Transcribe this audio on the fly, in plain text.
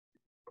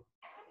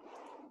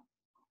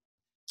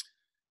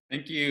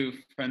Thank you,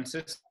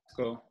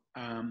 Francisco.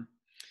 I'm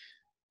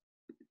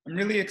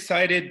really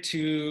excited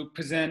to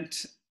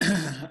present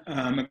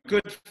a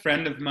good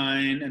friend of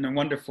mine and a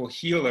wonderful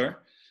healer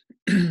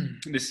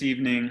this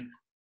evening,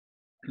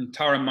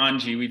 Tara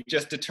Manji. We've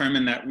just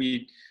determined that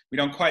we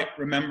don't quite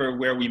remember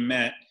where we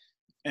met.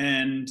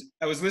 And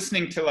I was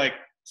listening to like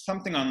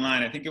something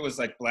online, I think it was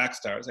like Black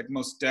Star, it was like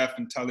Most Def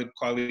and Talib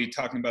Kweli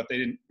talking about they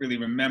didn't really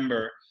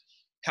remember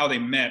how they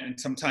met. And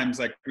sometimes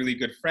like really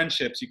good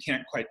friendships, you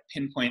can't quite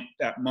pinpoint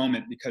that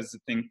moment because the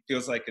thing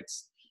feels like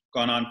it's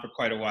gone on for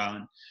quite a while.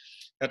 And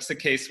that's the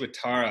case with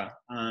Tara.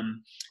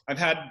 I've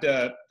had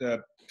the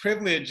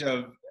privilege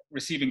of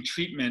receiving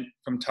treatment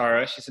from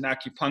Tara. She's an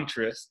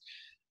acupuncturist.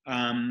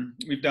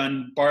 We've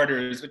done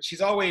barters, but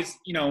she's always,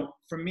 you know,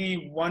 for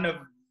me, one of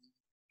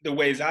the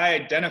ways I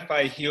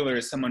identify a healer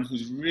is someone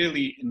who's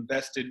really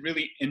invested,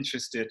 really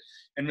interested,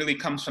 and really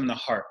comes from the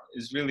heart,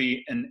 is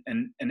really an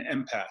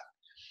empath.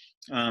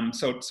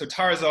 So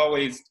Tara's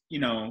always, you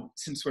know,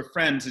 since we're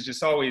friends, is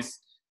just always,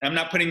 I'm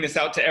not putting this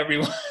out to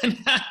everyone,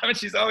 but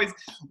she's always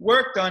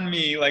worked on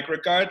me, like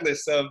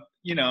regardless of,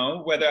 you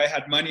know, whether I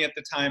had money at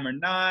the time or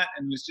not,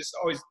 and was just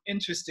always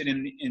interested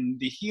in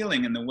the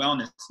healing and the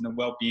wellness and the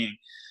well-being.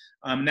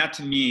 That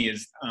to me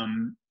is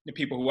the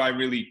people who I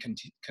really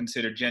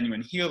consider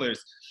genuine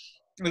healers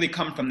really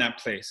come from that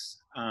place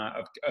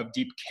of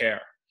deep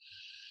care.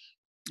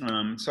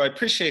 So I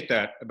appreciate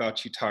that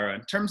about you, Tara.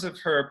 In terms of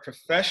her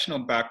professional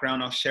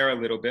background, I'll share a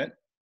little bit.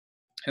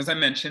 As I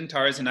mentioned,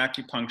 Tara is an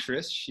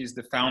acupuncturist. She's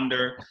the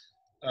founder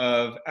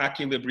of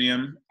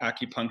Equilibrium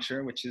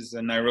Acupuncture, which is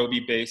a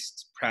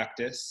Nairobi-based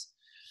practice.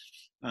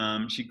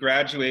 She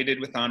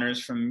graduated with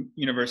honors from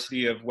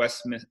University of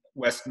Westminster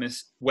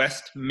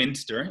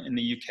in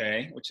the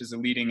UK, which is a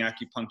leading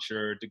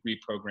acupuncture degree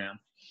program.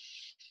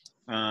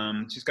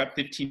 She's got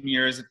 15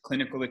 years of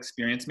clinical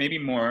experience, maybe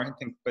more, I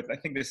think, but I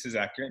think this is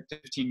accurate,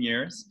 15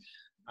 years,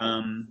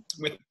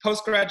 with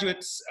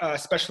postgraduate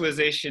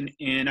specialization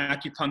in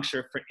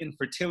acupuncture for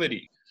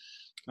infertility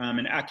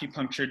and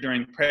acupuncture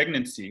during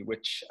pregnancy,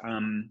 which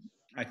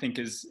I think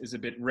is a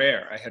bit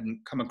rare. I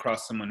hadn't come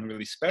across someone who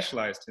really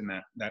specialized in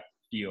that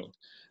field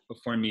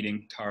before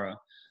meeting Tara.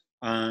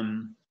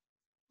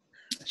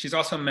 She's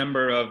also a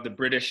member of the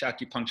British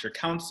Acupuncture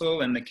Council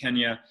and the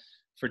Kenya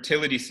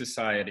Fertility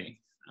Society.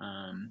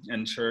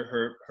 And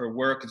her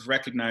work is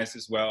recognized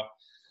as well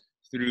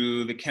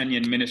through the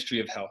Kenyan Ministry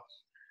of Health.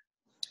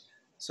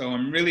 So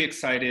I'm really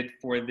excited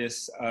for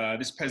this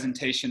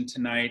presentation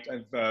tonight.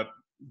 I've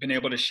been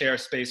able to share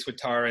space with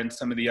Tara and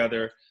some of the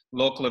other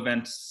local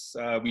events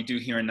we do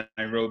here in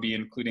Nairobi,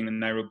 including the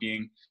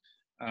Nairobi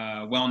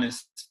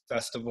Wellness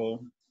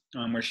Festival,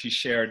 where she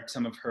shared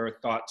some of her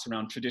thoughts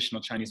around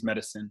traditional Chinese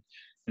medicine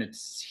and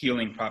its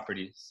healing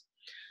properties.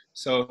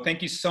 So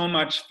thank you so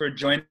much for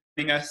joining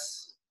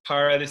us,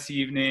 Tara, this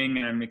evening,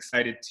 and I'm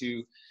excited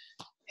to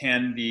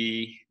hand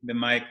the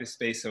mic, the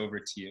space over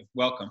to you.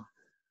 Welcome.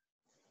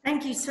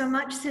 Thank you so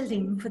much,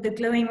 Salim, for the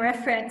glowing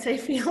reference. I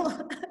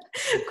feel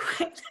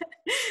quite,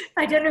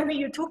 I don't know who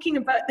you're talking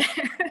about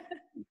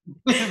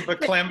there.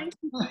 But clamped.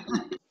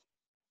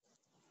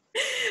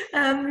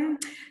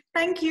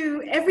 Thank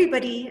you,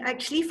 everybody,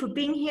 actually, for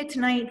being here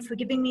tonight, for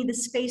giving me the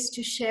space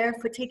to share,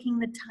 for taking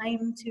the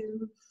time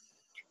to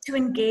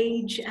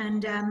engage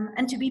and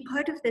to be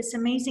part of this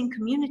amazing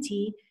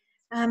community.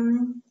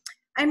 I'm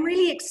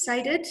really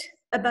excited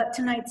about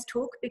tonight's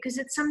talk because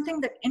it's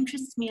something that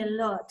interests me a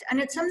lot,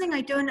 and it's something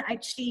I don't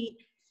actually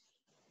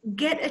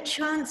get a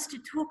chance to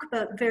talk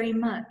about very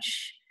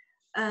much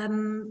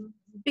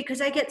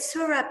because I get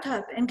so wrapped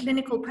up in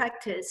clinical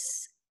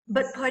practice.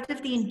 But part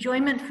of the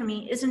enjoyment for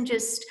me isn't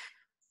just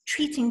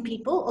treating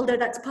people, although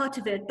that's part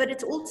of it, but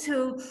it's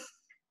also,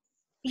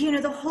 you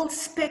know, the whole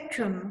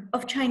spectrum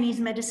of Chinese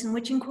medicine,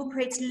 which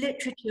incorporates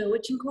literature,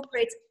 which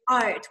incorporates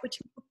art, which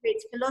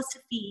incorporates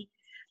philosophy.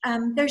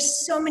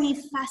 There's so many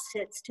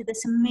facets to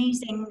this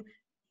amazing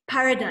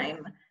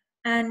paradigm.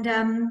 And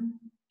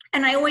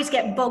I always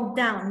get bogged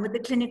down with the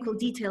clinical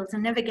details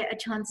and never get a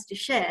chance to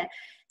share.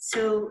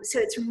 So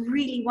it's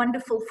really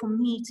wonderful for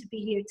me to be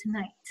here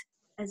tonight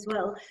as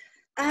well.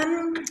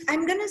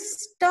 I'm gonna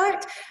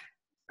start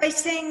by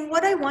saying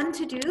what I want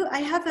to do. I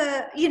have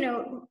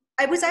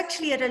I was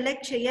actually at a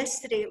lecture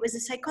yesterday. It was a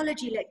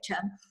psychology lecture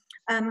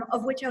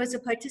of which I was a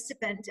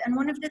participant. And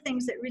one of the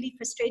things that really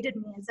frustrated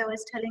me, as I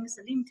was telling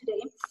Salim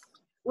today,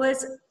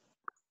 was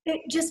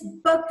it just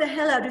bugged the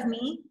hell out of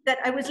me that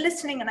I was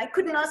listening and I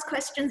couldn't ask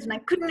questions and I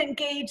couldn't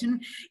engage,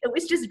 and it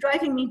was just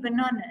driving me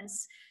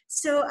bananas.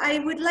 So I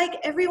would like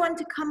everyone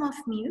to come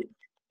off mute,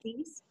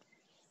 please.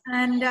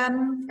 And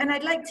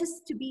I'd like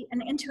this to be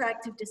an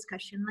interactive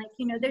discussion. Like,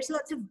 you know, there's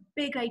lots of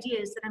big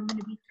ideas that I'm going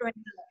to be throwing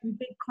out and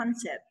big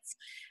concepts.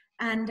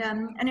 And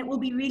it will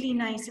be really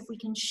nice if we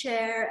can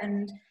share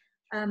and,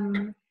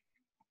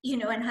 you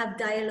know, and have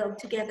dialogue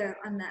together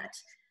on that.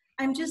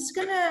 I'm just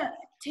gonna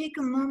take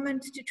a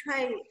moment to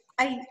try.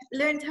 I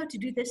learned how to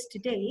do this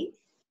today,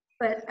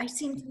 but I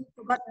seem to have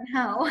forgotten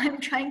how. I'm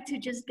trying to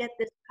just get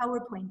this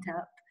PowerPoint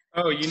up.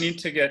 Oh, you need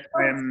to get,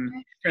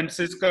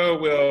 Francisco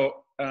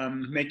will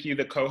make you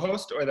the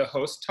co-host or the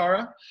host,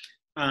 Tara.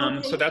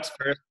 Okay. So that's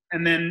first.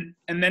 And then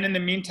in the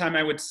meantime,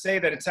 I would say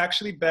that it's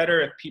actually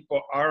better if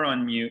people are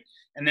on mute,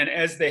 and then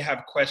as they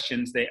have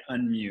questions, they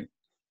unmute,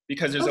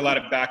 because there's a lot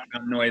of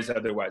background noise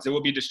otherwise. It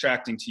will be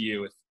distracting to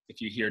you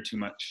if you hear too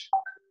much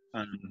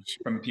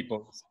from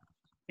people's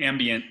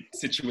ambient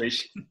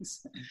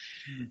situations.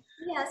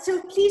 Yeah,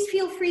 so please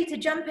feel free to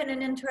jump in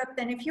and interrupt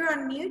then. If you're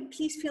on mute,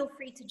 please feel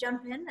free to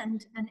jump in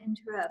and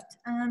interrupt.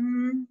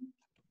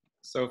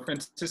 So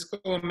Francisco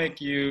will make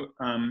you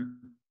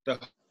the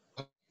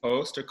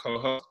host or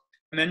co-host,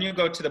 and then you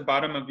go to the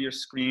bottom of your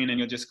screen and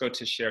you'll just go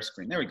to share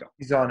screen. There we go.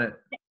 He's on it.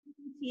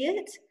 See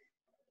it?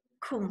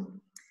 Cool.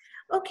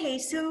 Okay,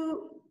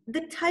 so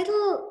the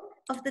title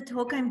of the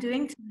talk I'm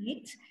doing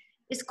tonight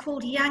is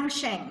called Yang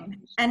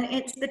Sheng, and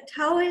it's the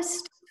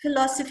Taoist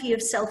philosophy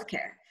of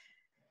self-care.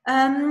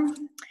 And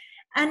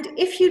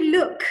if you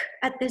look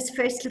at this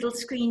first little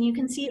screen, you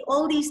can see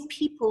all these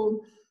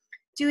people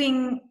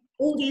doing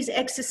all these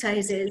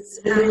exercises.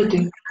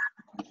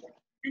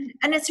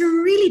 And it's a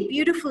really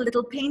beautiful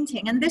little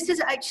painting. And this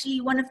is actually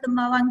one of the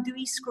Mawang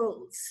Dui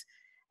scrolls.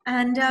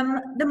 And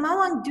the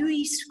Mawang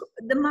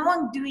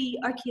Dui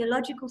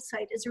archaeological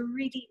site is a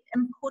really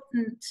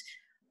important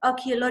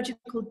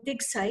archaeological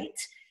dig site,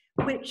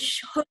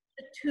 which hosts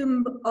the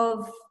tomb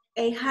of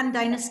a Han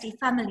Dynasty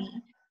family.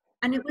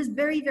 And it was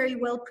very, very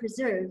well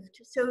preserved.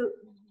 So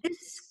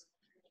this,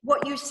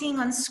 what you're seeing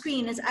on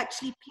screen, is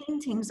actually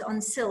paintings on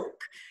silk.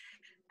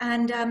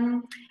 And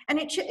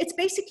it's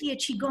basically a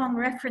Qigong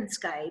reference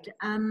guide.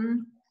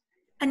 And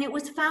it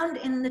was found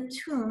in the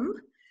tomb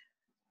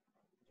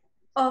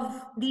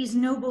of these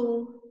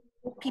noble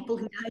people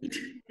who died,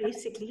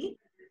 basically,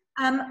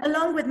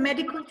 along with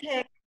medical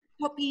texts,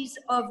 copies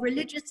of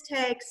religious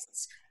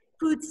texts,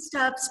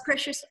 foodstuffs,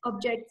 precious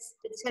objects,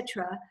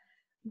 etc.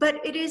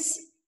 But it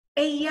is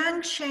a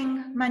Yang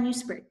Sheng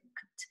manuscript.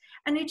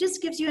 And it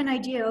just gives you an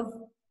idea of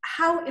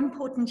how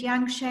important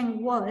Yang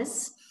Sheng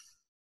was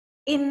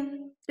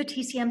in the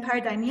TCM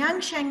paradigm.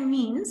 Yang Sheng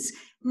means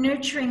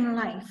nurturing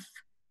life.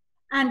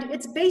 And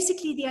it's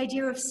basically the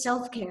idea of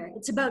self-care.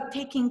 It's about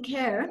taking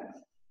care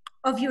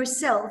of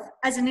yourself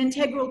as an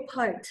integral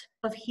part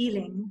of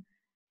healing.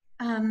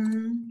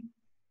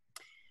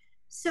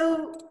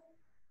 So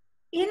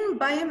in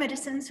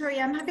biomedicine, sorry,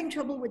 I'm having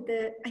trouble with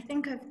I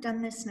think I've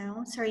done this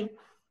now, sorry.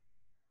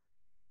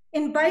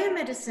 In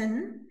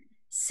biomedicine,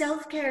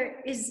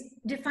 self-care is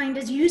defined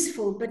as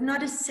useful, but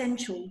not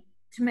essential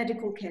to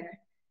medical care.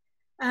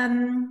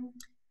 And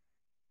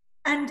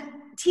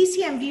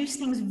TCM views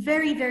things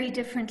very, very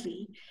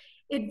differently.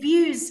 It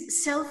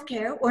views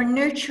self-care or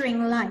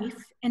nurturing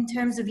life in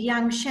terms of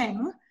Yang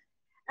Sheng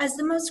as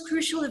the most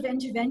crucial of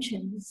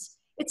interventions.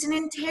 It's an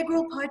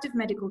integral part of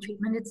medical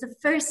treatment. It's the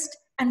first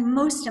and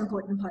most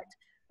important part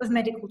of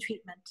medical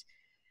treatment.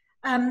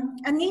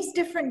 And these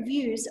different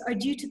views are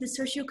due to the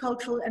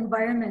sociocultural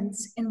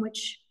environments in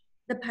which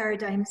the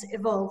paradigms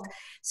evolved.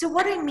 So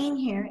what I mean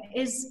here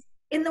is,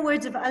 in the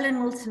words of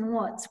Alan Wilson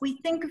Watts, we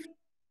think of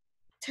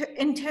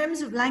in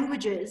terms of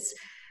languages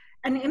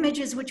and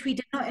images which we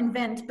did not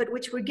invent, but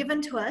which were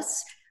given to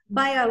us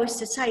by our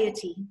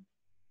society.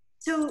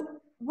 So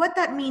what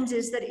that means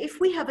is that if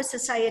we have a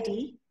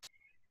society,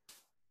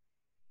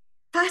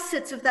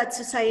 facets of that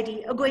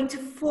society are going to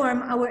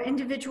form our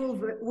individual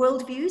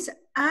worldviews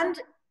and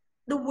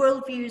the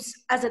worldviews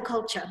as a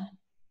culture.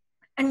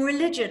 And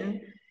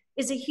religion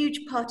is a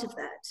huge part of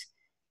that.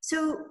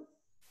 So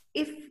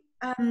if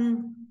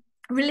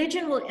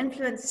religion will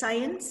influence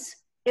science,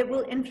 it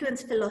will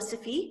influence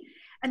philosophy,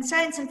 and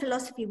science and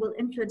philosophy will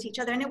influence each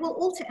other, and it will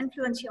also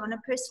influence you on a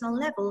personal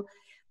level.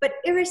 But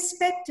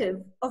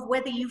irrespective of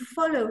whether you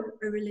follow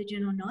a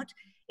religion or not,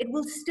 it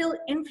will still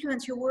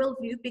influence your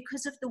worldview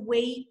because of the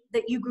way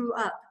that you grew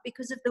up,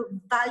 because of the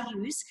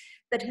values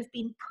that have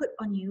been put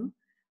on you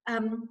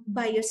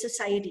by your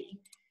society.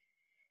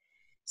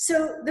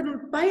 So the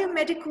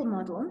biomedical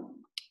model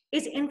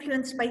is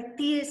influenced by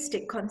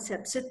theistic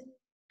concepts. So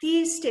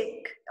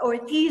theistic, or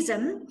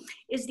theism,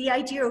 is the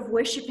idea of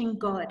worshiping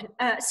God.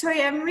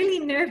 Sorry, I'm really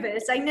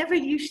nervous. I never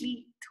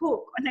usually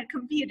talk on a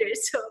computer,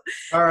 so...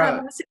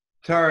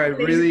 Tara,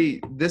 really,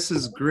 this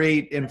is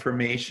great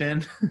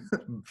information.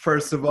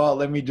 First of all,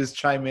 let me just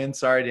chime in.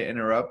 Sorry to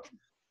interrupt.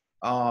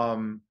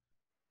 I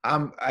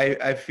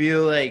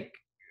feel like,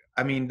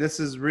 I mean, this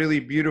is really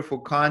beautiful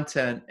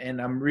content,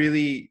 and I'm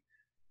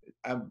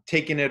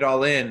taking it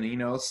all in, you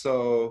know,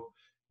 so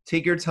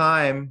take your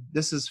time.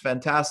 This is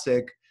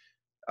fantastic.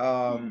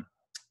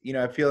 You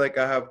know, I feel like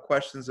I have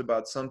questions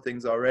about some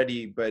things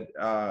already, but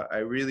I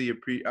really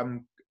appreciate,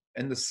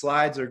 and the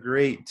slides are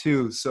great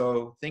too.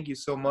 So thank you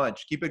so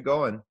much. Keep it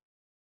going.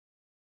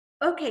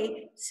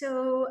 Okay,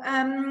 so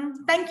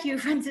thank you,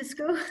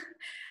 Francisco.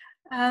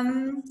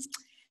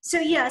 So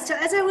yeah, so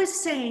as I was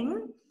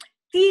saying,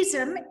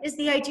 theism is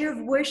the idea of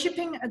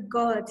worshiping a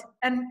god.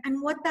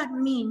 And what that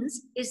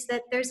means is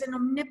that there's an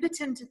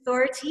omnipotent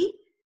authority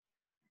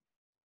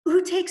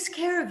who takes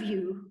care of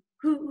you,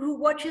 who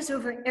watches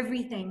over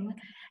everything,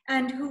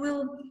 and who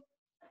will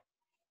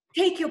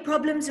take your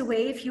problems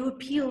away if you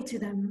appeal to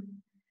them.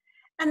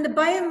 And the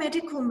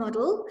biomedical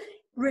model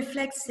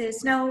reflects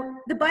this. Now,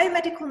 the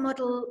biomedical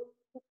model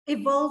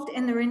evolved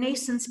in the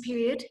Renaissance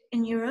period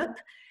in Europe,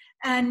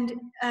 and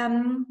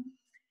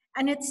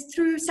it's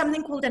through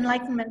something called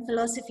Enlightenment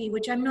philosophy,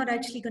 which I'm not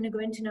actually going to go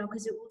into now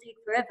because it will take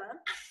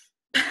forever.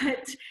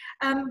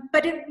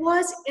 But it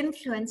was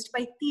influenced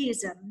by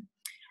theism.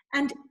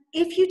 And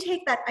if you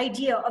take that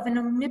idea of an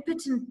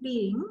omnipotent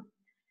being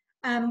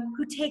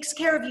who takes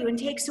care of you and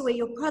takes away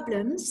your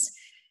problems,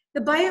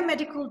 the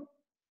biomedical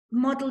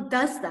model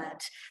does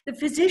that. The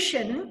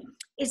physician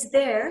is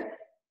there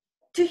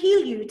to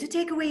heal you, to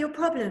take away your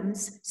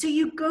problems. So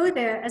you go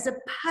there as a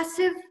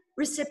passive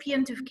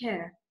recipient of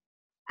care.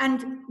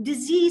 And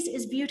disease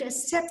is viewed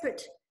as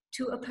separate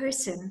to a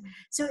person.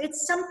 So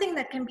it's something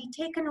that can be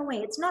taken away.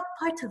 It's not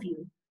part of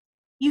you.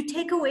 You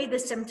take away the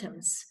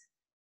symptoms.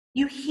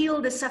 You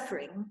heal the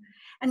suffering.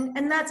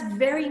 And that's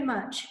very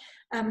much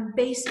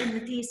based on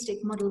the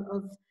theistic model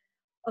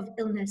of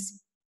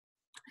illness.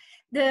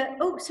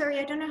 Oh, sorry,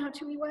 I don't know how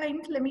to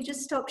rewind. Let me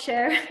just stop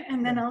share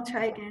and then I'll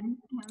try again.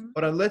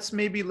 But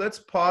let's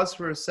pause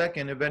for a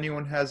second if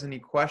anyone has any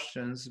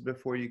questions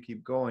before you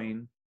keep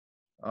going.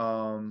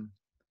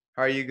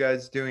 How are you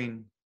guys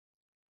doing?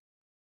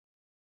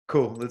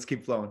 Cool, let's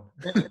keep flowing.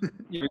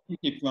 Yeah,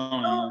 keep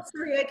flowing. Oh,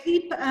 sorry,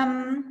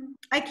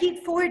 I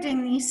keep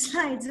forwarding these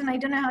slides and I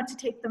don't know how to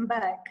take them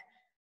back.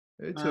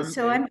 It's okay.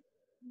 So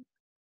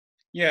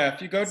yeah,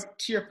 if you go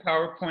to your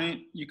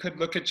PowerPoint, you could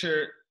look at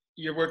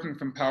you're working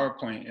from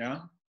PowerPoint, yeah?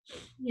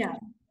 Yeah.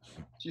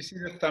 Do you see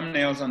the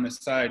thumbnails on the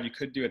side? You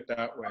could do it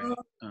that way.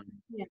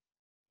 Yeah.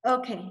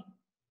 Okay.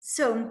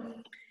 So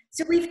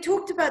we've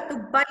talked about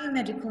the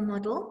biomedical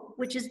model,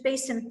 which is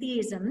based in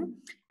theism.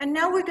 And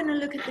now we're going to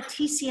look at the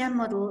TCM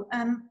model.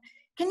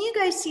 Can you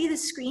guys see the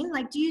screen?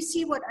 Like, do you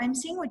see what I'm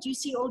seeing? Or do you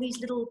see all these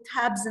little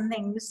tabs and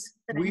things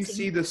that I'm seeing? We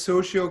see the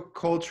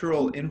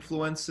socio-cultural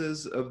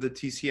influences of the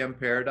TCM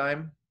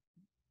paradigm.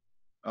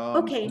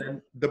 Okay.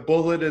 And the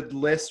bulleted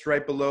list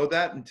right below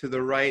that, and to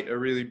the right, a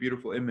really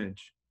beautiful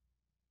image.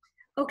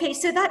 Okay,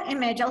 so that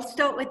image, I'll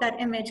start with that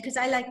image because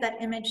I like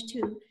that image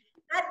too.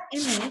 That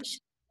image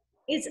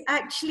is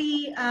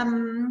actually a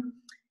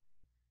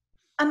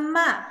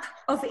map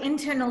of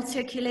internal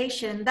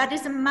circulation. That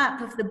is a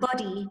map of the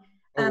body,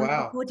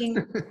 according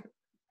to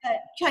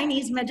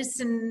Chinese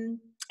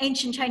medicine,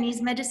 ancient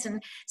Chinese medicine.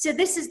 So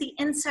this is the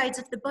insides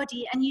of the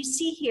body, and you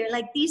see here,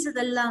 like these are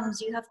the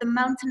lungs. You have the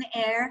mountain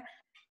air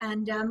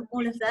and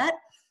all of that.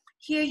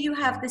 Here you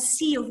have the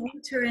sea of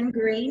water and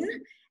grain,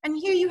 and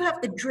here you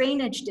have the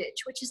drainage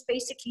ditch, which is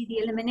basically the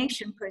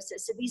elimination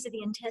process. So these are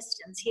the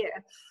intestines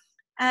here.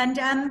 And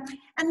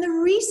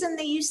the reason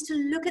they used to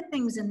look at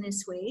things in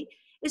this way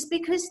is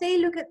because they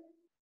look at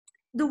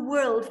the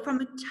world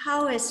from a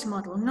Taoist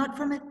model, not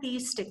from a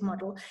theistic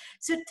model.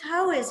 So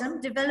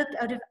Taoism developed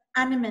out of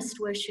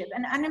animist worship,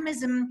 and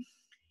animism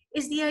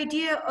is the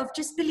idea of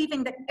just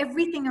believing that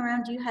everything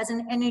around you has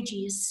an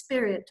energy, a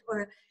spirit,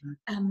 or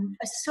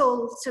a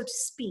soul, so to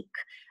speak.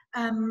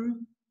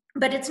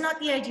 But it's not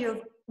the idea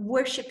of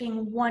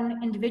worshipping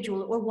one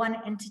individual or one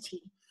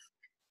entity.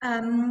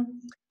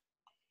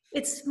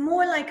 It's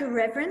more like a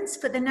reverence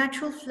for the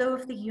natural flow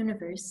of the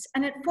universe,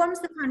 and it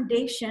forms the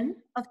foundation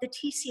of the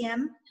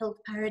TCM health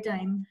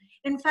paradigm.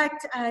 In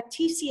fact,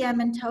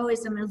 TCM and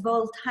Taoism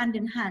evolved hand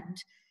in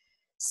hand.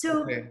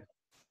 So,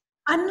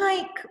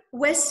 unlike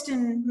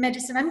Western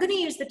medicine, I'm going to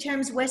use the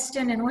terms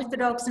Western and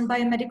Orthodox and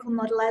biomedical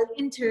model. I'll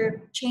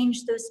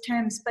interchange those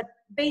terms, but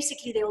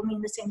basically they all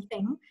mean the same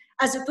thing,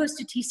 as opposed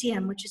to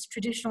TCM, which is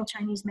traditional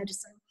Chinese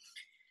medicine.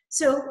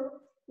 So,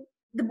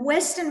 the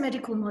Western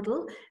medical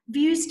model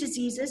views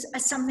diseases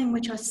as something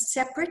which are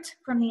separate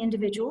from the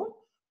individual.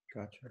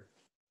 Gotcha.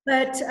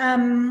 But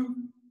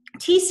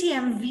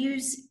TCM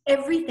views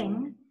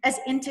everything as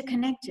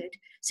interconnected.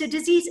 So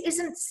disease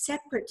isn't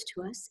separate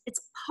to us,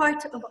 it's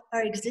part of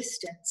our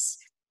existence.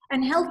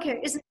 And healthcare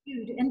isn't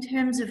viewed in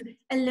terms of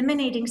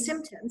eliminating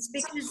symptoms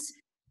because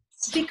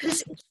it's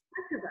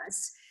part of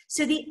us.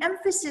 So the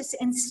emphasis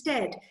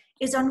instead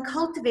is on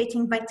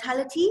cultivating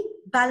vitality,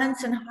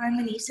 balance, and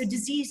harmony, so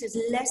disease is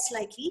less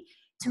likely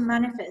to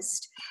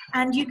manifest.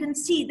 And you can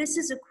see, this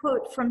is a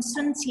quote from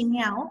Sun Tzu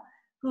Miao,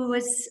 who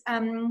was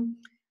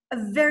a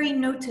very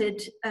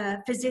noted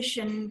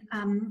physician,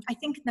 I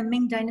think in the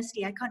Ming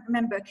Dynasty, I can't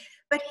remember,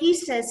 but he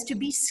says, to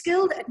be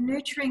skilled at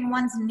nurturing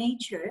one's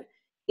nature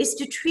is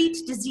to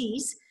treat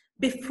disease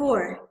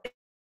before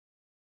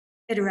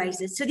it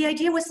arises. So the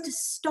idea was to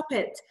stop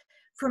it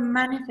from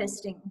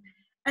manifesting.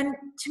 And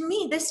to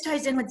me, this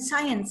ties in with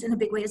science in a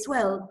big way as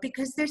well,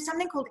 because there's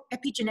something called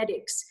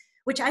epigenetics,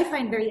 which I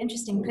find very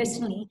interesting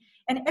personally.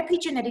 And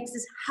epigenetics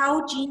is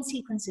how gene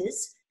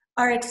sequences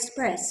are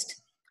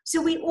expressed.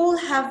 So we all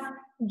have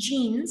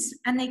genes,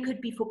 and they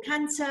could be for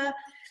cancer,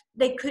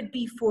 they could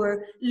be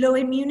for low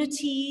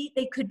immunity,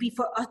 they could be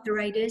for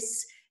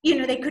arthritis,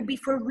 they could be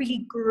for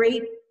really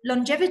great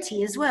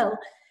longevity as well.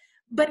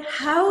 But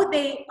how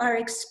they are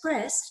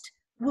expressed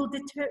will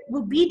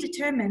be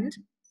determined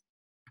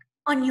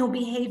on your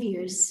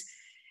behaviors.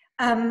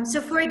 So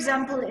for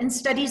example, in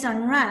studies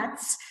on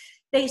rats,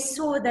 they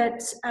saw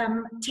that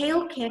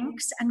tail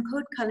kinks and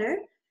coat color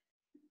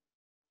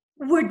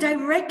were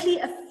directly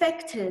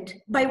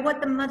affected by what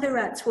the mother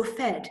rats were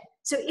fed.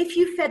 So if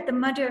you fed the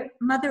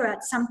mother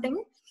rat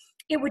something,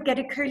 it would get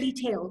a curly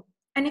tail.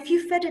 And if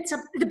you fed it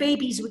the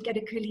babies would get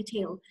a curly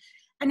tail.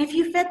 And if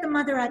you fed the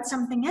mother rat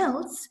something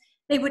else,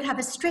 they would have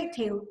a straight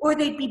tail, or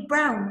they'd be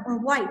brown or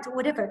white or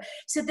whatever.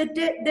 So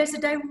there's a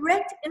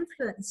direct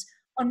influence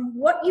on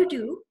what you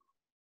do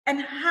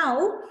and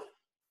how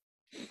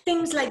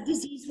things like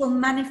disease will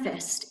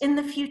manifest in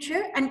the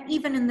future and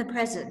even in the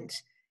present.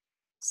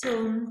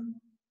 So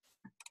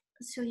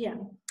yeah.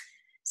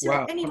 So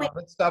wow. Anyway,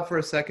 Let's stop for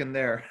a second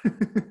there.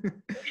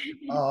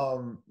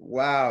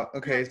 Wow.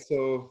 Okay.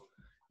 So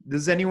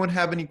does anyone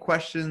have any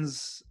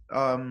questions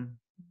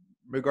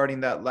regarding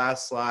that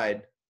last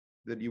slide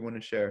that you want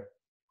to share?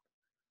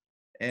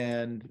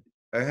 And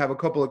I have a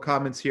couple of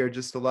comments here,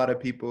 just a lot of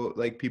people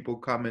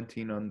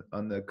commenting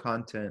on the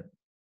content,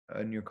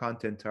 on your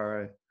content,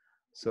 Tara.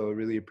 So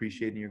really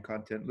appreciating your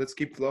content. Let's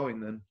keep flowing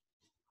then.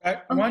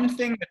 One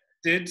thing that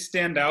did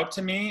stand out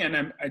to me,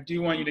 and I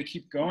do want you to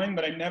keep going,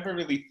 but I never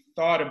really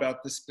thought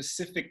about the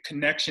specific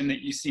connection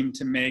that you seem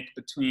to make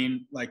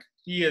between like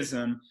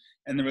theism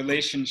and the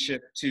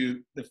relationship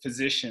to the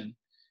physician,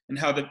 and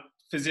how the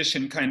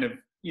physician kind of,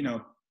 you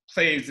know,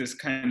 plays this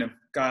kind of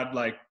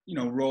godlike, you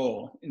know,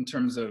 role in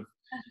terms of,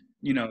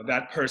 you know,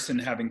 that person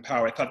having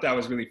power. I thought that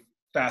was really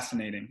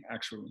fascinating,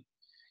 actually.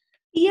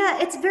 Yeah,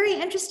 it's very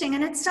interesting,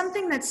 and it's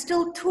something that's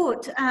still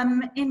taught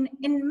in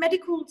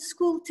medical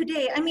school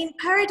today. I mean,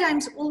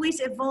 paradigms always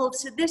evolve,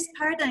 so this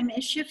paradigm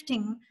is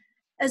shifting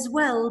as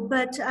well.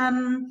 But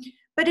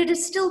it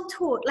is still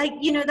taught. Like,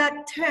 you know,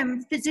 that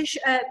term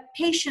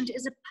patient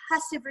is a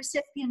passive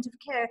recipient of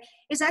care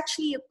is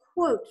actually a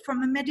quote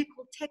from a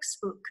medical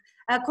textbook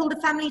called the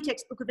Family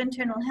Textbook of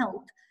Internal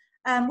Health,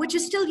 which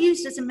is still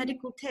used as a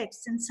medical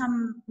text in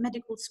some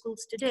medical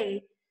schools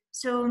today.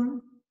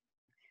 So.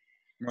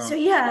 Wow. So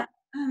yeah.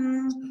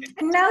 And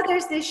now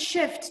there's this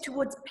shift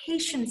towards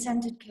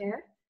patient-centered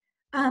care,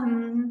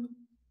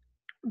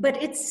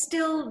 but it's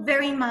still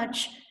very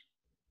much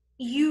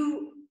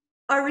you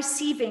are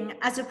receiving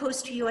as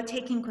opposed to you are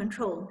taking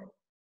control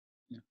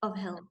of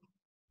health.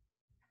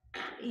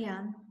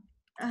 Yeah.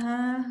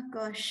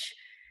 Gosh.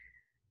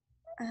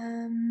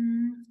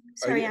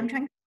 Sorry, I'm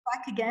trying to go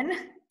back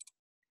again.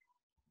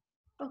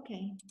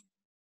 Okay.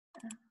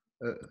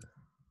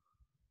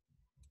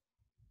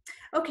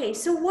 Okay,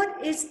 so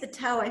what is the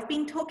Tao? I've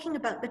been talking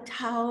about the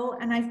Tao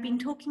and I've been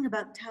talking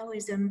about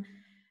Taoism.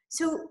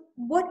 So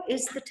what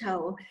is the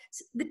Tao?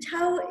 The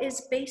Tao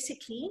is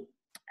basically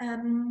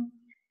the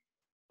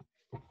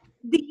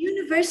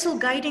universal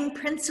guiding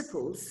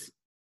principles,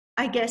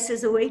 I guess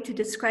is a way to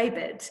describe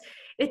it.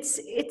 It's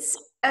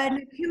an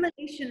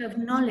accumulation of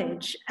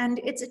knowledge, and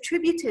it's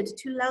attributed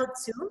to Lao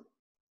Tzu,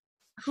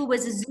 who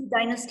was a Zhou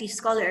dynasty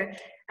scholar.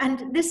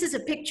 And this is a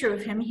picture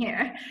of him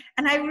here.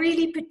 And I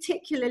really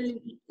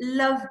particularly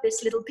love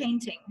this little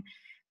painting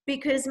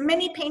because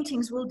many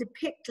paintings will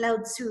depict Lao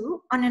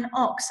Tzu on an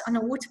ox, on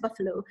a water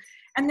buffalo.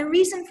 And the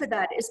reason for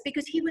that is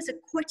because he was a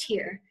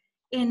courtier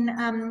in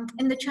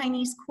the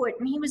Chinese court,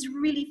 and he was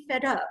really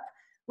fed up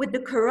with the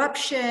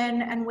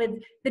corruption and with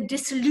the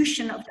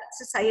dissolution of that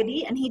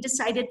society, and he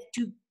decided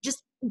to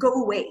just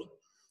go away.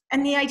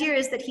 And the idea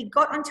is that he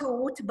got onto a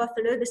water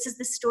buffalo. This is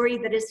the story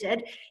that is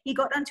said. He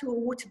got onto a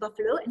water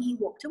buffalo and he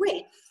walked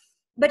away.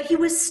 But he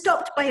was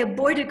stopped by a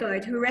border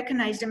guard who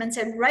recognized him and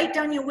said, "Write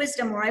down your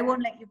wisdom or I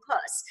won't let you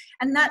pass."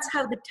 And that's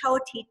how the Tao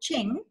Te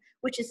Ching,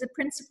 which is the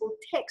principal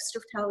text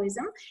of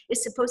Taoism,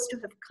 is supposed to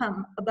have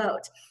come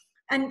about.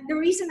 And the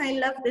reason I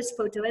love this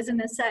photo, as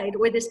an aside,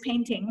 or this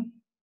painting,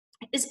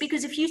 is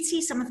because if you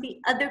see some of the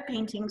other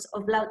paintings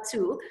of Lao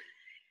Tzu,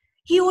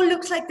 he all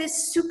looks like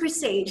this super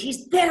sage.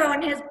 He's there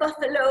on his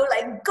buffalo,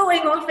 like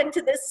going off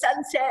into the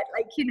sunset,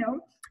 like, you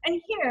know.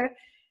 And here,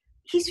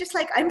 he's just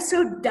like, I'm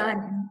so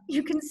done.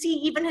 You can see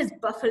even his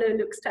buffalo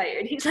looks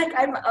tired. He's like,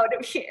 I'm out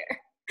of here,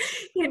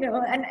 you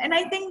know. And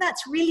I think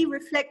that's really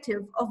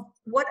reflective of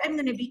what I'm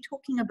going to be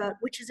talking about,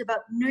 which is about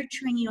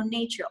nurturing your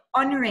nature,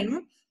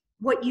 honoring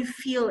what you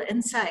feel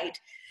inside.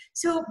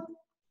 So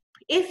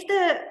if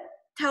the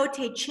Tao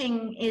Te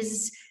Ching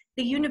is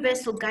the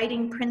universal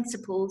guiding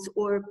principles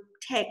or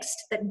text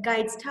that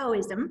guides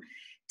Taoism,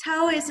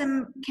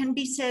 Taoism can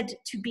be said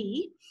to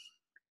be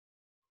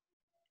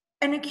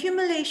an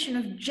accumulation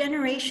of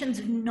generations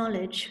of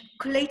knowledge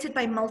collated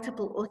by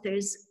multiple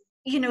authors.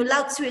 You know,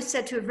 Lao Tzu is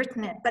said to have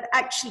written it, but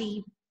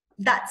actually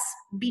that's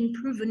been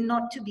proven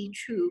not to be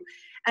true.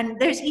 And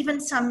there's even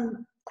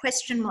some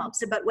question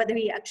marks about whether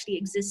he actually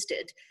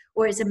existed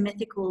or is a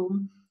mythical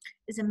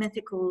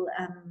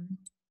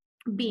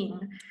being.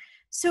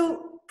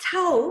 So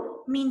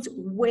Tao means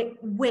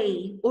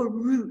way or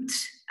route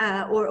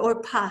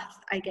or path,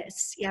 I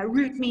guess. Yeah,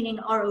 route meaning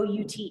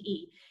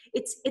R-O-U-T-E.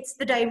 It's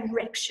the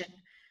direction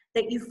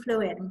that you flow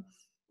in.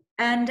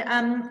 And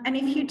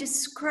if you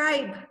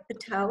describe the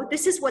Tao,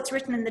 this is what's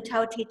written in the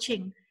Tao Te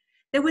Ching.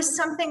 There was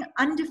something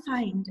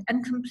undefined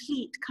and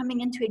complete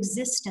coming into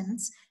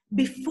existence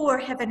before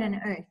heaven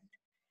and earth.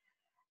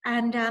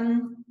 And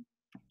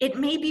it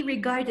may be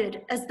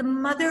regarded as the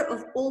mother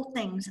of all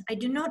things. I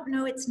do not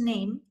know its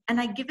name, and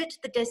I give it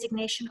the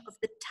designation of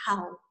the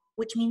Tao,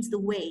 which means the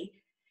way.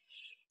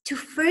 To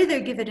further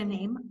give it a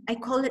name, I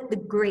call it the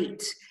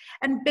Great.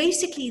 And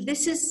basically,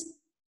 this is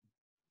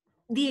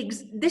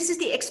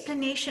the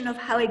explanation of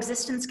how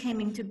existence came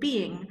into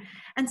being.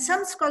 And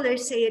some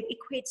scholars say it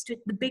equates to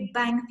the Big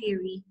Bang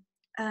Theory.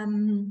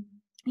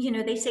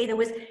 They say there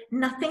was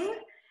nothing,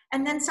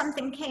 and then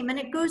something came, and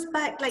it goes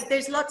back, like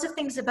there's lots of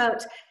things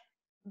about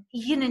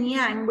yin and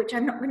yang, which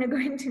I'm not going to go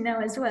into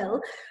now as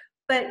well,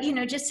 but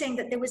just saying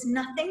that there was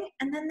nothing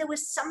and then there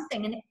was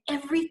something, and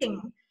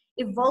everything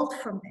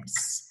evolved from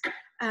this.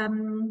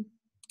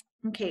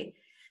 Okay,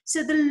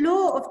 so the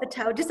law of the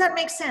Tao, does that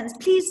make sense?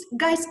 Please,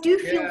 guys, do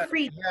feel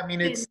free. Yeah, I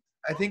mean,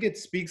 I think it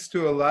speaks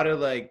to a lot of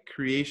like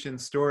creation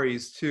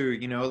stories too,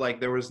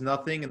 like there was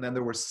nothing and then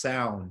there was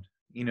sound,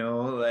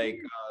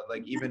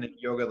 like even in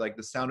yoga, like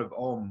the sound of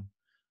Om.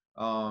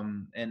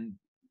 And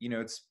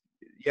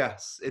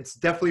it's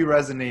definitely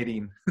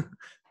resonating.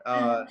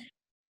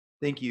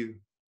 Thank you.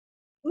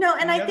 No,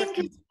 and I think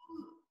it's,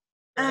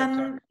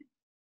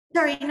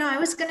 sorry, no, I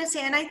was going to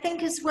say, and I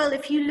think as well,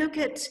 if you look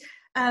at,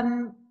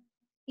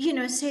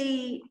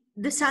 say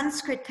the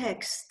Sanskrit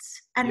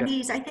texts and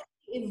these, I think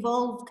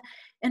evolved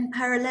in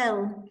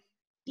parallel.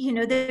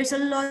 There's a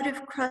lot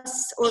of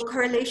cross or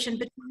correlation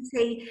between,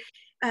 say,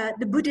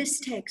 the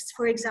Buddhist texts,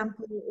 for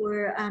example,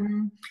 or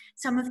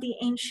some of the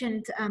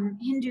ancient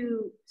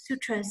Hindu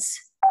sutras,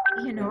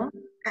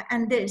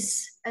 and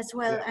this as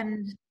well.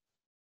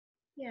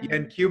 Yeah.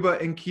 And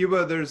in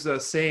Cuba, there's a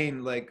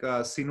saying like,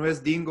 "Si no es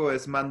dingo,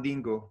 es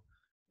mandingo."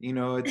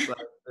 It's like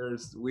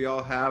we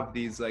all have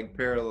these like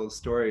parallel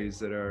stories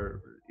that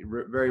are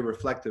very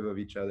reflective of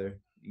each other.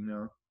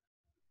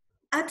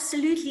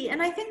 Absolutely,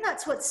 and I think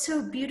that's what's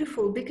so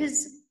beautiful,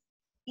 because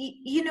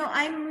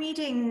I'm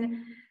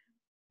reading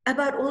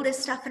about all this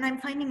stuff and I'm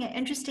finding it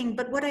interesting,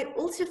 but what I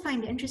also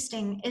find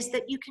interesting is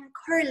that you can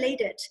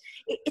correlate it.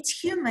 It's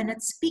human,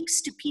 it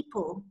speaks to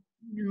people.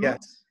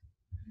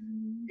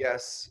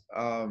 Yes.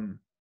 So,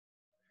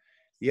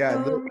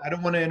 I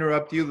don't want to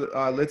interrupt you.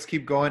 Let's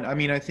keep going. I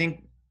mean, I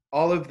think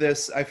all of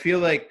this, I feel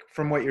like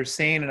from what you're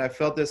saying, and I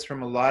felt this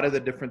from a lot of the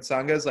different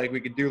sanghas, like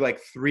we could do like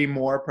 3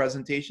 more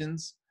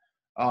presentations,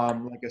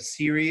 like a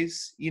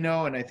series,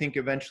 and I think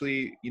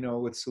eventually,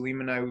 with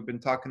Salim and I, we've been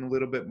talking a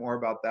little bit more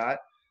about that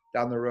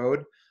down the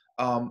road.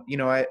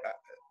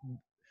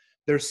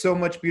 There's so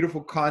much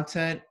beautiful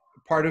content.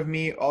 Part of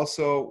me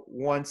also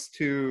wants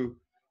to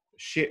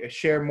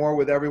share more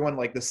with everyone,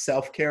 like the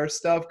self-care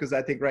stuff, because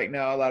I think right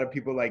now a lot of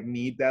people like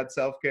need that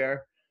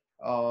self-care.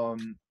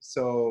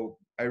 So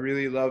I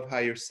really love how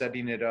you're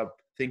setting it up.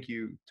 Thank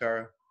you,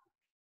 Tara.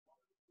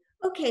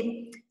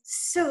 Okay,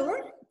 so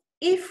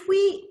if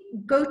we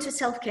go to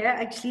self-care,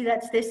 actually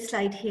that's this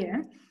slide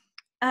here.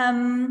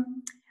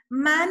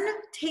 Man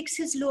takes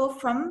his law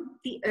from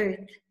the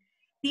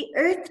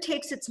earth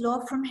takes its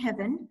law from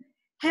heaven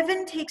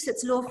takes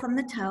its law from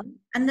the Tao,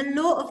 and the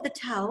law of the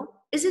Tao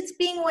is its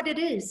being what it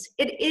is.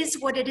 It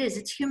is what it is,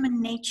 it's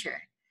human nature.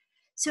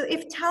 So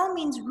if Tao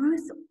means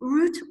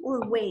root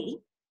or way,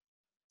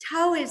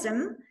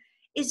 Taoism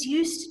is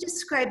used to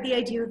describe the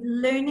idea of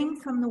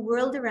learning from the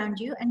world around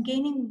you and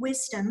gaining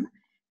wisdom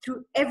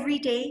through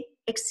everyday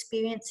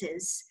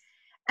experiences.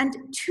 And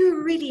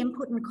 2 really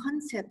important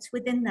concepts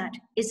within that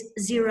is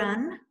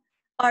Ziran,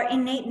 our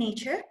innate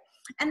nature,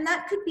 and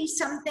that could be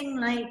something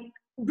like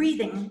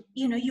breathing.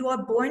 You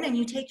are born and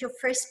you take your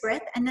first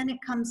breath and then it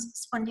comes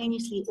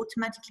spontaneously,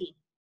 automatically.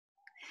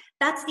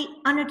 That's the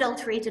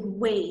unadulterated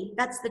way.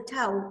 That's the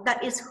Tao.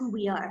 That is who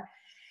we are.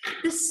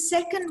 The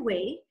second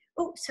way,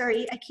 oh,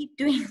 sorry, I keep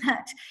doing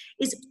that,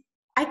 is,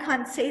 I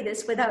can't say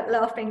this without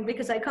laughing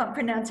because I can't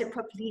pronounce it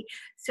properly,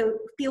 so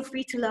feel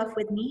free to laugh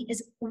with me,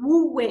 is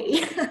Wu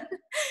Wei,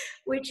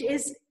 which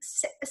is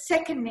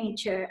second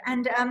nature.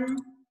 And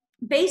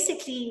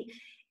basically,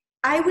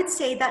 I would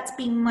say that's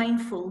being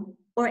mindful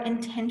or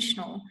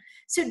intentional.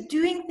 So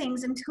doing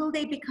things until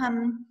they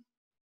become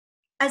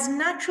as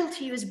natural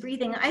to you as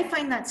breathing. I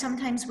find that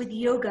sometimes with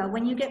yoga,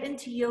 when you get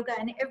into yoga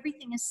and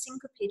everything is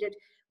syncopated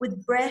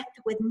with breath,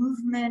 with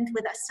movement,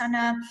 with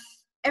asana,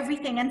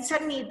 everything, and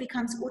suddenly it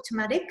becomes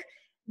automatic.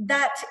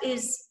 That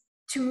is,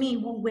 to me,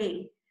 Wu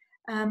Wei.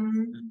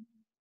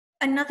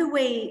 Another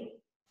way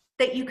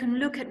that you can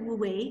look at Wu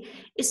Wei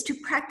is to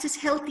practice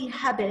healthy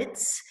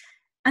habits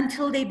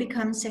until they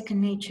become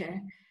second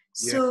nature.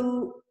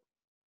 So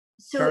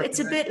it's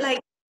a bit like,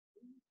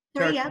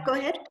 sorry, yeah, go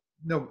ahead.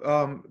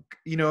 No,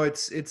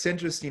 it's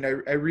interesting. I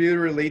really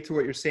relate to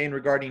what you're saying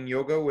regarding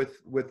yoga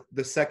with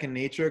the second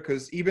nature,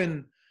 because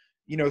even,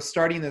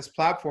 starting this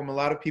platform, a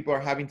lot of people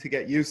are having to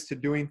get used to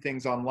doing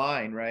things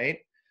online, right?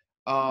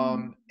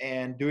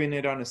 And doing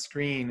it on a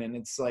screen. And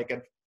it's like,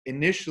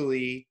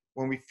 initially,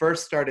 when we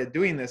first started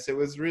doing this,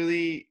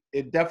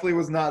 it definitely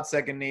was not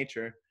second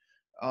nature.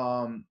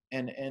 And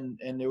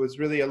it was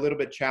really a little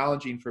bit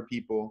challenging for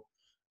people.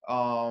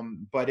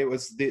 But it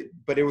was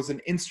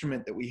an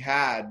instrument that we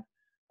had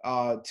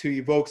to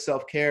evoke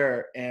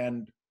self-care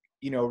and,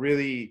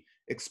 really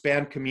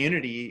expand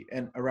community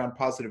and around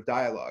positive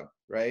dialogue,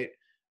 right?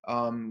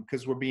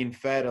 Because we're being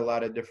fed a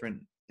lot of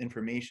different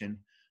information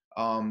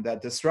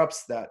that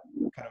disrupts that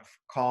kind of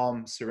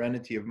calm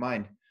serenity of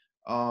mind.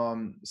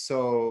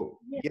 So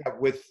yeah,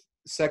 with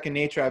Second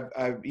Nature,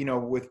 I've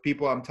with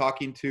people I'm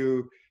talking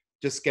to,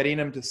 just getting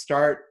them to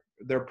start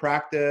their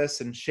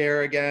practice and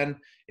share again,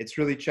 it's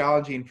really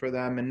challenging for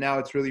them. And now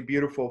it's really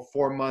beautiful,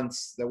 4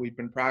 months that we've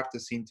been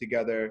practicing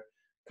together,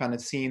 kind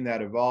of seeing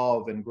that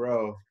evolve and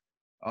grow.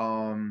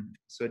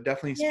 So it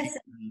definitely speaks to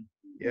me.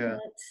 Yeah.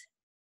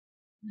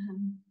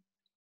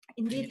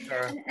 Indeed.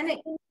 And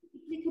it's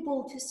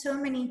applicable to so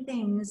many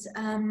things.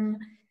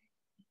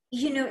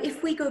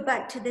 If we go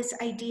back to this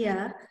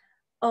idea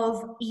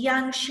of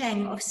yang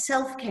Sheng, of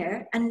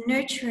self-care and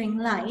nurturing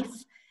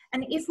life,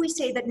 and if we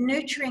say that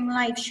nurturing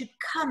life should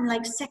come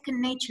like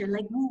second nature,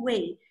 like Wu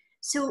Wei,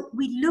 so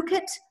we look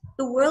at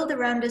the world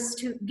around us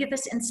to give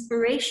us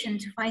inspiration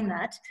to find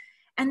that,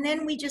 and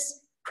then we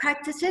just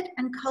practice it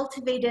and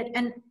cultivate it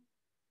and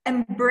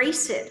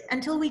embrace it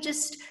until we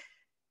just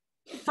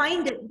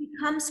find it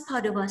becomes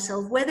part of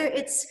ourselves, whether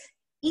it's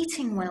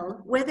eating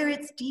well, whether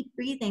it's deep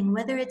breathing,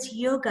 whether it's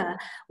yoga,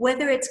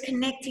 whether it's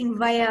connecting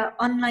via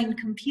online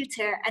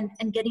computer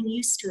and getting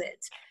used to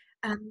it.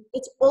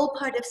 It's all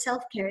part of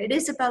self-care. It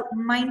is about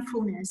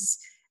mindfulness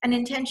and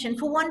intention,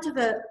 for want of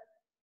a,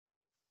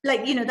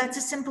 that's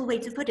a simple way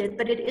to put it,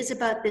 but it is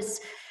about this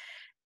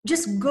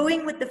just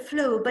going with the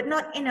flow, but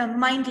not in a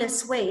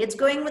mindless way. It's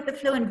going with the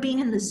flow and being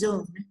in the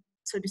zone,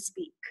 so to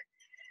speak.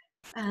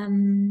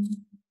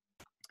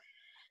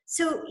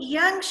 So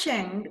Yang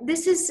Sheng,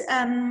 this is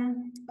a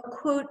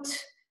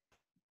quote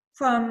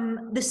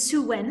from the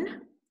Su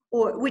Wen,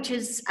 which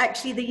is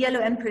actually the Yellow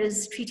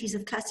Emperor's Treatise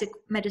of Classic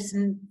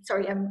Medicine.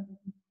 Sorry, I'm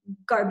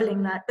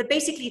garbling that, but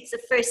basically it's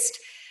the first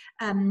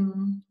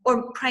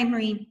or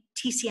primary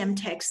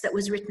TCM text that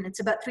was written.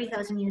 It's about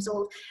 3,000 years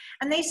old.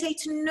 And they say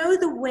to know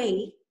the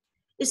way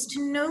is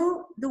to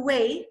know the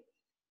way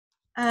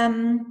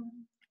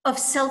of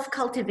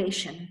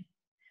self-cultivation.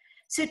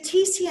 So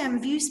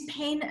TCM views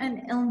pain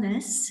and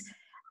illness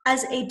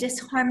as a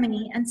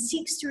disharmony and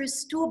seeks to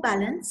restore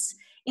balance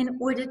in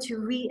order to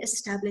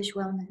re-establish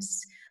wellness.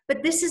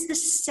 But this is the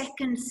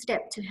second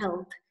step to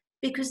health,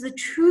 because the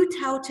true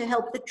Tao to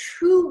health, the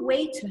true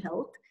way to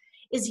health,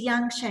 is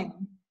Yang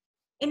Sheng.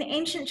 In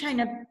ancient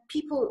China,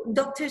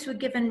 doctors were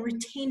given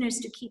retainers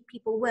to keep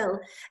people well.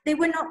 They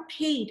were not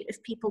paid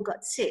if people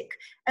got sick.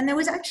 And there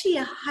was actually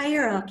a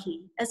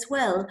hierarchy as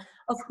well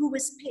of who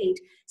was paid.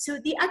 So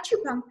the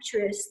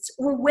acupuncturists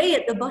were way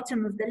at the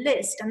bottom of the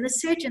list, and the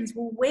surgeons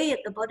were way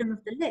at the bottom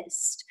of the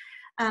list,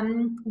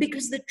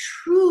 because the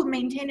true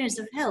maintainers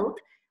of health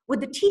were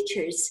the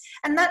teachers.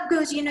 And that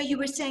goes, you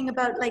were saying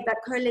about like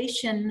that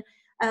correlation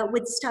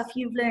with stuff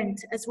you've learned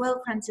as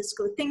well,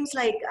 Francisco, things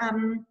like,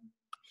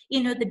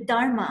 the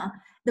Dharma,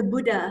 the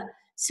Buddha.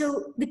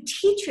 So the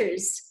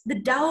teachers, the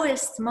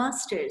Taoist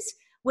masters,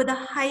 were the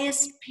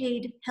highest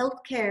paid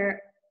healthcare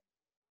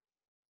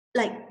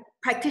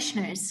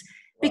practitioners,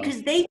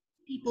 because they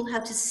taught people how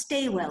to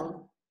stay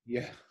well.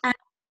 Yeah.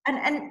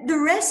 And the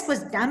rest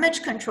was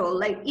damage control.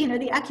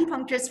 The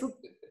acupuncturists were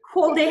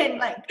called in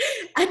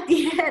at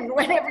the end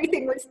when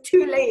everything was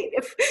too late,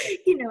 if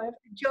the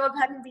job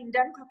hadn't been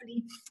done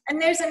properly. And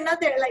there's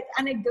another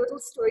anecdotal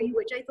story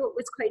which I thought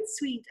was quite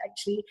sweet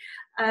actually,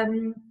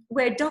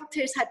 where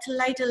doctors had to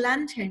light a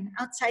lantern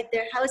outside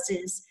their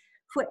houses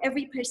for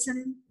every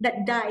person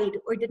that died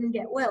or didn't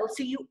get well.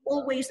 So you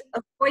always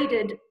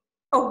avoided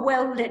a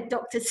well-lit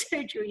doctor's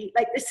surgery.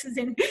 This is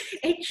in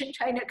ancient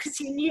China, because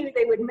you knew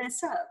they would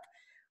mess up.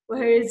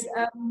 Whereas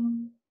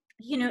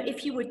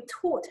if you were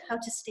taught how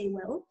to stay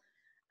well,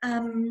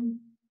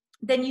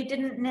 then you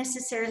didn't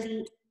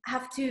necessarily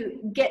have to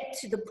get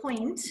to the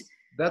point.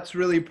 That's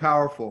really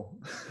powerful.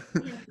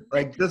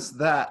 Just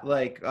that,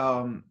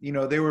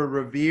 they were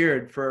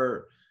revered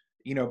for,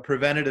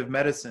 preventative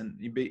medicine,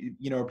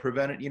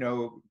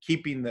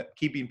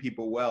 keeping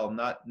people well,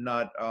 not,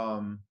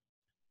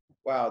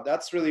 wow,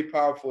 that's really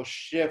powerful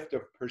shift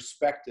of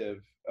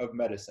perspective of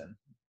medicine,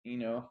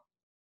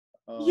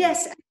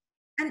 Yes.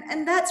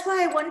 And that's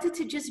why I wanted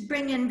to just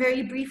bring in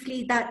very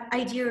briefly that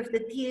idea of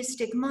the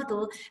theistic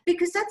model,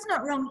 because that's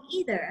not wrong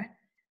either,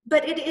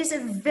 but it is a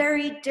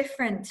very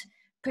different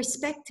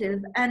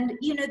perspective. And,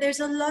 there's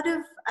a lot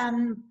of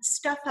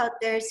stuff out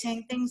there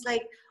saying things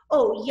like,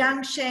 oh,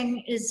 Yang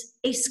Sheng is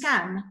a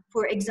scam,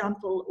 for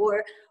example,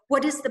 or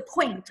what is the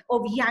point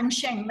of Yang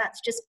Sheng?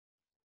 That's just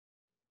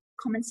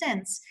common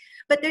sense.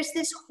 But there's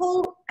this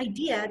whole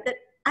idea that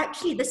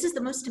actually this is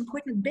the most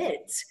important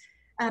bit.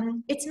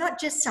 It's not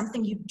just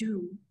something you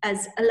do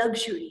as a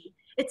luxury.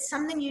 It's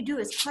something you do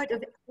as part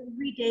of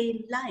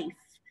everyday life.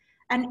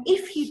 And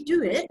if you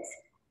do it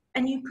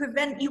and you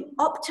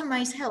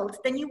optimize health,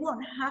 then you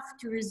won't have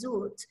to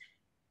resort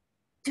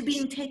to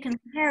being taken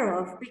care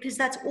of, because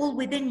that's all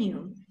within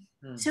you.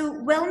 So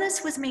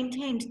wellness was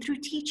maintained through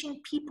teaching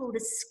people the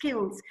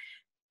skills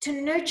to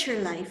nurture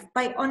life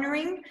by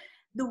honoring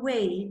the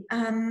way.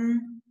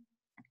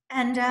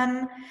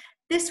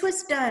 This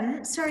was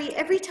done, sorry,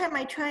 every time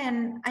I try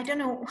and, I don't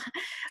know,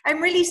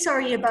 I'm really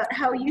sorry about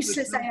how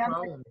useless I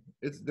am.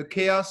 It's, the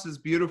chaos is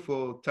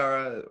beautiful,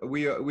 Tara.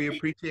 We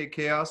appreciate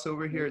chaos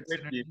over here at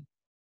Synergy.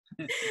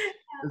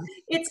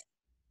 It's,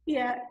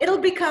 yeah, it'll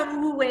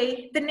become Wu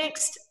Wei, the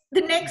next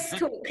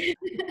talk.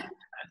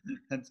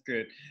 That's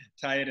good.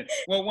 Tie it in.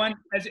 Well, one,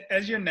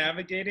 as you're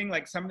navigating,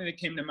 like something that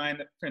came to mind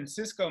that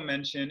Francisco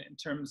mentioned in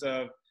terms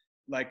of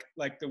like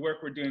the work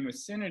we're doing with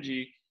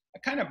Synergy, a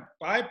kind of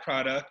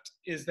byproduct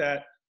is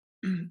that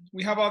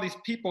we have all these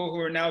people who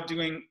are now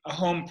doing a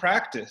home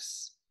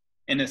practice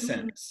in a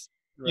sense,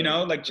 right. You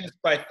know, like just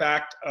by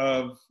fact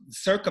of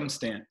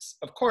circumstance.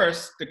 Of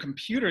course, the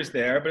computer's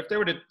there, but if they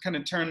were to kind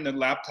of turn the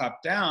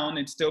laptop down,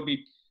 it'd still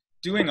be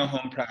doing a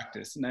home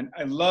practice. And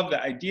I love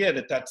the idea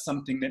that that's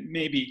something that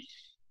maybe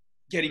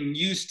getting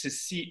used to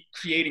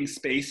creating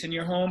space in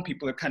your home.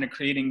 People are kind of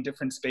creating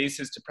different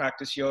spaces to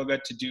practice yoga,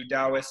 to do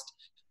Taoist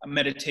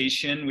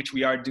meditation, which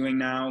we are doing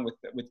now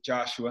with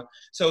Joshua.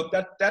 So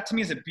that to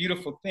me is a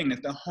beautiful thing,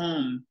 that the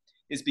home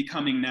is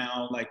becoming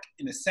now, like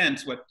in a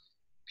sense, what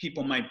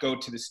people might go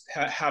to this,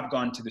 have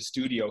gone to the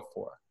studio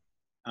for.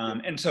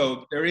 And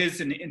so there is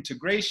an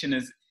integration,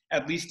 as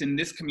at least in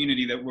this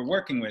community that we're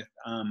working with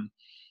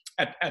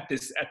at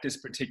this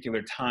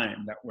particular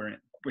time that we're in,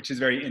 which is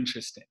very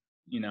interesting,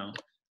 you know,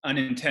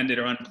 unintended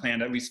or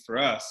unplanned, at least for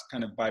us,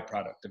 kind of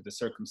byproduct of the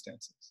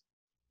circumstances.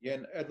 Yeah,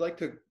 and I'd like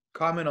to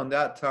comment on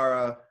that,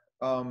 Tara,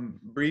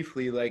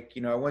 briefly. Like,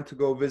 you know, I went to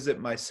go visit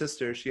my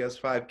sister. She has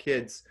 5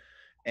 kids,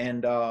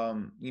 and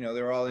you know,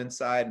 they're all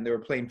inside and they were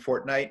playing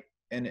Fortnite,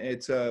 and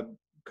it's a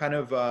kind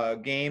of a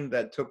game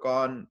that took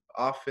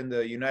off in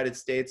the United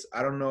States.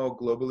 I don't know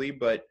globally,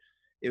 but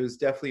it was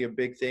definitely a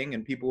big thing,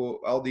 and people,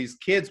 all these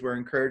kids were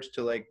encouraged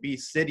to like be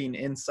sitting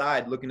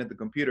inside looking at the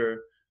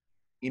computer,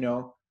 you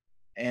know,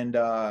 and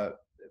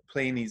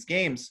playing these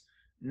games.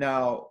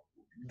 Now,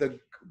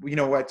 you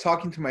know what,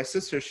 talking to my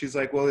sister, she's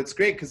like, well, it's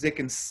great because they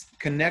can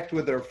connect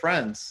with their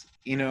friends,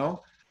 you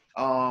know,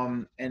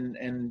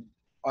 and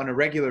on a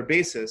regular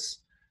basis.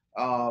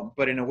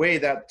 But in a way,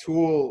 that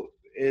tool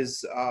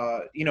is,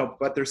 you know,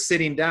 but they're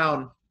sitting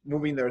down,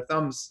 moving their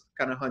thumbs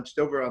kind of hunched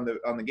over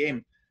on the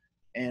game.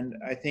 And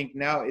I think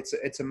now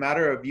it's a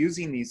matter of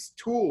using these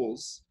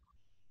tools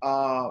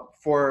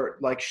for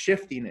like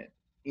shifting it,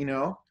 you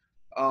know,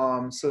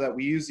 so that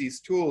we use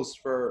these tools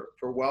for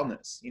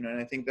wellness, you know. And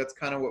I think that's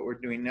kind of what we're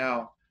doing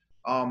now.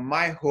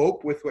 My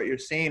hope with what you're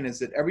saying is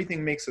that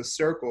everything makes a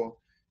circle,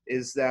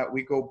 is that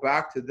we go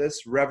back to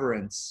this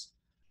reverence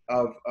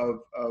of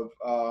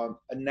a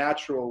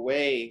natural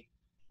way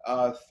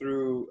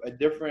through a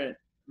different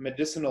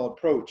medicinal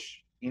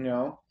approach, you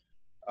know.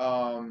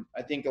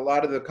 I think a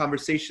lot of the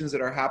conversations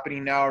that are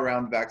happening now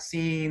around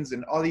vaccines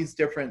and all these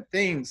different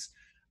things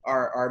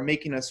are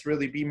making us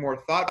really be more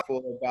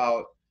thoughtful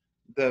about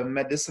the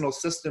medicinal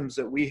systems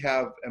that we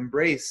have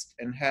embraced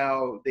and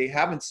how they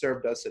haven't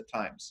served us at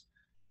times,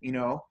 you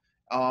know.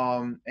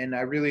 And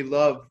I really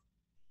love,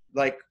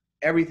 like,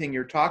 everything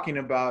you're talking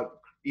about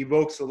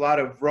evokes a lot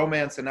of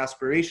romance and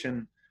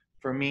aspiration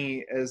for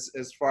me as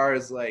far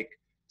as like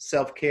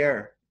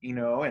self-care, you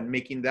know, and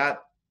making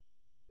that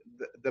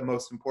the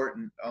most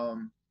important.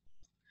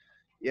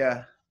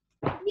 Yeah,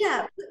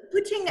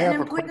 putting I an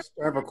have important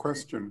I have a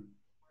question.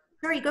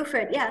 Sorry, go for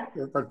it. Yeah.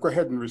 But go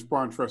ahead and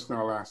respond first, and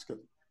I'll ask it.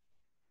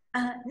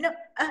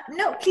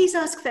 No, please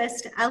ask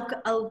first.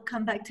 I'll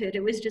come back to it.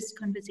 It was just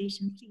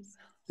conversation, please.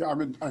 Yeah,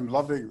 I'm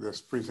loving this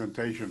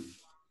presentation.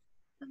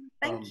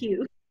 Thank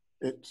you.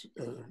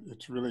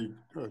 It's really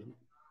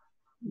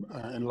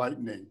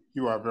enlightening.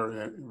 You are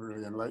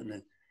really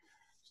enlightening.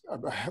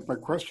 My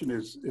question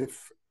is,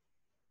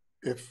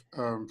 if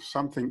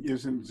something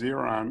isn't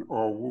Ziran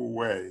or Wu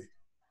Wei,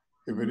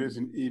 if it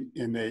isn't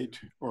innate,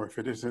 or if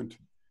it isn't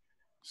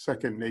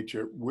second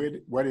nature,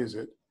 what is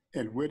it?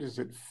 And where does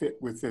it fit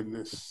within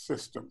this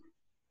system,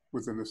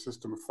 within the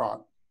system of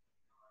thought?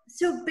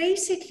 So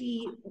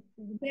basically,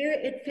 where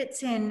it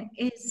fits in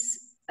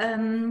is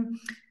that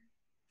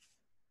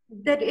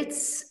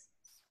it's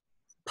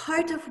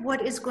part of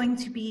what is going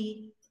to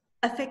be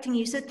affecting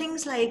you. So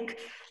things like,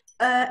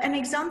 an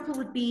example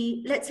would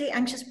be, let's say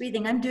anxious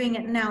breathing. I'm doing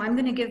it now. I'm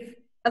going to give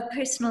a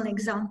personal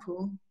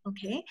example,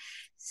 okay?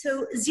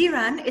 So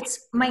Ziran,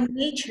 it's my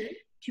nature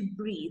to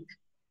breathe,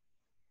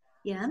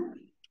 yeah?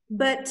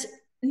 But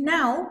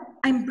now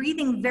I'm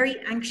breathing very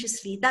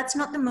anxiously. That's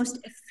not the most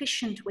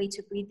efficient way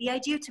to breathe. The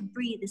idea to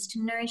breathe is to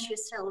nourish your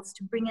cells,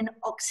 to bring in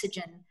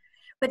oxygen.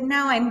 But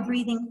now I'm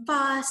breathing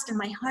fast and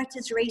my heart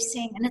is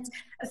racing and it's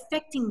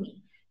affecting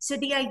me. So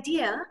the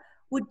idea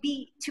would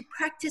be to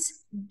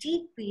practice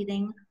deep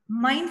breathing,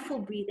 mindful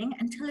breathing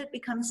until it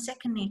becomes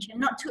second nature,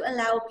 not to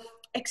allow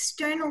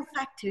external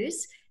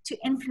factors to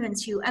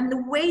influence you. And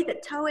the way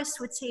that Taoists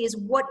would say is,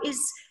 what is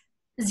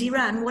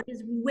Ziran, what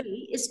is Wu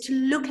Wei, is to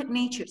look at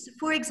nature. So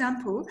for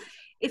example,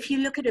 if you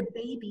look at a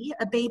baby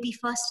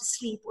fast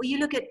asleep, or you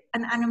look at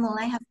an animal,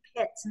 I have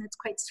pets and it's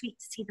quite sweet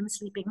to see them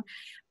sleeping,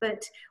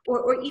 but,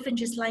 or even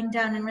just lying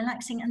down and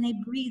relaxing, and they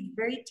breathe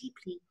very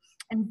deeply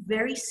and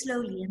very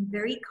slowly and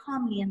very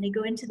calmly, and they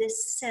go into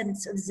this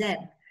sense of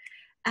Zen.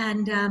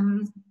 And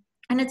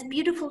it's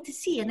beautiful to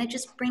see, and it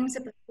just brings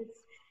about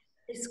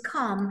this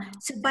calm.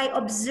 So by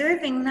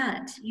observing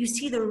that, you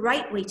see the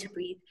right way to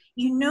breathe.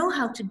 You know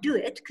how to do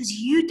it because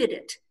you did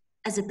it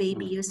as a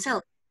baby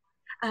yourself.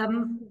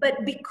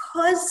 But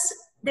because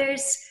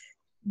there's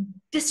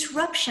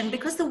disruption,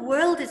 because the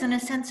world is in a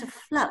sense of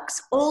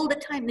flux all the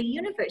time, the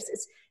universe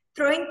is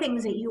throwing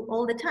things at you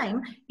all the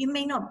time, you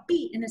may not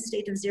be in a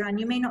state of zero, and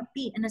you may not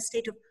be in a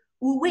state of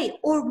Wu Wei,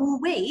 or Wu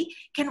Wei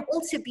can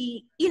also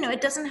be, it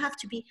doesn't have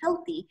to be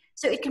healthy.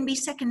 So it can be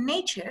second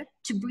nature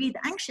to breathe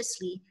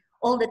anxiously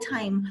all the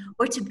time,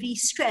 or to be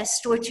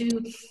stressed, or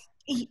to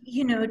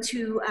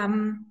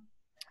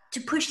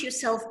push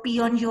yourself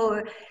beyond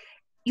your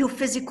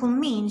physical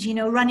means,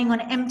 running on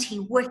empty,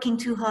 working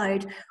too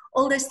hard,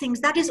 all those things.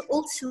 That is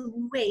also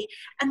Wu Wei.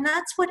 And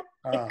that's what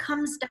it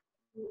comes down to.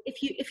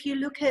 If you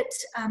look at,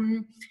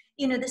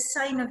 the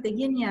sign of the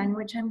yin yang,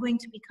 which I'm going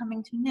to be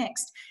coming to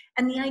next.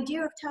 And the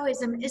idea of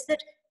Taoism is that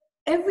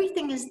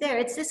everything is there.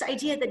 It's this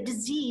idea that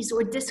disease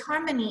or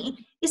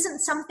disharmony isn't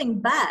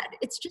something bad.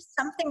 It's just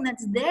something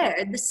that's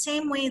there, the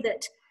same way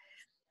that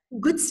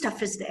good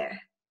stuff is there,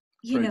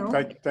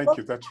 Thank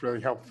you. That's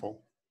really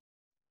helpful.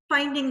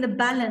 Finding the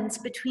balance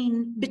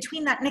between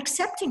that and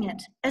accepting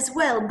it as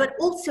well, but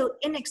also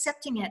in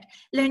accepting it,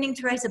 learning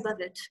to rise above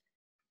it.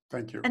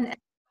 Thank you. And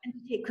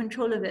take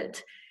control of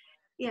it.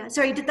 Yeah,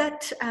 sorry, did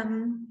that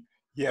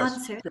yes,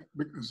 answer?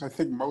 Because I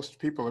think most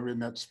people are in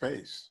that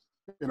space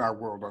in our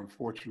world,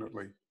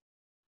 unfortunately.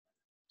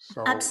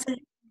 So,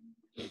 absolutely.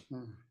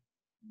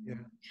 Yeah.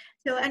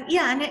 So,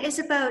 and it is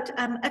about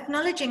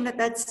acknowledging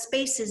that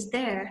space is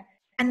there.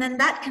 And then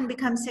that can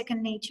become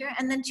second nature.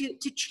 And then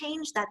to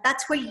change that,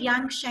 that's where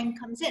Yang Sheng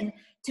comes in,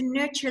 to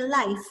nurture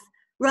life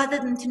rather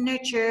than to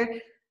nurture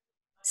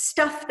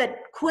stuff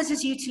that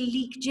causes you to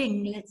leak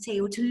Jing, let's say,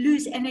 or to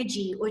lose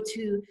energy, or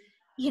to,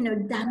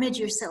 damage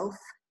yourself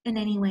in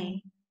any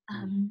way.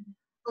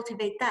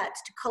 Cultivate that,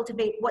 to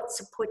cultivate what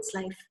supports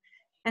life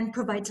and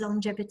provides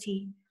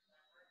longevity.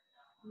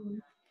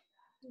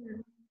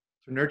 To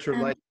nurture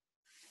life.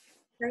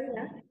 Sorry,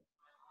 yeah.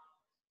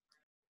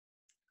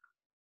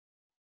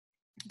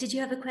 Did you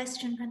have a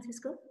question,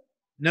 Francisco?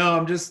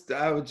 No,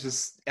 I was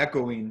just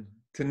echoing,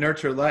 to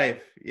nurture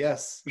life.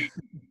 Yes.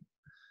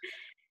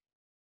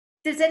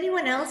 Does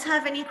anyone else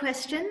have any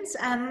questions?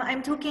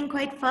 I'm talking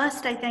quite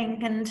fast, I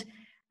think, and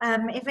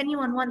if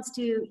anyone wants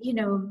to,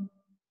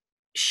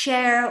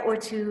 share or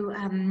to,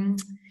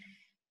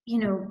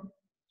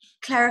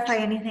 clarify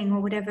anything or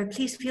whatever,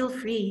 please feel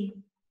free.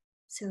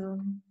 So,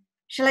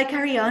 shall I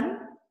carry on?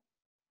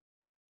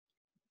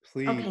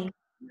 Please. Okay.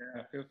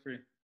 Yeah, feel free.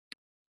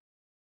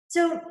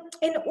 So,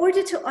 in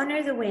order to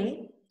honor the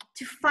way,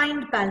 to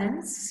find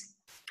balance,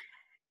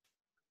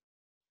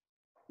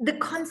 the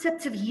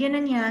concepts of yin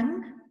and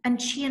yang, and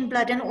qi and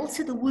blood, and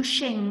also the Wu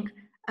Sheng,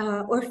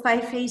 or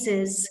 5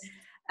 phases,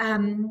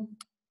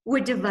 were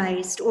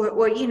devised,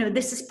 or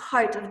this is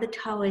part of the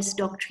Taoist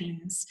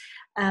doctrines.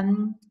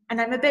 And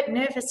I'm a bit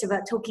nervous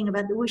about talking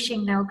about the Wu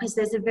Sheng now, because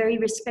there's a very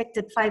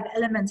respected 5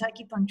 elements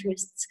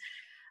acupuncturists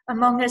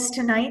among us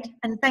tonight.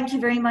 And thank you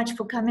very much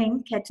for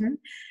coming, Ketan.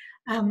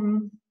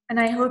 And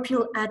I hope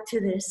you'll add to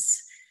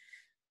this.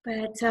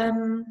 But,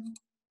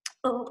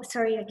 oh,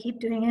 sorry, I keep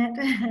doing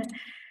it.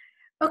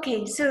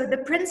 Okay, so the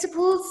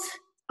principles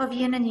of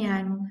yin and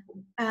yang.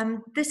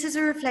 This is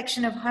a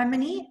reflection of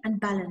harmony and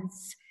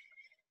balance.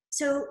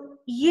 So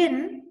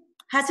yin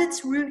has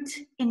its root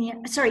in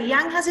yang. Sorry,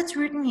 yang has its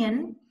root in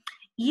yin.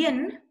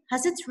 Yin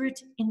has its root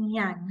in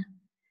yang.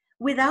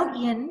 Without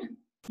yin,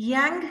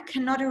 yang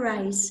cannot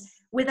arise.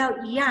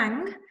 Without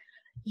yang,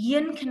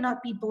 yin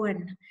cannot be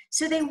born.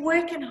 So they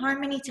work in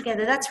harmony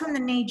together. That's from the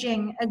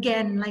Neijing,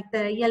 again, like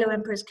the Yellow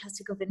Emperor's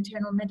Classic of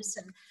Internal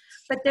Medicine.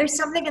 But there's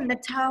something in the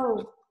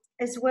Tao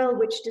as well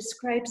which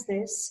describes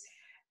this.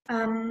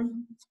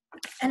 And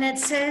it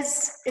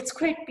says, it's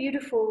quite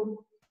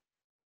beautiful,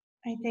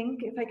 I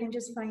think, if I can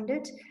just find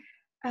it.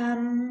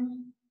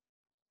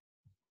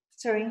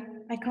 Sorry,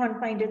 I can't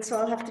find it, so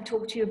I'll have to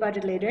talk to you about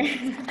it later.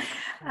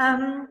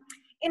 In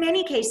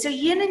any case, so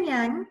yin and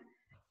yang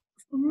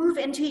move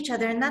into each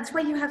other, and that's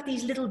why you have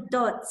these little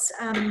dots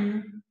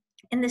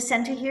in the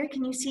center here.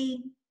 Can you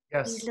see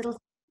these little?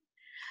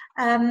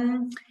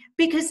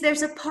 Because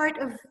there's a part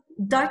of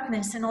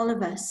darkness in all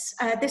of us.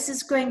 This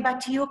is going back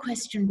to your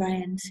question,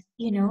 Brian,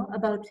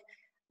 about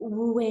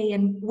Wu Wei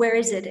and where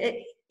is it?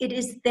 It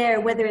is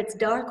there, whether it's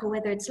dark or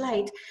whether it's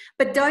light.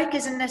 But dark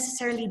isn't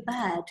necessarily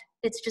bad.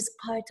 It's just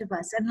part of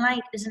us. And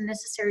light isn't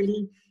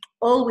necessarily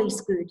always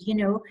good.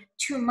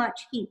 Too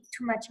much heat,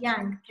 too much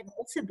yang can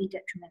also be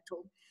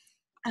detrimental.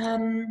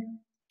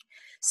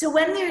 So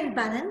when they're in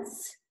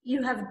balance,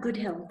 you have good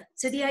health.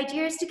 So the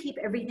idea is to keep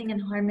everything in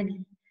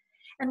harmony.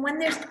 And when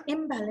there's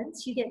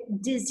imbalance, you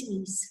get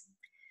disease.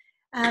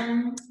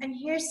 And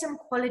here's some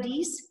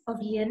qualities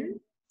of yin.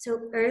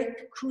 So earth,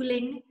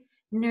 cooling,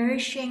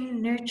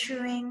 nourishing,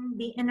 nurturing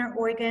the inner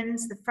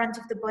organs, the front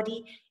of the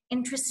body,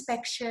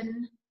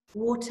 introspection,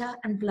 water,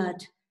 and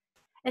blood.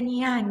 And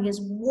yang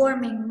is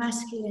warming,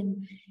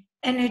 masculine,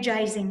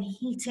 energizing,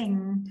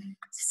 heating,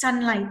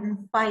 sunlight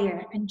and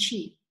fire and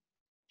chi.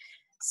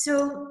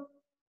 So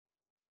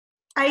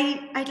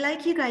I'd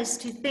like you guys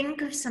to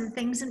think of some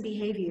things and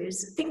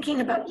behaviors,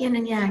 thinking about yin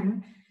and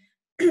yang.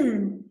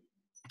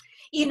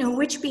 You know,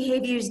 which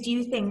behaviors do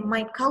you think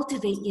might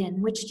cultivate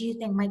yin? Which do you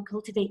think might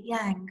cultivate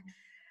yang?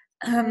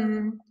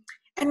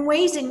 And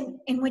ways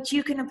in which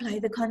you can apply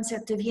the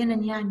concept of yin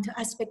and yang to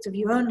aspects of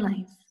your own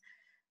life.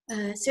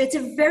 So it's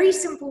a very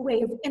simple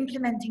way of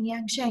implementing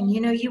Yang Sheng.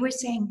 You know, you were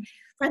saying,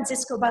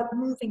 Francisco, about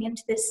moving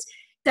into this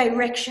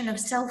direction of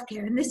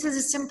self-care, and this is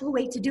a simple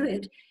way to do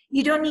it.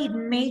 You don't need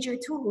major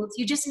tools.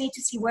 You just need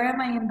to see, where am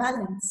I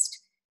imbalanced?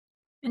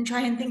 And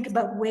try and think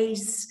about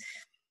ways,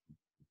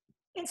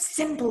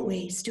 simple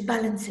ways to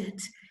balance it.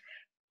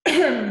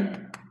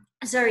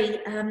 Sorry.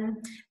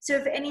 So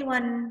if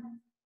anyone,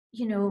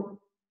 you know,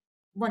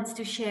 wants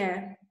to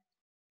share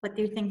what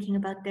they're thinking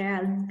about there,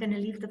 I'm going to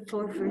leave the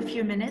floor for a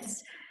few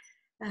minutes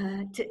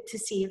to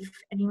see if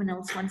anyone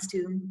else wants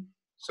to.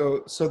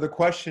 So the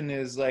question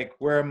is, like,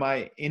 where am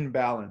I in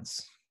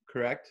balance,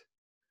 correct?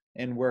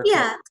 And where?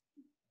 Yeah.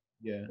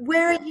 Yeah.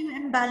 Where are you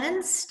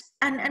imbalanced,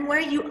 and where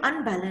are you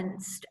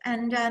unbalanced?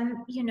 And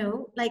you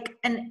know, like,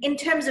 and in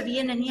terms of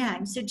yin and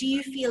yang, so do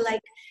you feel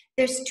like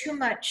there's too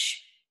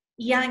much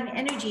yang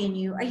energy in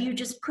you? Are you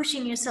just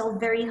pushing yourself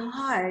very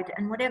hard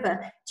and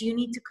whatever? Do you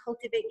need to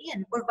cultivate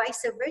yin, or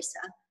vice versa?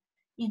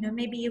 You know,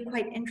 maybe you're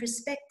quite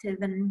introspective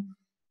and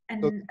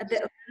so a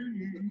bit of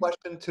a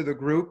question to the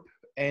group,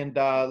 and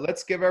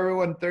let's give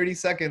everyone 30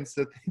 seconds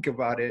to think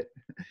about it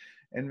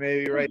and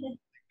maybe write it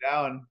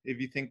down if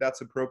you think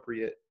that's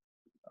appropriate.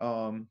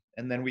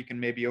 And then we can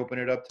maybe open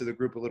it up to the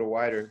group a little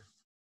wider.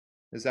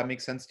 Does that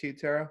make sense to you,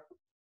 Tara?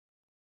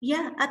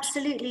 Yeah,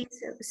 absolutely.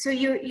 So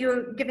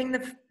you're giving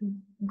the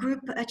group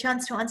a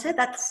chance to answer.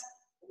 That's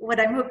what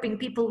I'm hoping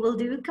people will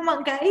do. Come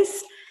on,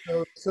 guys.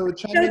 So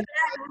chime in.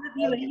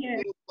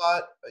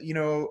 You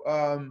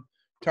know,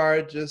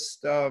 Tara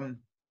just kind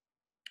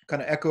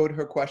of echoed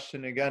her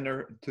question again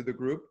to the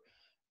group.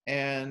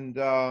 And,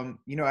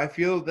 you know, I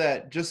feel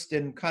that just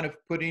in kind of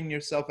putting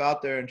yourself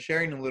out there and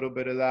sharing a little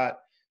bit of that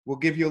will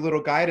give you a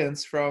little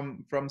guidance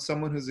from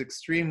someone who's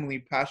extremely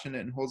passionate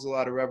and holds a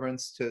lot of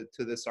reverence to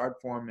this art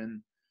form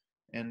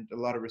and a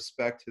lot of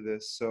respect to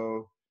this.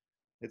 So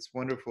it's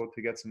wonderful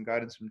to get some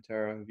guidance from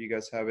Tara. If you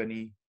guys have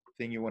anything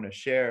you want to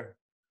share.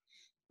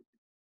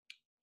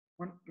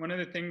 One of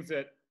the things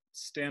that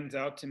stands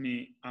out to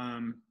me,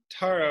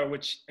 Tara,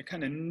 which I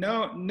kind of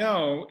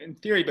know in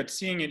theory, but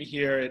seeing it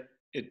here,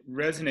 it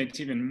resonates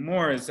even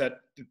more, is that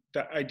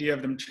the idea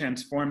of them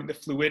transforming, the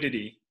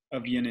fluidity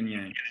of yin and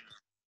yang,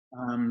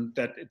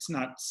 that it's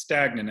not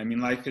stagnant. I mean,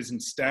 life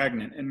isn't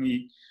stagnant, and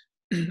we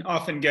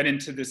often get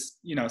into this,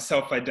 you know,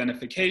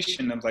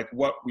 self-identification of like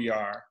what we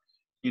are,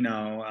 you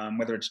know,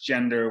 whether it's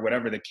gender,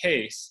 whatever the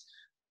case.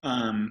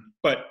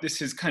 But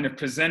this is kind of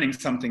presenting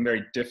something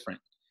very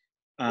different,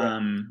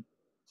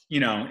 you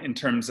know, in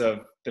terms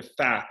of the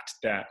fact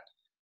that,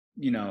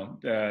 you know,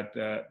 that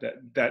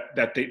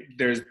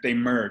they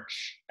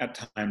merge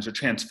at times or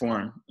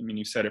transform. I mean,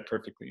 you said it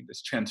perfectly,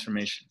 this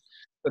transformation.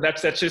 But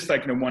that's just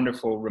like a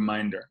wonderful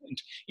reminder,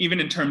 even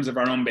in terms of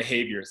our own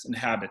behaviors and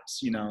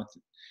habits. You know,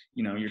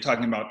 you're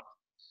talking about,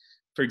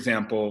 for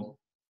example,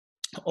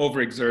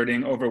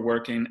 overexerting,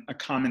 overworking, a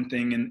common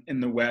thing in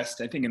the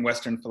West, I think in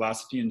Western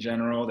philosophy in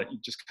general, that you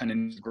just kind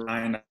of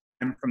grind.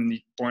 I'm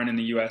born in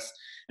the US,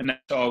 and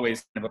that's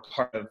always kind of a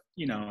part of,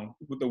 you know,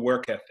 the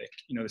work ethic,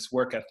 you know, this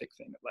work ethic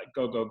thing of like,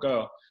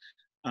 go.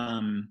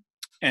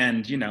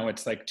 And, you know,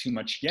 it's like too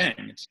much yang.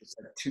 It's just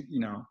like too, you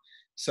know,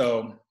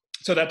 so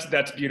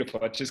that's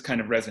beautiful. It just kind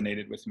of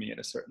resonated with me at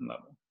a certain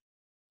level.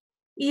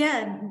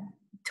 Yeah,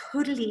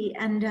 totally.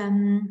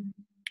 And,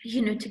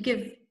 you know, to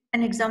give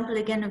an example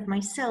again of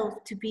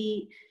myself, to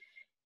be,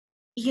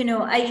 you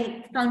know,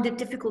 I found it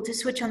difficult to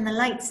switch on the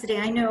lights today.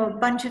 I know a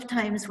bunch of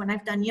times when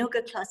I've done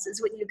yoga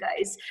classes with you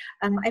guys,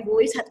 I've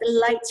always had the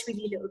lights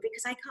really low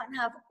because I can't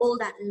have all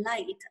that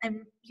light.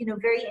 I'm, you know,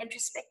 very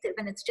introspective,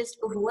 and it's just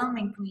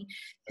overwhelming for me.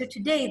 So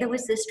today there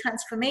was this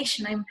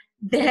transformation. I'm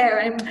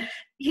there, I'm,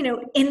 you know,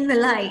 in the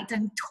light,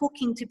 I'm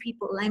talking to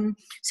people.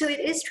 So it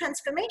is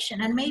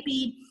transformation, and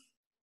maybe,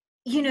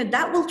 you know,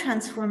 that will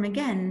transform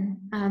again,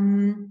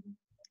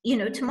 you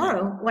know,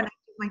 tomorrow when I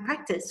my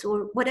practice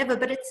or whatever.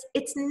 But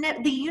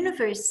the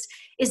universe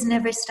is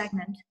never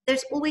stagnant.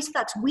 There's always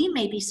flux. We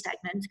may be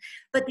stagnant,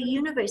 but the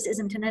universe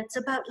isn't. And it's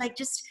about like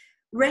just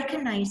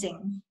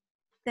recognizing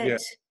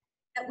that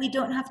that we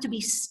don't have to be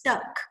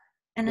stuck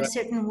in a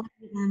certain way,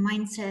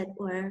 mindset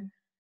or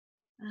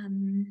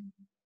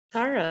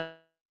Tara.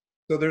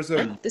 So there's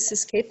this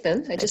is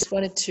Caitlin. I just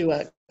wanted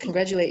to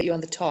congratulate you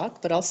on the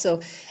talk, but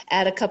also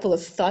add a couple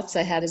of thoughts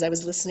I had as I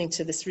was listening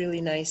to this really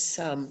nice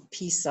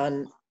piece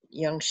on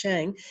Yang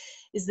Sheng.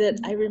 Is that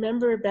I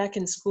remember back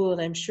in school,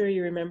 and I'm sure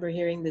you remember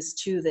hearing this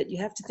too, that you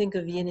have to think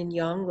of yin and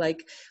yang like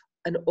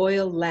an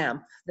oil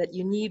lamp, that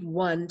you need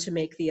one to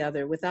make the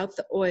other. Without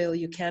the oil,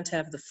 you can't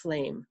have the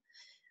flame.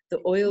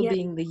 The oil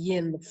being the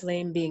yin, the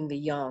flame being the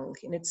yang.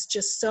 And it's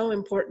just so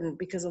important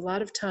because a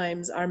lot of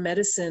times our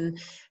medicine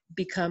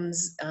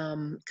becomes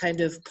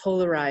kind of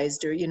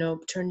polarized or,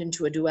 turned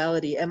into a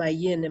duality. Am I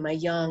yin? Am I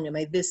yang? Am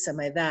I this? Am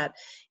I that?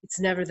 It's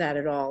never that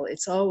at all.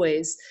 It's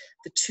always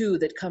the two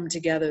that come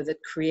together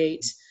that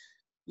create,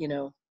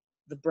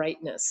 the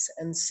brightness.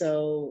 And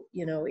so,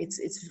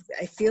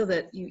 I feel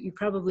that you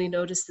probably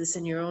notice this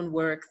in your own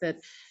work, that,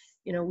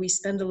 we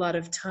spend a lot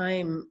of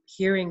time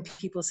hearing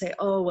people say,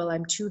 oh, well,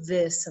 I'm too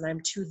this and I'm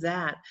too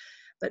that.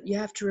 But you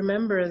have to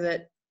remember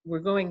that we're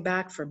going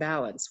back for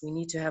balance. We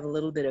need to have a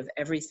little bit of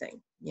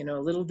everything, a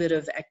little bit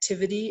of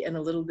activity and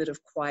a little bit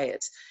of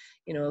quiet,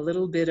 a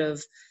little bit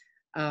of,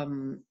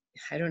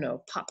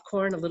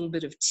 popcorn, a little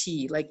bit of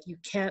tea. Like, you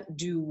can't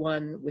do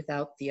one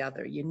without the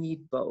other. You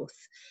need both.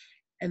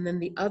 And then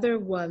the other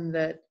one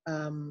that,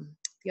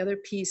 the other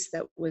piece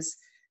that was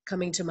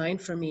coming to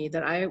mind for me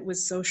that I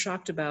was so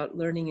shocked about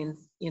learning in,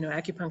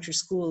 acupuncture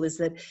school is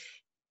that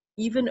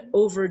even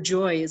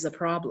overjoy is a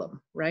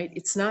problem, right?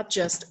 It's not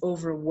just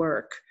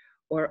overwork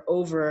or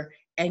over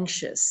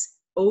anxious,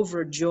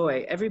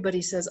 overjoy.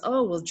 Everybody says,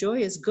 oh, well, joy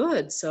is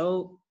good,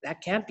 so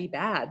that can't be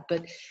bad.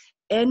 But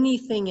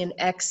anything in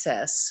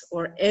excess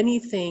or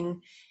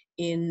anything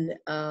in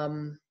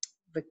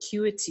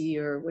vacuity,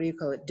 or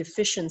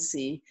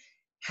deficiency,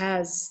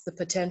 has the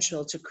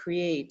potential to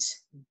create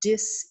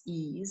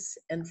dis-ease.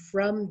 And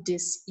from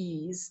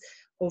dis-ease,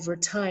 over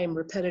time,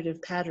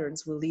 repetitive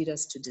patterns will lead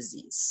us to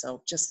disease.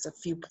 So just a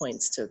few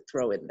points to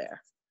throw in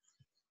there.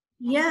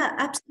 Yeah,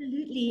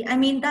 absolutely. I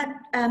mean, that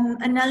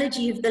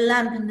analogy of the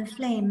lamp and the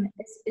flame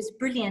is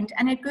brilliant.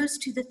 And it goes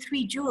to the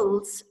three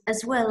jewels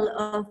as well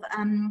of,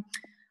 of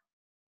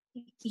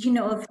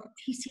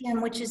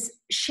TCM, which is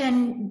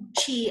Shen,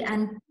 Qi,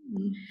 and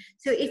Yi.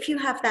 So if you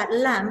have that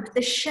lamp,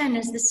 the Shen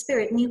is the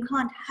spirit, and you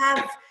can't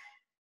have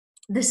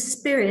the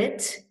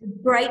spirit,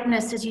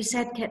 brightness, as you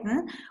said,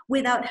 Kitten,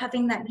 without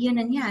having that yin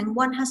and yang.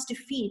 One has to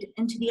feed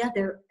into the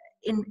other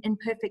in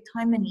perfect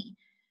harmony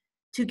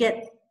to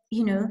get,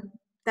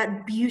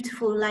 that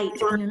beautiful light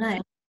in your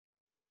life.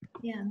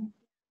 Yeah.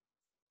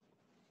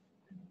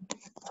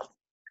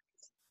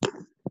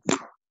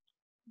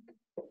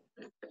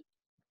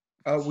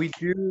 We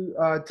do,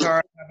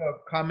 Tara, have a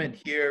comment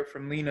here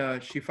from Lena.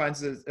 She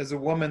finds that as a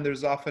woman,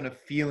 there's often a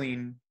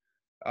feeling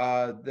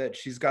that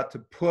she's got to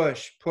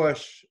push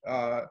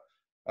a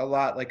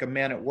lot, like a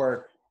man at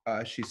work.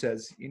 She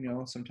says,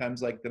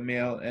 sometimes like the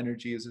male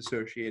energy is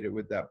associated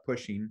with that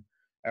pushing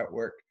at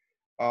work.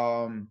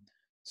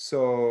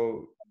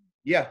 So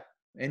yeah,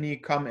 any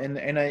comment?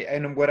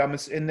 And what I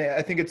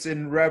think it's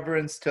in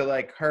reference to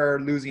like her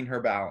losing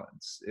her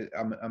balance.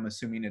 I'm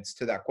assuming it's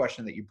to that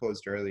question that you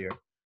posed earlier.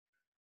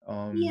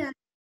 Yeah.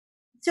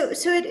 So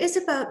it is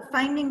about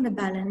finding the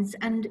balance,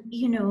 and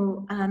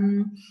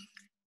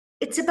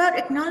it's about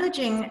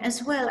acknowledging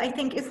as well. I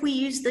think if we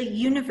use the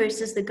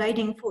universe as the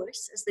guiding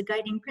force, as the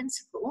guiding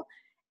principle,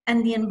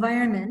 and the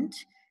environment,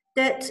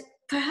 that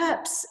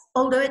perhaps,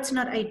 although it's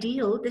not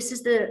ideal, this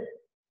is the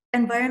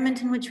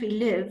environment in which we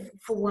live,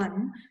 for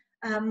one,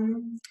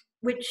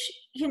 which,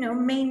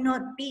 may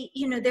not be,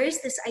 there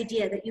is this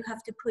idea that you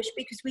have to push,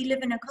 because we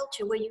live in a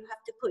culture where you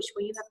have to push,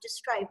 where you have to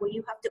strive, where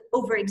you have to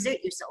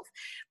overexert yourself.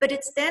 But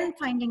it's then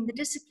finding the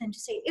discipline to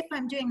say, if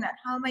I'm doing that,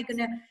 how am I going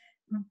to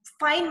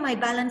find my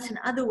balance in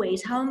other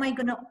ways? How am I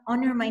going to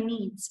honor my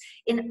needs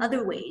in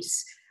other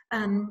ways,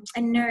 and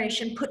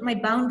nourish and put my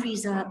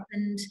boundaries up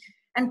and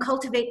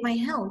cultivate my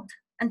health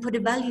and put a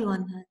value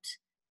on that?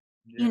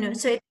 Yeah.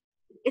 So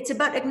it's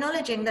about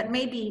acknowledging that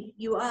maybe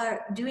you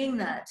are doing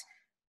that,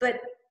 but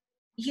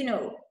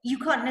you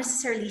can't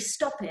necessarily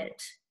stop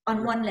it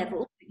on one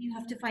level. You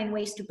have to find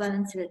ways to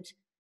balance it.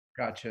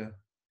 Gotcha.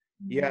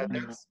 Yeah,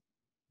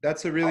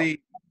 that's a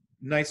really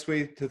nice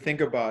way to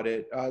think about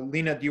it.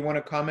 Lena, do you want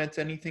to comment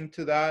anything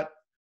to that?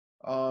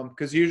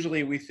 Because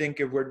usually we think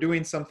if we're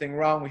doing something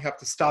wrong, we have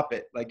to stop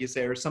it, like you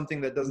say, or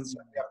something that doesn't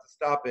serve, we have to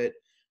stop it.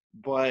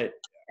 But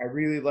I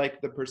really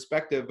like the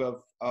perspective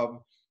of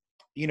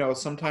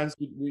sometimes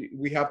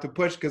we have to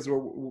push because we're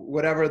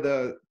whatever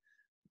the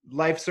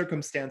life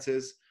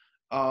circumstances.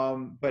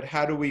 But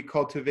how do we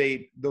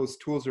cultivate those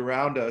tools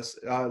around us?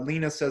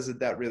 Lena says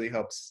that really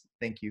helps.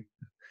 Thank you.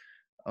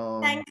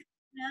 Thanks.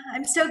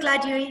 I'm so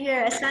glad you're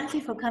here.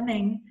 Asante for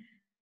coming.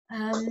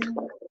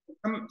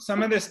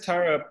 Some of this,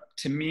 Tara,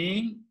 to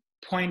me,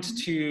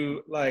 points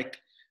to like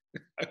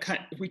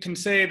we can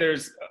say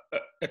there's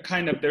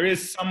there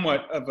is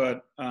somewhat of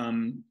a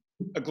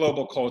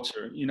global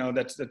culture,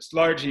 that's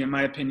largely, in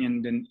my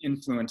opinion, been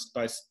influenced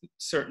by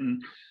certain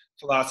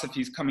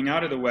philosophies coming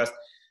out of the West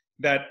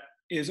that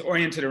is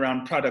oriented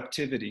around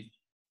productivity,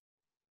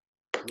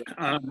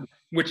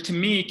 which to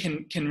me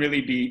can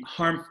really be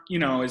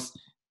is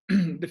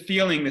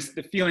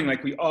the feeling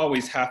like we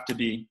always have to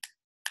be,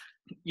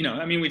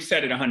 we've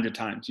said it 100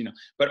 times,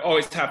 but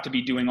always have to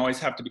be doing, always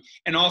have to be,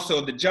 and also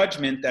the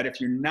judgment that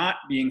if you're not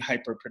being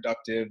hyper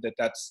productive,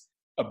 that's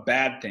a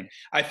bad thing.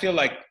 I feel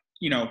like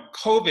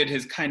COVID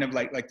has kind of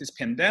like this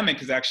pandemic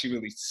has actually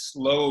really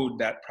slowed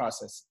that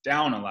process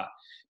down a lot,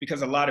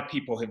 because a lot of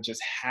people have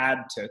just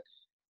had to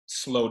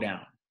slow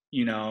down,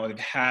 they've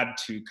had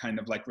to kind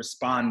of like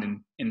respond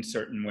in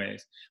certain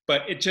ways.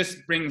 But it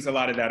just brings a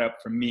lot of that up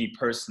for me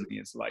personally,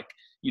 is like,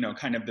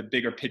 kind of the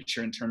bigger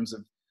picture in terms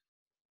of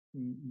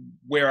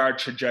where our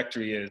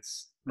trajectory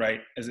is,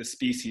 right, as a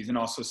species, and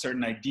also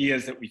certain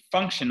ideas that we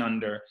function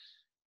under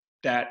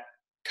that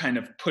kind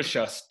of push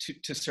us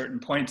to certain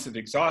points of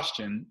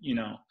exhaustion,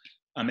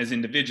 as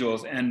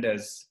individuals and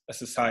as a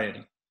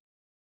society.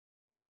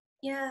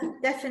 Yeah,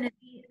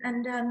 definitely.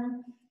 And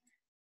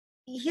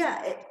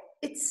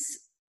it's,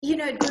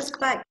 it goes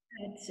back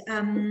to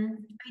that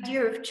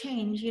idea of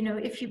change.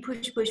 If you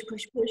push,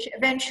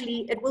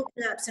 eventually it will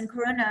collapse, and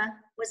Corona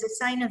was a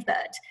sign of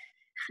that.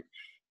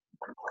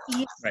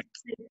 Right.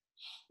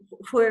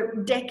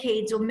 For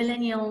decades or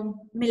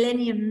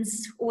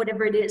millenniums, or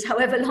whatever it is,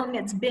 however long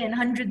it's been,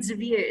 hundreds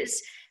of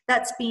years,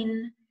 that's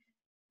been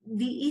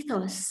the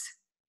ethos,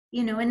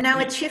 and now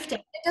it's shifting.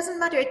 It doesn't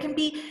matter. It can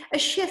be a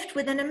shift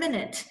within a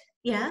minute,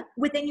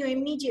 within your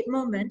immediate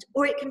moment,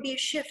 or it can be a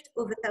shift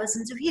over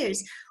thousands of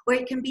years, or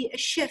it can be a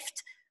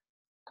shift,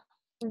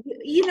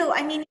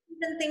 even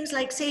things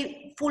like,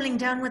 say, falling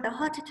down with a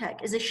heart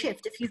attack is a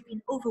shift if you've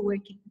been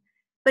overworking,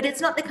 but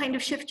it's not the kind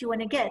of shift you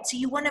want to get. So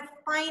you want to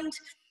find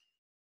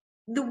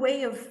the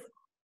way of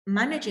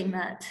managing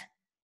that,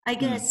 I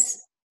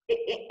guess,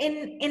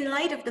 in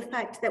light of the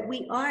fact that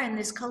we are in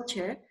this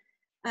culture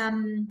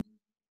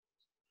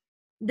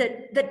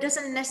that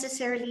doesn't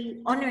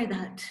necessarily honor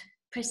that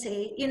per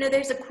se.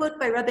 There's a quote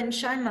by Robin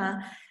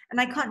Sharma, and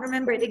I can't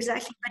remember it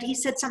exactly, but he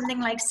said something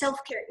like,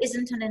 self-care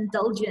isn't an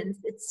indulgence,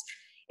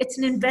 it's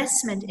an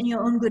investment in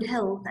your own good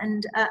health,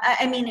 and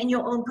in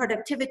your own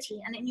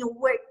productivity, and in your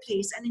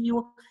workplace, and in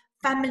your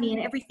family,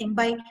 and everything.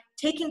 By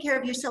taking care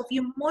of yourself,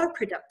 you're more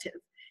productive.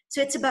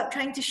 So it's about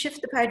trying to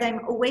shift the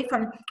paradigm away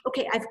from,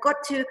 okay, I've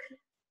got to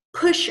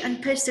push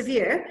and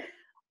persevere.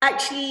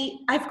 Actually,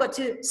 I've got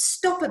to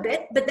stop a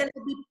bit, but then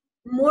I'll be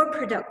more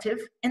productive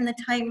in the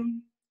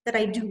time that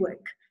I do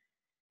work,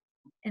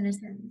 in a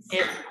sense.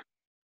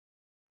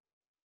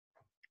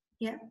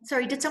 Yeah.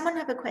 Sorry, did someone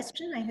have a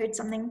question? I heard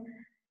something.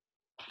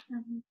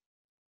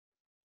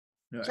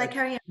 No, Shall I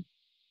carry on?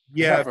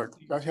 Yeah.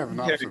 I have an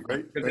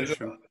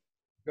observation.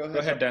 Go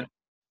ahead, Dan.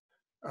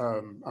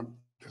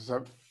 Because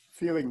I'm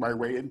feeling my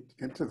way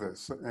into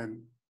this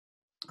and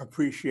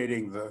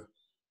appreciating the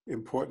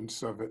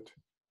importance of it.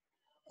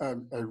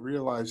 I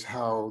realize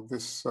how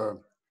this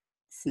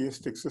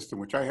theistic system,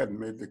 which I hadn't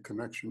made the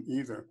connection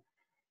either,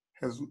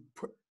 has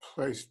put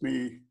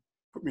me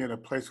in a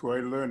place where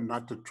I learned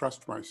not to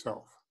trust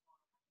myself.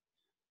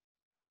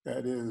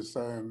 That is,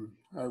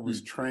 I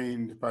was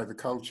trained by the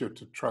culture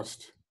to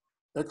trust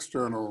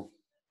external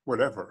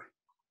whatever,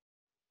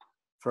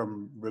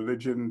 from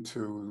religion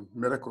to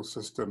medical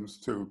systems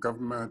to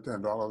government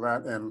and all of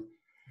that.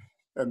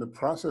 And the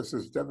process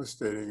is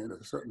devastating at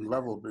a certain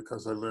level,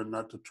 because I learned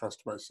not to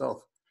trust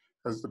myself.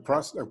 Because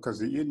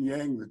the yin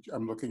yang that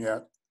I'm looking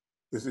at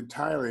is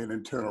entirely an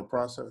internal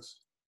process.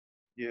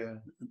 Yeah.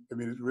 I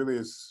mean, it really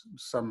is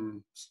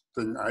something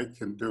I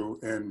can do,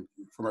 and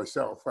for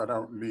myself, I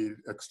don't need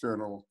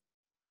external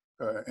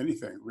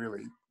anything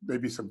really.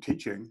 Maybe some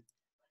teaching,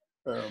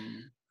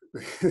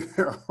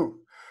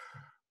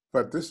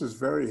 but this is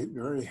very,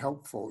 very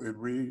helpful in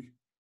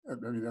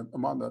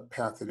I'm on that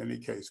path in any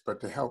case, but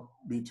to help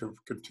me to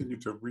continue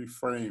to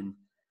reframe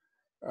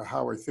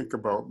how I think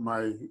about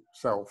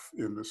myself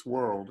in this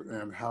world,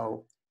 and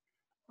how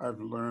I've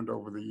learned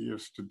over the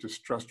years to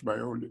distrust my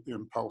own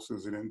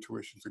impulses and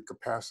intuitions and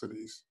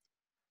capacities,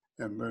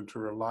 and learn to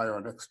rely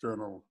on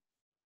external,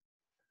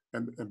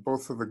 and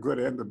both for the good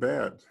and the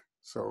bad.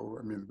 So,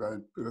 I mean,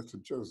 those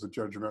are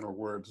judgmental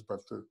words,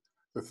 but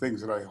the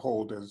things that I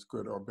hold as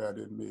good or bad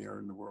in me are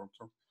in the world.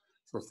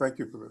 So thank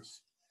you for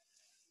this.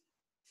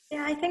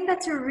 Yeah, I think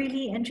that's a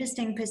really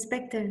interesting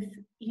perspective,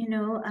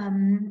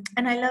 and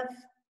I love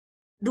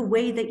the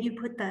way that you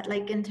put that,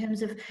 like in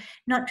terms of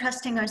not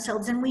trusting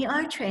ourselves. And we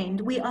are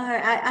trained.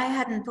 I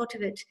hadn't thought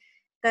of it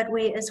that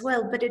way as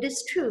well, but it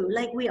is true.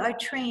 Like, we are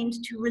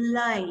trained to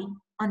rely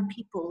on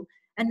people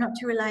and not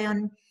to rely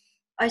on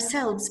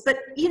ourselves. But,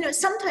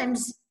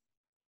 sometimes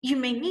you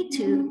may need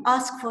to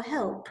ask for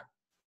help.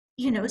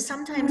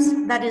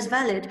 Sometimes that is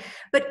valid,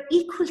 but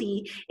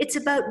equally, it's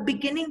about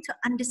beginning to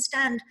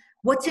understand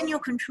what's in your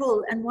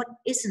control and what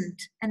isn't,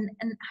 and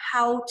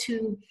how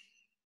to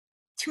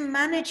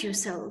manage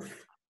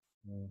yourself,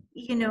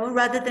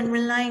 rather than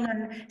relying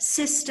on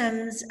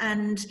systems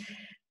and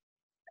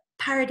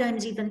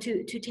paradigms even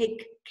to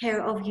take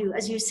care of you,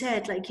 as you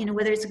said, like,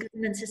 whether it's a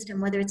government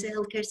system, whether it's a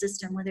healthcare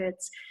system, whether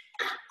it's,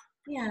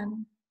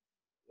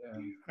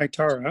 Hi,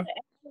 Tara.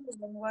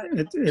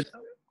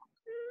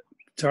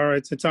 Tara,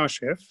 it's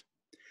Ashif.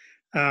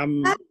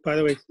 By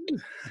the way,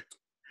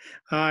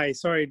 hi,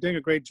 sorry, doing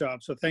a great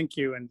job. So thank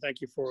you, and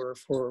thank you for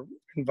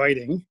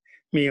inviting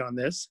me on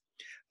this.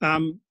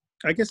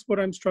 I guess what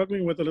I'm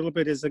struggling with a little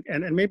bit is,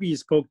 and maybe you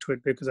spoke to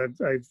it, because I've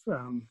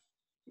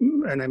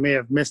and I may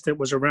have missed it,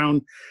 was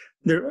around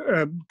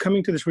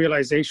coming to this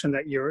realization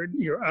that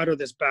you're out of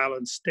this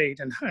balanced state,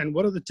 and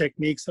what are the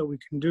techniques that we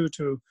can do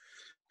to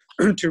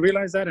to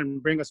realize that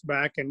and bring us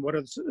back and what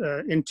is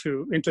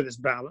into this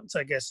balance,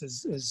 I guess,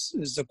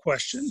 is the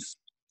question.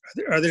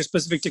 Are there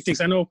specific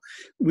techniques? I know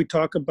we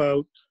talk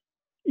about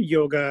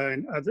yoga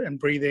and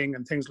breathing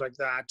and things like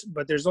that,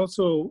 but there's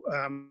also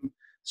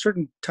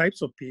certain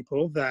types of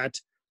people that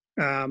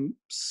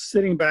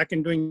sitting back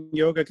and doing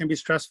yoga can be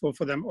stressful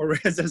for them, or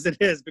as it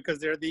is, because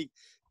they're the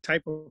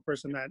type of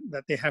person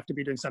that they have to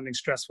be doing something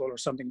stressful or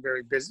something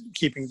very busy,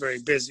 keeping very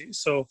busy.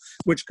 So,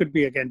 which could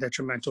be, again,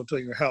 detrimental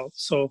to your health.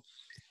 So,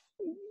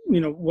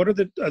 what are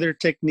the other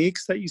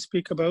techniques that you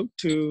speak about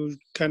to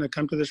kind of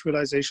come to this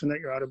realization that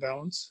you're out of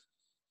balance?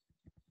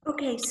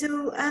 Okay,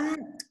 so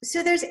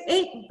there's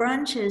 8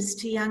 branches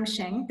to Yang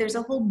Sheng. There's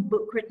a whole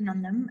book written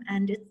on them,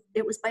 and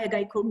it was by a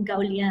guy called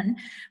Gao Lian.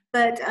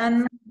 But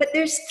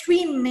there's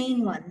 3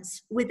 main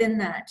ones within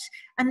that,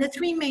 and the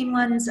 3 main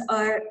ones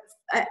are,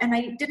 and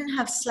I didn't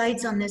have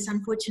slides on this,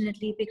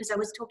 unfortunately, because I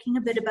was talking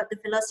a bit about the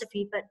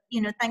philosophy. But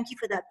thank you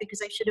for that,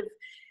 because I should have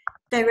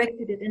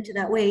directed it into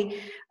that way.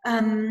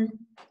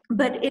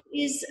 But it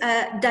is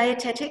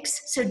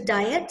dietetics, so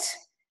diet,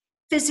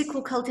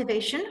 physical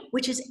cultivation,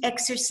 which is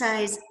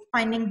exercise,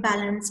 finding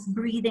balance,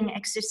 breathing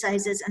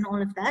exercises, and all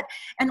of that,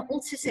 and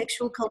also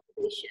sexual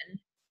cultivation.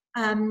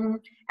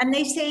 And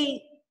they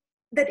say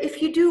that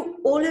if you do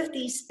all of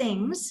these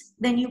things,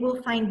 then you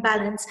will find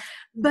balance.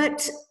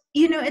 But,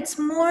 it's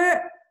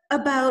more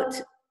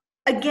about,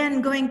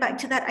 again, going back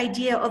to that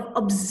idea of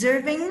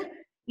observing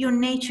your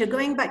nature,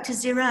 going back to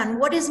Ziran,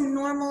 what is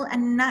normal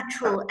and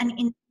natural and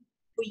in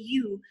for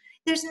you.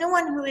 There's no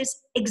one who is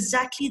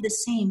exactly the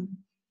same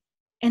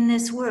in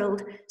this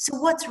world. So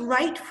what's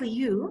right for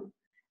you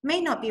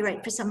may not be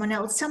right for someone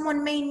else.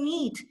 Someone may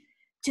need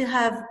to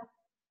have,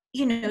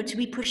 to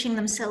be pushing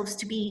themselves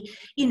to be,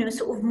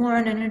 sort of more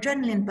on an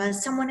adrenaline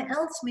buzz. Someone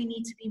else may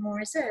need to be more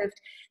reserved.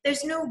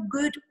 There's no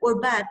good or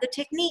bad. The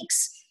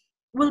techniques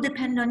will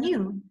depend on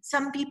you.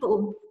 Some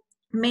people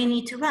may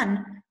need to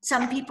run.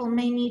 Some people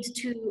may need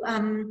to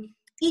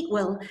eat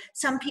well.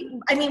 Some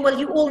people,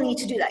 you all need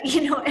to do that.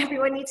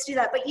 Everyone needs to do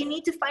that, but you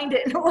need to find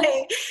it in a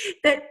way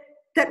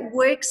that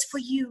works for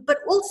you. But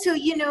also,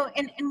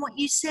 in what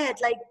you said,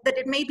 like that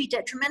it may be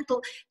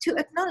detrimental, to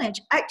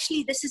acknowledge,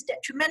 actually, this is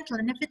detrimental.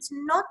 And if it's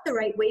not the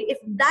right way, if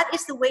that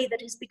is the way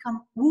that has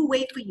become Wu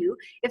Wei for you,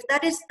 if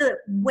that is the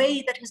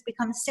way that has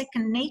become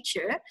second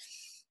nature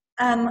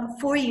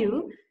for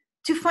you,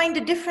 to find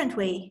a different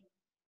way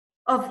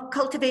of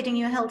cultivating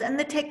your health. And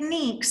the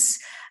techniques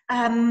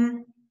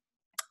are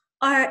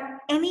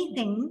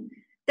anything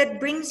that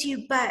brings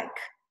you back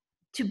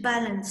to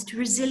balance, to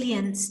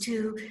resilience,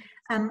 to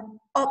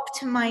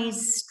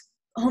optimize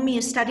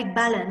homeostatic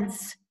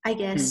balance, I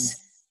guess.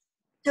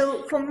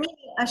 So for me,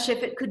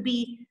 Ashif, it could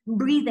be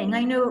breathing.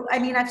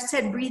 I've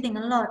said breathing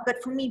a lot,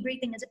 but for me,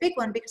 breathing is a big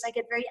one because I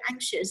get very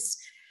anxious.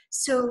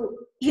 So,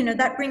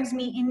 that brings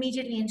me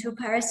immediately into a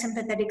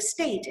parasympathetic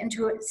state,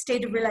 into a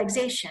state of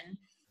relaxation.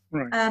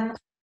 Right.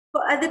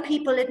 For other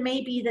people, it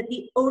may be that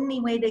the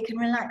only way they can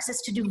relax is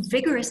to do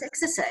vigorous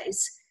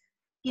exercise,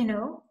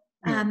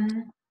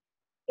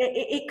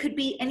 It could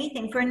be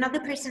anything. For another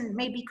person, it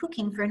may be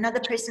cooking. For another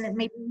person, it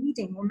may be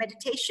reading or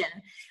meditation.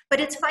 But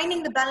it's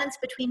finding the balance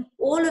between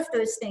all of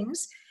those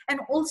things and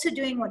also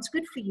doing what's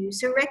good for you.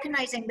 So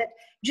recognizing that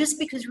just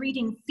because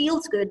reading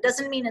feels good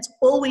doesn't mean it's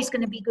always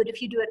going to be good if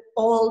you do it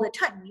all the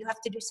time. You have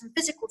to do some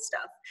physical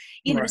stuff.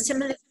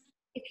 Similarly,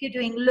 if you're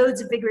doing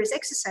loads of vigorous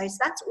exercise,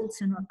 that's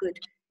also not good.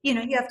 You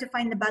have to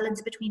find the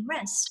balance between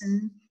rest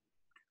and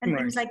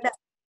things like that.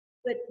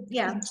 But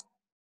yeah.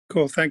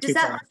 Cool. Thank you.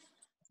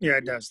 Yeah,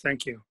 it does.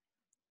 Thank you.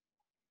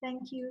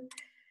 Thank you.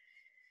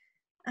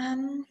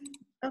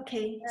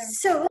 Okay,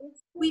 so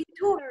we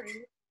talked.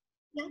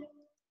 Yeah.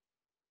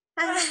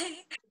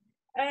 Hi.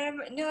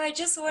 No, I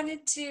just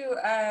wanted to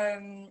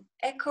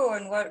echo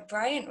on what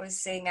Bryant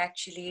was saying,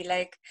 actually.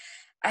 Like,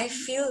 I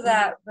feel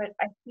that, but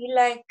I feel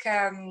like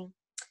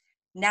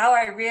now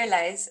I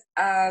realize,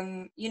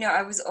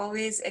 I was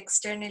always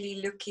externally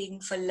looking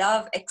for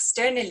love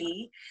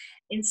externally,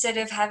 instead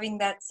of having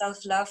that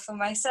self-love for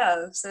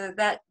myself. So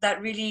that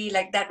really,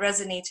 that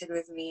resonated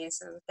with me.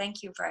 So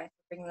thank you, Brian,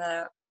 for bringing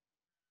that up.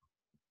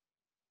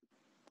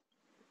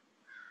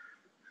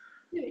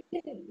 You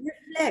can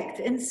reflect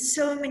in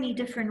so many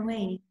different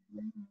ways.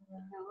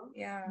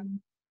 Yeah.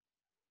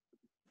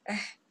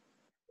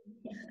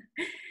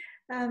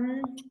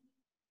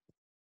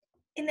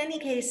 In any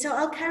case, so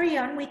I'll carry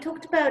on. We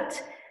talked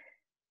about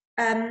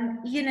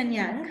yin and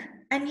yang,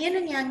 and yin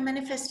and yang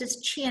manifest as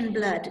qi and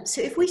blood. So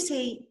if we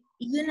say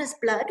yin is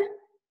blood,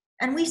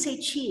 and we say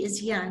qi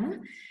is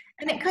yang,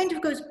 and it kind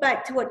of goes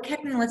back to what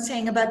Ketan was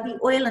saying about the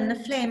oil and the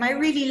flame. I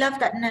really love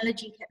that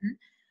analogy,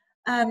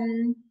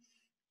 Ketan.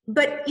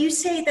 But you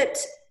say that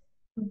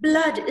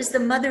blood is the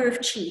mother of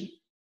qi,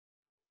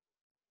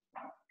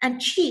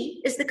 and qi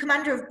is the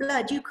commander of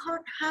blood. You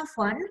can't have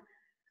one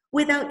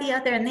without the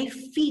other, and they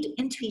feed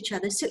into each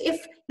other. So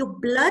if your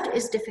blood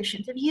is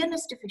deficient, if yin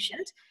is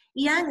deficient,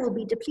 yang will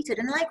be depleted.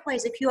 And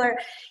likewise, if you are,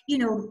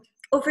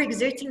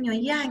 overexerting your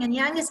yang and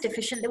yang is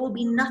deficient, there will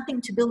be nothing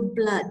to build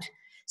blood.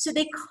 So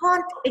they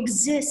can't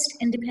exist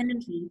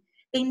independently.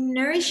 they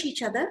nourish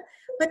each other,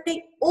 but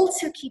they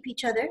also keep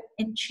each other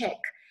in check.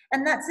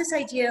 And that's this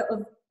idea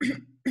of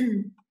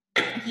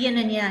yin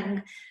and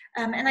yang.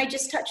 And I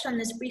just touched on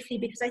this briefly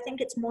because I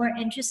think it's more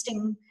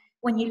interesting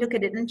when you look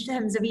at it in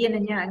terms of yin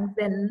and yang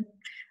than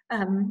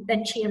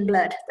qi and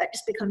blood. That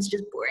just becomes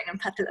just boring and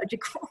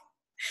pathological.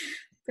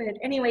 But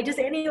anyway, does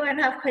anyone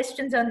have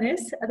questions on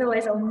this?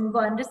 Otherwise, I'll move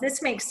on. Does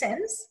this make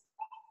sense?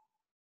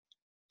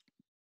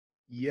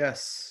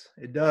 Yes,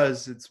 it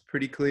does. It's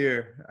pretty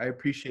clear. I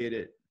appreciate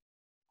it.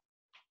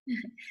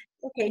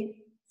 Okay,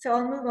 so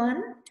I'll move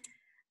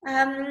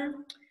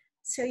on.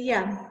 So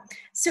yeah,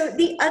 so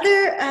the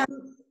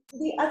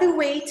other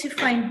way to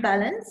find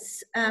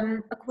balance,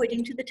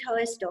 according to the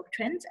Taoist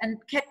doctrines, and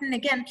Ketan,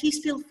 again, please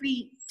feel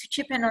free to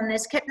chip in on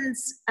this.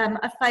 Ketan's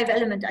a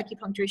 5-element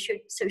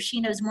acupuncturist, so she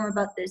knows more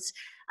about this.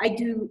 I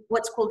do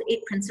what's called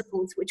 8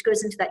 principles, which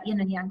goes into that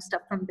yin and yang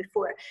stuff from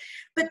before.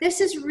 But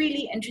this is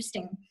really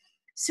interesting.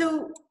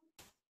 So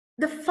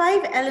the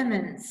 5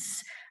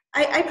 elements,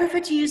 I prefer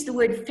to use the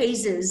word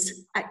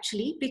phases,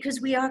 actually,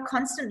 because we are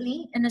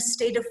constantly in a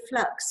state of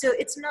flux. So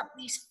it's not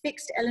these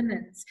fixed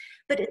elements,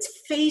 but it's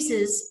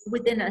phases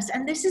within us.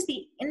 And this is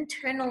the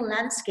internal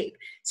landscape.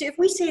 So if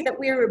we say that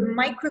we're a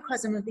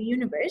microcosm of the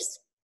universe,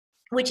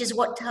 which is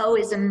what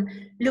Taoism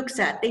looks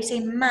at, they say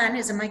man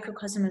is a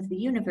microcosm of the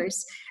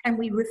universe, and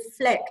we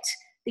reflect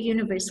the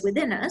universe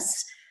within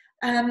us,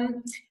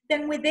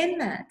 then within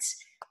that,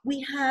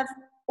 we have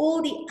all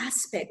the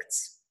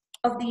aspects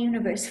of the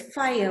universe: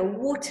 fire,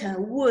 water,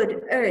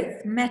 wood,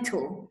 earth,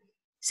 metal.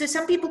 So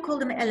some people call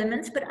them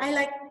elements, but I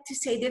like to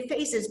say they're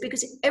phases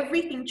because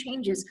everything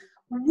changes.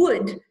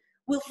 Wood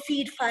will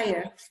feed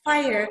fire.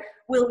 Fire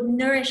will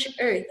nourish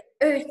earth.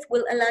 Earth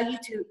will allow you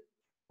to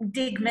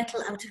dig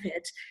metal out of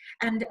it.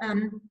 And,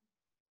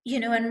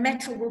 and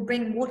metal will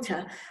bring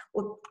water.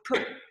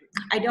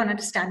 I don't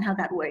understand how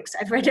that works.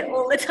 I've read it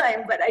all the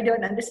time, but I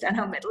don't understand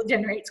how metal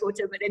generates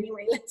water. But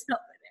anyway, let's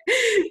not.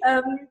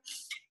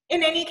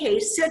 In any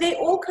case, so they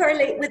all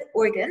correlate with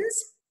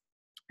organs.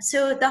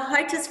 So the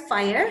heart is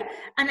fire.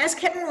 And as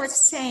Ketan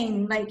was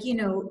saying,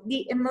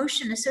 the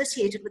emotion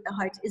associated with the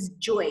heart is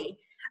joy.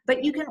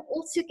 But you can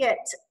also get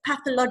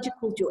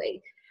pathological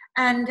joy.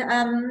 And,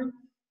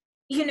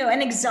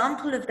 an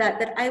example of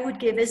that I would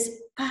give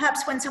is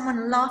perhaps when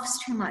someone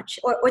laughs too much,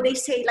 or they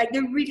say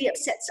they're really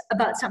upset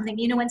about something.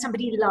 When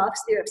somebody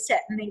laughs, they're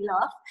upset and they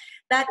laugh.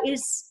 That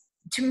is,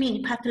 to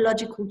me,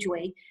 pathological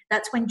joy.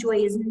 That's when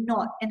joy is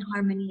not in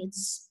harmony.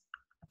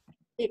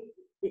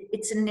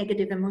 It's a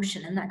negative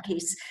emotion in that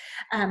case.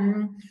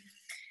 And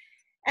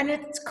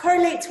it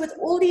correlates with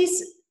all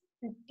these.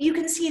 You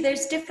can see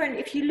there's different,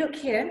 if you look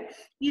here,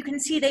 you can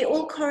see they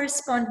all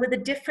correspond with a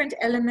different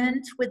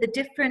element, with a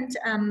different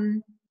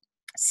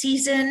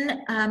season,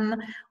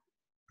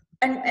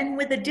 and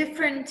with a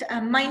different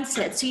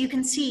mindset. So you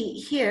can see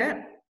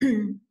here,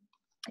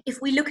 if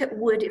we look at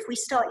wood, if we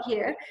start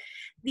here,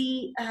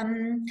 the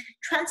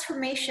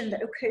transformation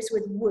that occurs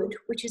with wood,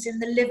 which is in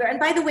the liver.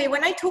 And by the way,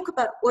 when I talk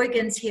about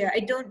organs here,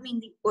 I don't mean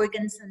the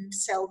organs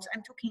themselves.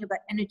 I'm talking about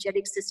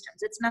energetic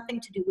systems. It's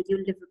nothing to do with your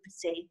liver per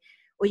se,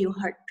 or your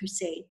heart per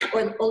se,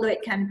 although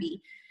it can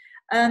be.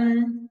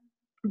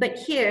 But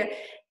here,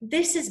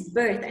 this is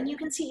birth. And you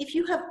can see if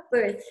you have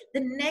birth,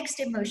 the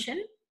next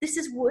emotion, this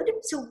is wood.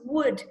 So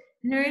wood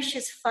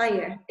nourishes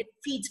fire. It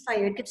feeds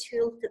fire. It gives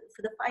fuel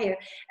for the fire.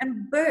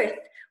 And birth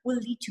will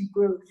lead to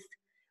growth.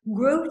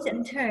 Growth,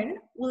 in turn,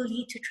 will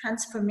lead to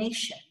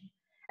transformation,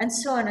 and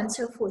so on and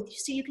so forth.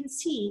 So you can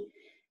see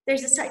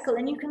there's a cycle,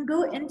 and you can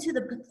go into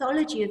the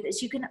pathology of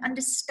this. You can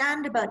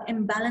understand about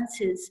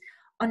imbalances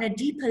on a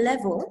deeper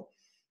level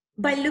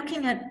by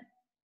looking at,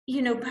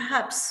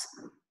 perhaps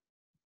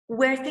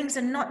where things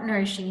are not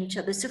nourishing each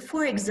other. So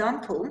for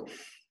example,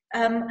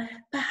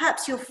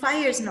 perhaps your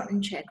fire is not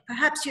in check.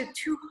 Perhaps you're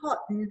too hot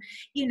and,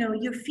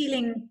 you're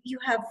feeling, you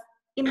have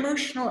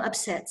emotional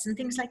upsets and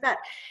things like that.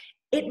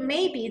 It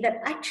may be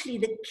that actually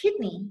the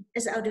kidney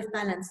is out of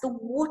balance. The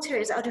water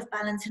is out of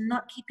balance and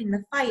not keeping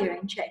the fire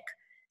in check.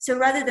 So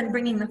rather than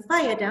bringing the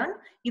fire down,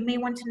 you may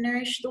want to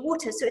nourish the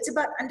water. So it's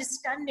about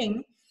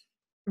understanding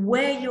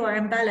where you are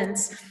in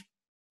balance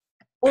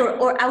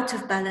or out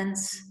of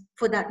balance,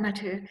 for that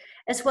matter,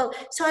 as well.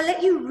 So I'll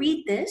let you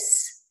read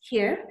this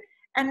here,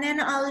 and then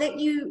I'll let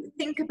you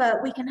think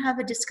about, we can have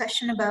a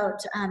discussion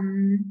about,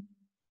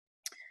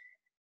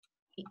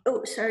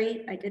 oh,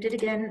 sorry, I did it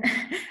again.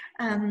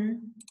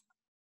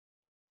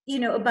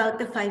 About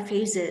the 5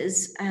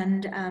 phases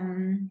and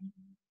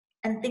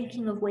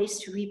thinking of ways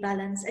to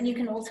rebalance. And you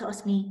can also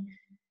ask me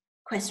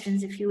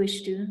questions if you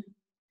wish to.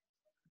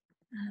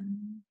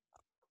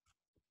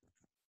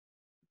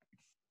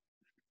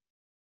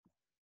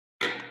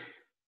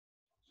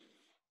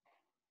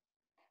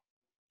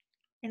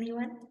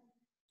 Anyone?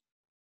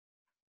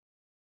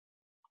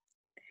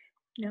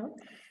 No?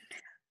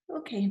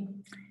 Okay.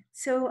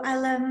 So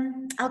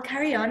I'll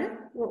carry on.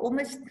 We're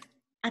almost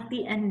at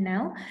the end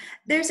now.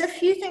 There's a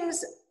few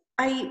things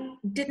I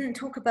didn't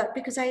talk about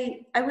because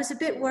I was a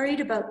bit worried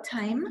about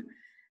time.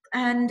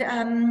 And,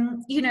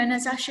 you know, and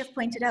as Ashif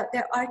pointed out,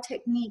 there are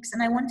techniques,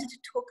 and I wanted to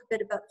talk a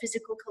bit about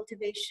physical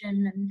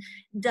cultivation and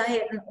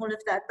diet and all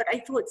of that, but I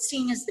thought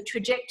seeing as the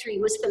trajectory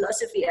was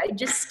philosophy, I'd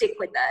just stick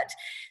with that.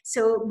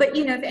 So, but,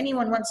 you know, if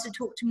anyone wants to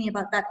talk to me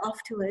about that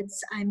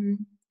afterwards,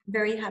 I'm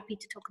very happy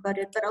to talk about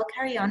it, but I'll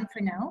carry on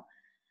for now.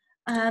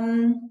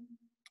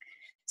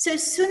 So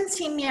Sun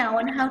Si Miao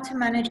and how to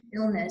manage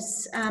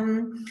illness.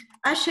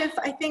 Ashif,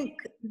 I think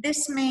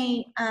this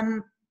may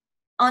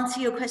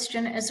answer your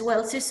question as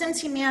well. So Sun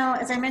Si Miao,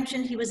 as I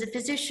mentioned, he was a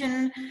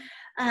physician,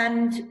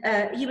 and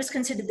he was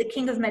considered the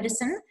king of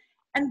medicine.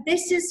 And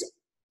this is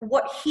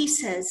what he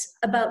says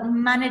about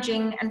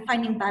managing and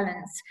finding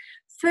balance.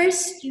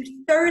 First,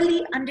 you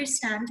thoroughly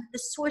understand the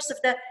source of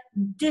the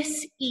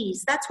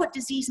dis-ease. That's what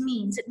disease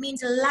means. It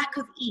means a lack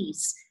of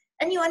ease.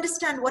 And you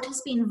understand what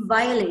has been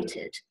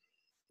violated.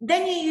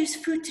 Then you use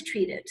food to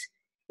treat it.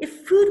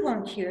 If food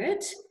won't cure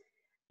it,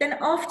 then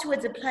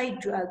afterwards apply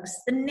drugs.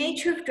 The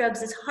nature of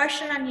drugs is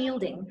harsh and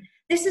unyielding.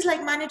 This is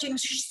like managing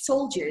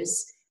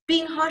soldiers.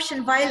 Being harsh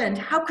and violent,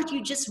 how could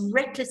you just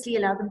recklessly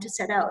allow them to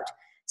set out?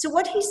 So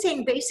what he's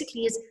saying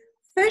basically is,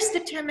 first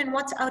determine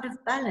what's out of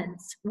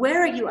balance.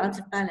 Where are you out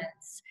of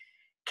balance?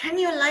 Can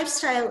your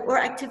lifestyle or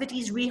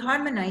activities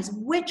reharmonize?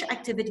 Which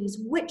activities,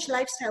 which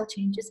lifestyle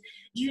changes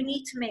do you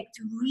need to make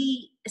to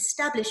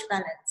re-establish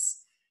balance?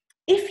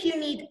 If you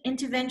need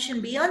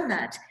intervention beyond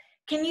that,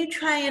 can you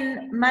try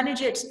and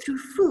manage it through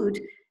food?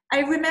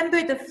 I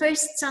remember the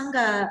first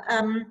Sangha,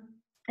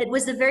 it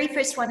was the very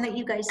first one that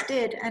you guys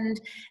did, and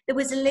there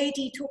was a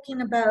lady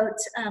talking about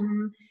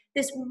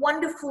this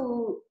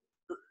wonderful,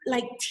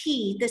 like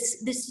tea,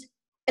 this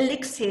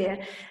elixir,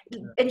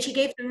 and she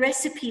gave the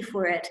recipe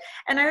for it.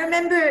 And I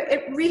remember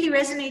it really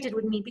resonated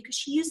with me because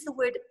she used the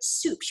word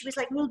soup. She was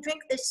like, we'll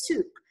drink this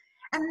soup.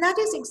 And that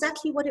is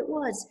exactly what it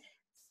was.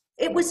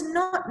 It was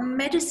not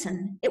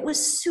medicine, it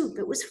was soup,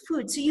 it was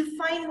food. So you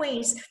find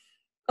ways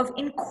of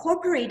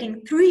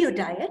incorporating through your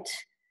diet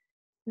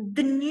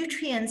the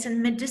nutrients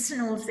and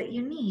medicinals that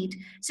you need.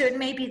 So it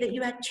may be that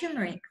you add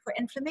turmeric for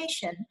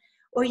inflammation,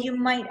 or you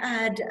might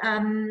add,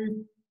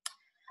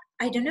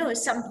 I don't know,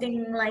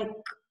 something like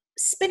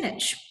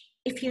spinach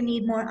if you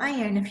need more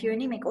iron, if you're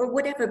anemic, or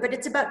whatever. But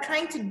it's about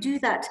trying to do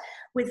that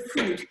with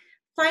food.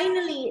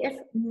 Finally, if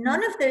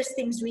none of those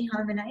things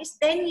reharmonize,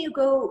 then you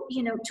go,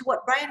 you know, to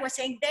what Brian was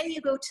saying, then you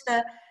go to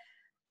the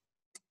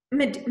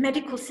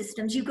medical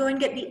systems. You go and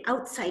get the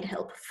outside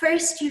help.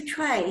 First, you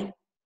try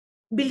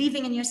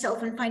believing in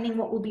yourself and finding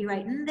what will be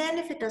right. And then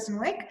if it doesn't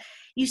work,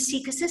 you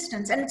seek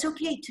assistance. And it's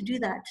okay to do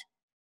that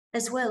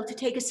as well, to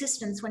take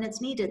assistance when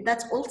it's needed.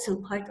 That's also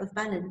part of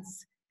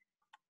balance.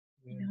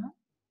 Yeah. You know?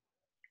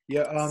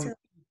 Yeah, So,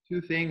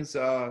 two things.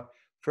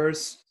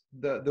 First,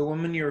 the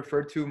woman you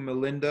referred to,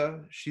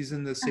 Melinda, she's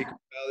in the Sacred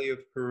Valley of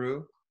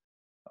Peru.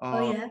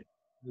 oh yeah.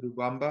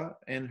 Urubamba,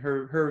 and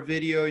her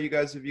video, you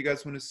guys, if you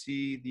guys want to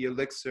see the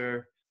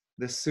elixir,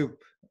 the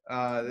soup,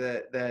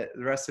 that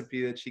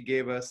recipe that she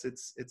gave us,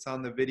 it's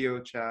on the video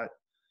chat.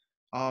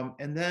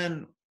 And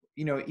then,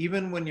 you know,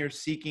 even when you're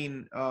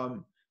seeking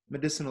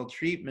medicinal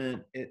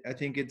treatment, I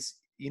think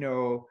it's, you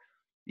know,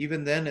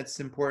 even then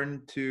it's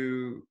important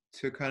to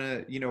kind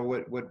of, you know,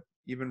 what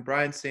even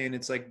Brian's saying,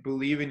 it's like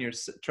believe in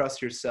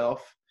trust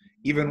yourself,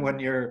 even when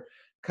you're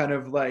kind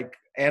of like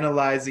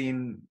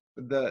analyzing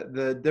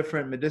the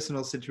different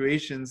medicinal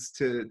situations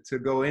to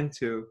go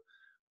into.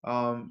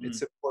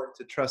 It's important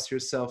to trust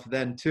yourself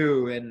then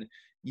too, and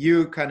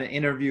you kind of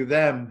interview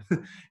them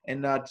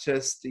and not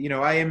just, you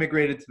know, I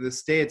immigrated to the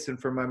States, and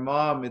for my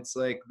mom, it's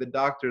like the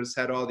doctors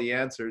had all the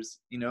answers,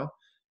 you know,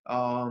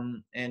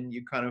 and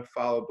you kind of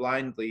follow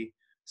blindly.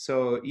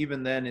 So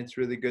even then, it's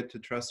really good to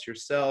trust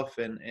yourself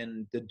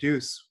and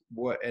deduce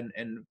what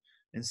and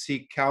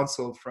seek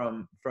counsel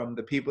from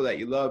the people that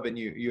you love and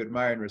you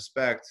admire and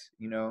respect,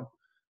 you know.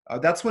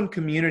 That's when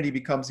community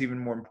becomes even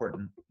more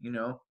important, you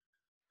know.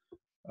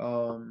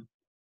 And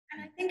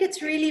I think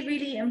it's really,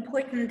 really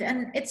important.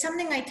 And it's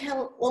something I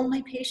tell all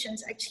my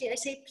patients, actually. I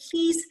say,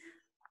 please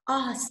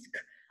ask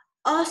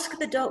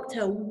the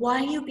doctor,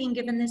 why you're being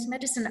given this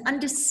medicine.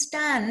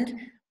 Understand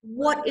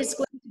what is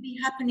going to be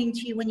happening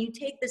to you when you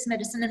take this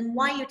medicine and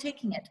why you're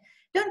taking it.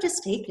 Don't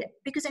just take it,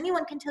 because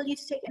anyone can tell you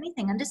to take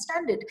anything.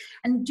 Understand it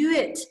and do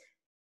it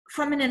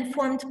from an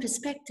informed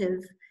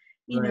perspective,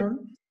 you know.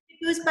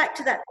 It goes back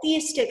to that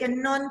theistic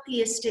and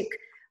non-theistic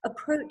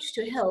approach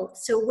to health.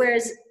 So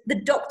whereas the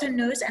doctor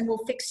knows and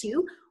will fix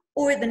you,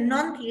 or the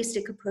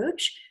non-theistic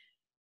approach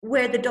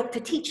where the doctor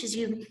teaches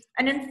you.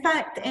 And in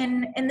fact,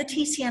 in the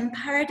TCM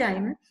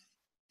paradigm,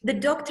 the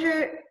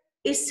doctor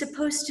is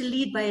supposed to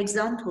lead by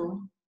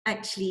example,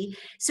 actually.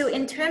 So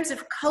in terms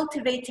of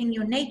cultivating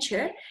your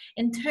nature,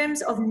 in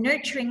terms of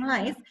nurturing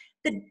life,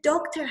 the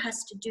doctor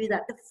has to do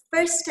that. The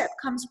first step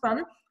comes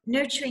from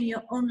nurturing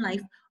your own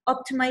life,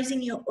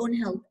 optimizing your own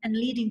health, and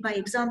leading by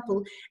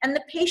example. And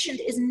the patient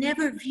is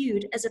never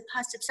viewed as a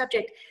passive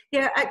subject. They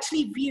are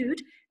actually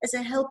viewed as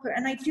a helper.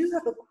 And I do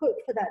have a quote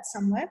for that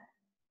somewhere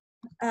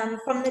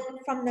from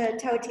the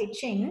Tao Te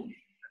Ching.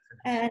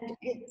 And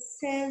it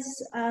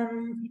says,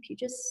 if you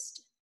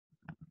just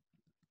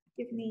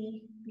Give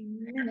me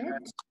a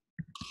minute.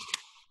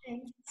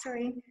 Okay,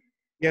 sorry.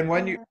 Yeah, and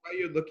while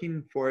you're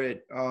looking for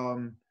it,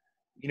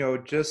 you know,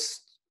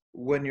 just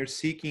when you're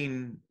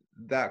seeking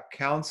that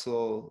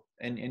counsel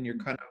and you're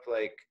kind of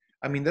like,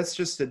 I mean, that's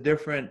just a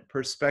different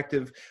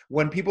perspective.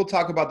 When people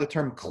talk about the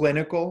term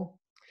clinical,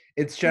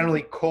 it's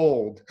generally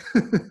cold,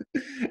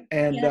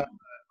 and Yeah.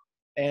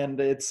 and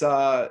it's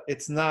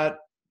not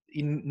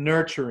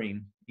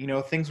nurturing. You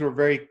know, things were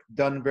very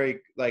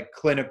like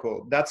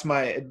clinical. That's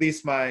at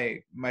least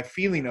my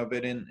feeling of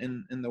it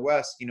in the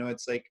West. You know,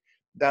 it's like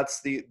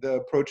that's the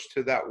approach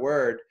to that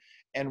word.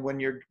 And when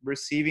you're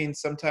receiving,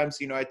 sometimes,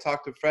 you know, I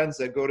talk to friends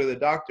that go to the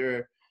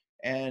doctor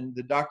and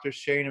the doctor's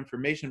sharing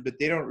information, but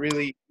they don't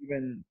really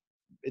even,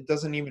 it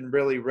doesn't even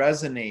really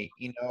resonate.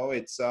 You know,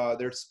 it's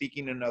they're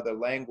speaking another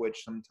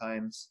language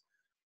sometimes.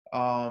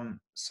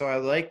 So I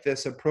like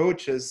this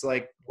approach as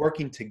like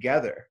working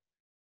together,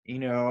 you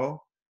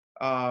know,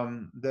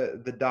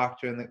 the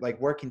doctor and like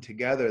working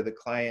together, the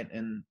client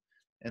and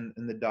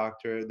the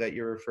doctor that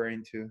you're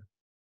referring to.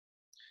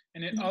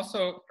 And it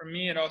also, for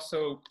me, it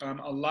also,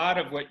 a lot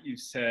of what you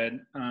said,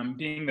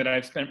 being that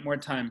I've spent more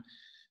time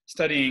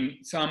studying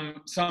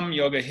some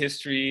yoga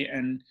history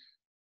and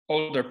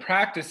older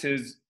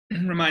practices,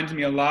 reminds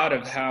me a lot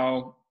of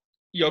how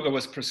yoga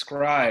was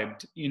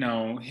prescribed, you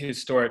know,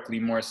 historically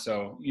more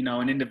so. You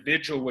know, an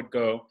individual would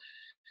go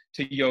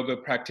to yoga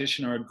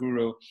practitioner or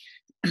guru,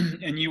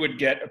 and you would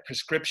get a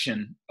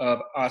prescription of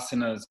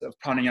asanas, of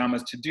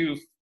pranayamas to do,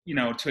 you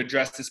know, to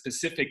address the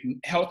specific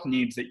health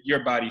needs that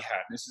your body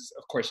had. This is,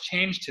 of course,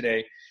 changed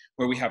today,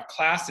 where we have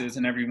classes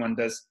and everyone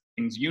does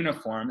things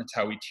uniform. That's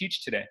how we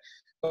teach today.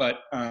 But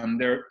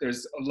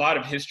there's a lot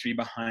of history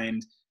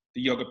behind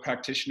the yoga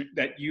practitioner,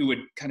 that you would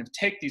kind of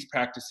take these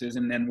practices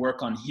and then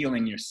work on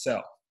healing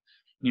yourself,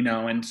 you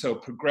know, and so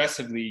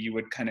progressively you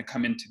would kind of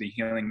come into the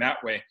healing that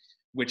way,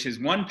 which is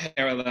one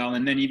parallel.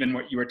 And then even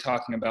what you were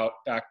talking about,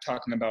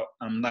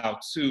 Lao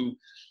Tzu,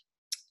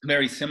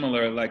 very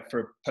similar, like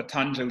for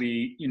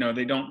Patanjali, you know,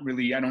 they don't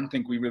really, I don't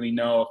think we really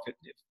know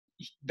if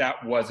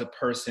that was a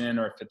person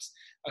or if it's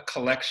a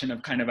collection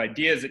of kind of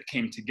ideas that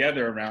came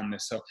together around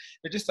this. So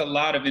there's just a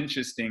lot of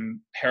interesting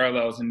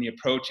parallels in the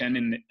approach and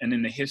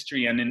in the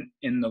history and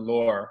in the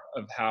lore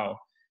of how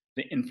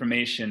the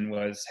information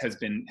has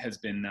been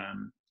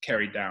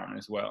carried down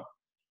as well.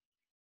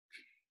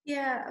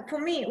 Yeah, for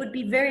me, it would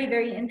be very,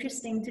 very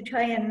interesting to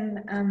try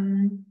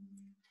and,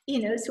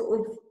 you know, sort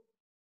of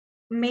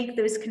make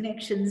those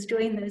connections,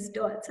 join those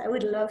dots. I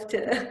would love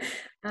to.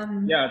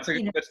 Yeah,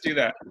 you know. let's do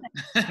that.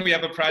 We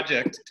have a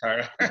project,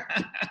 Tara.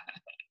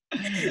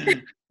 It's a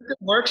good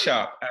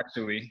workshop,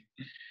 actually.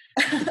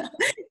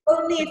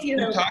 Only if you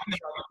know.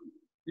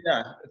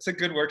 Yeah, it's a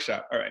good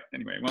workshop. All right,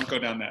 anyway, won't go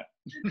down that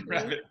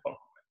rabbit hole.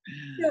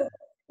 So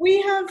we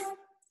have,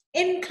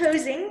 in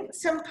closing,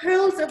 some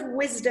pearls of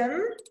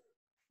wisdom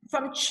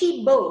from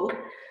Qi Bo,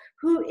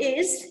 who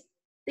is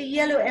the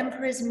Yellow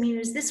Emperor's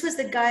muse. This was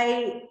the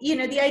guy, you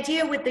know, the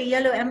idea with the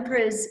Yellow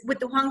Emperors, with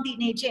the Huangdi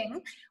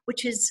Neijing,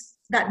 which is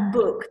that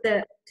book,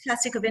 the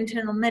classic of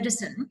internal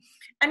medicine.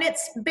 And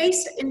it's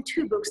based in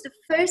two books. The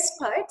first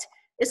part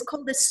is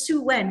called the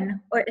Su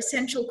Wen, or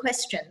Essential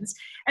Questions.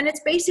 And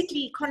it's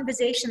basically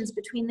conversations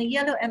between the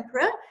Yellow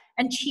Emperor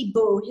and Qi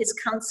Bo, his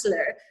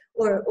counselor,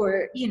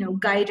 or you know,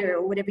 guider,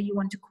 or whatever you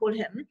want to call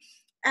him.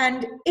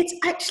 And it's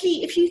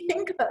actually, if you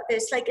think about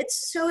this, like,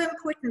 it's so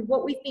important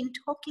what we've been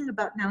talking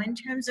about now in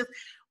terms of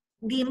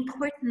the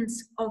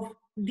importance of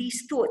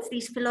these thoughts,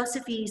 these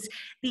philosophies,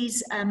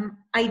 these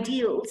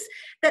ideals,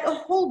 that a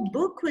whole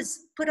book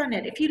was put on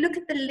it. If you look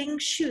at the Ling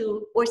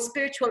Shu, or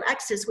Spiritual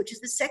Axis, which is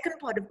the second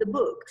part of the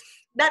book,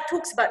 that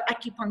talks about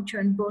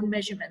acupuncture and bone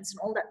measurements and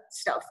all that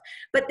stuff.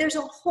 But there's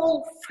a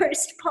whole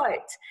first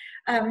part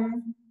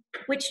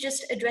which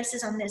just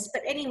addresses on this.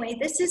 But anyway,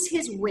 this is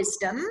his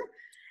wisdom.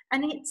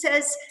 And it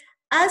says,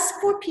 as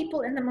for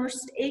people in the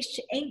most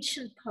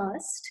ancient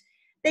past,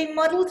 they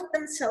modeled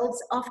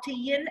themselves after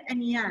yin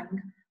and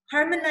yang,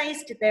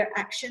 harmonized their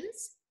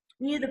actions,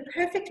 knew the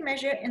perfect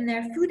measure in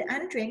their food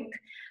and drink,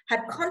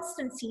 had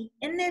constancy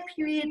in their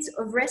periods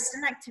of rest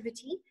and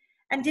activity,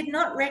 and did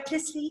not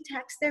recklessly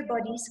tax their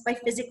bodies by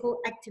physical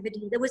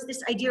activity. There was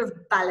this idea of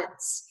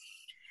balance.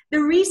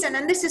 The reason,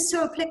 and this is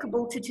so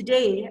applicable to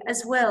today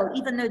as well,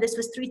 even though this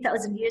was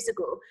 3,000 years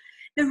ago,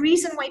 the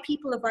reason why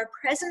people of our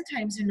present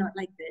times are not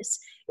like this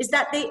is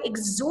that they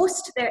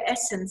exhaust their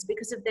essence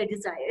because of their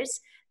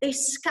desires. They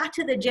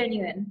scatter the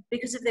genuine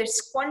because of their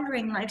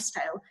squandering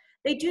lifestyle.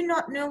 They do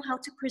not know how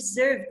to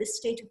preserve the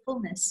state of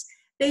fullness.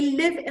 They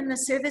live in the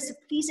service of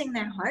pleasing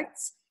their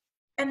hearts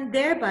and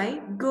thereby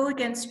go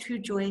against true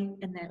joy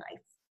in their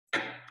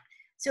life.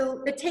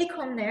 So the take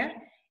home there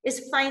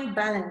is find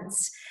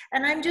balance.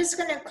 And I'm just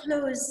going to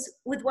close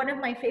with one of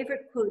my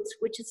favorite quotes,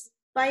 which is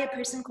by a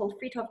person called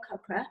Fritjof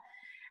Capra.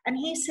 And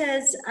he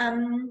says,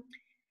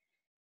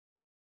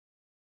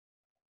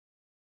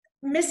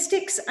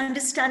 mystics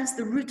understands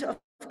the root of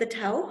the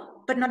Tao,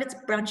 but not its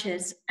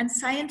branches. And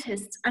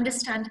scientists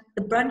understand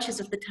the branches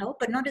of the Tao,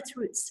 but not its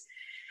roots.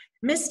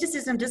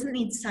 mysticism doesn't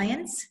need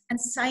science, and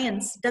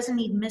science doesn't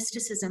need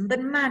mysticism,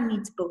 but man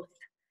needs both.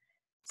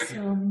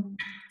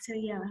 So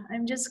yeah,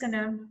 I'm just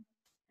gonna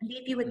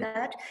leave you with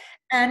that.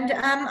 And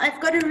I've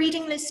got a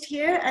reading list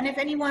here, and if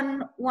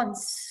anyone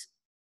wants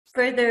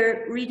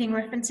further reading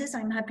references,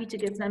 I'm happy to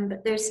give them,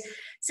 but there's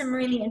some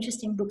really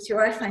interesting books here,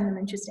 or I find them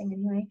interesting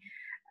anyway,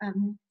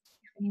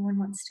 if anyone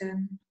wants to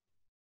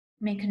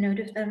make a note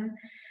of them.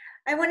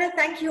 I want to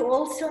thank you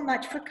all so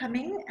much for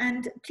coming,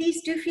 and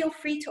please do feel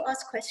free to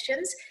ask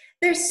questions.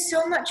 There's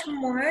so much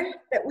more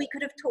that we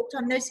could have talked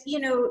on. There's, you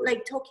know,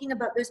 like talking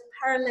about those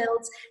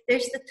parallels.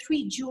 There's the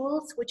 3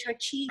 jewels, which are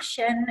Qi,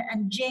 Shen,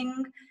 and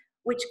Jing,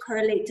 which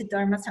correlate to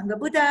Dharma, Sangha,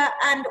 Buddha,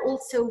 and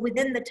also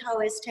within the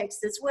Taoist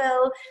text as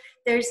well.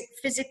 There's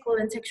physical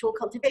and sexual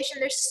cultivation.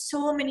 There's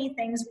so many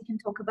things we can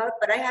talk about,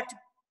 but I had to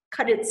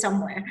cut it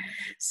somewhere.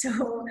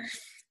 So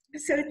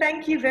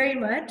thank you very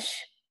much,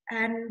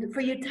 and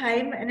for your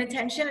time and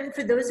attention. And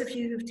for those of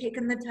you who've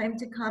taken the time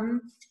to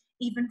come,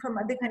 even from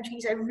other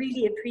countries, I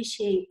really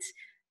appreciate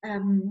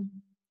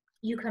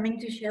you coming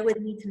to share with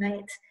me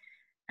tonight.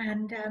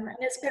 And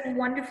it's been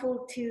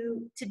wonderful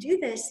to do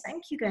this.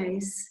 Thank you,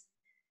 guys.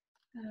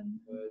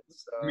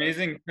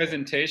 Amazing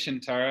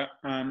presentation, Tara.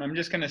 I'm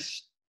just going to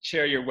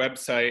share your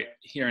website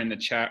here in the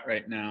chat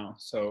right now.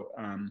 So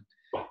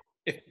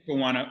if people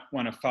want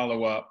to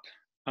follow up,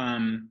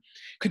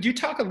 could you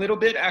talk a little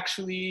bit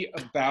actually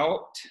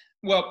about,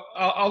 well,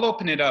 I'll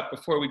open it up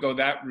before we go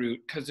that route,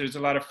 because there's a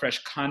lot of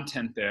fresh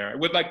content there. I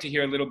would like to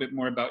hear a little bit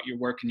more about your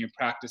work and your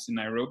practice in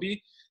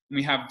Nairobi. And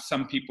we have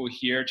some people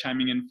here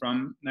chiming in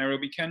from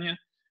Nairobi, Kenya.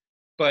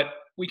 But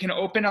we can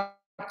open up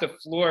the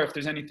floor if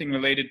there's anything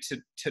related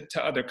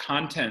to other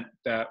content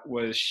that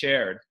was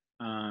shared.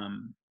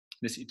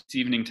 It's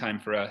evening time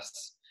for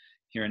us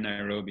here in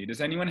Nairobi.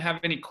 Does anyone have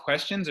any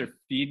questions or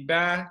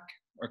feedback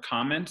or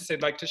comments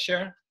they'd like to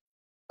share?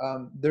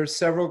 There's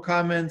several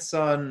comments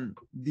on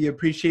the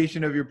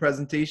appreciation of your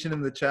presentation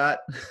in the chat,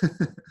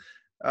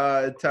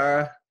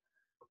 Tara.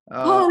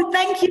 Oh,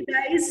 thank you,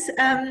 guys.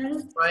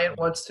 Brian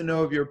wants to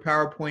know if your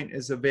PowerPoint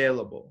is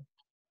available.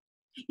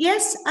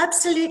 Yes,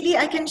 absolutely.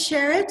 I can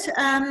share it.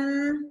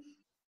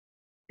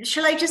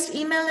 Shall I just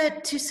email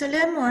it to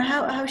Salim, or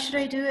how should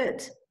I do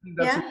it?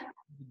 That's yeah?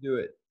 Do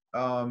it.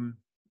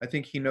 I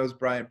think he knows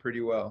Brian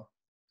pretty well,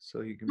 so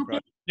he can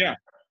probably. Yeah,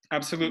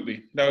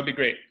 absolutely. That would be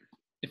great.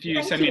 If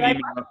you send me an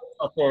email,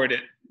 I'll forward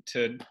it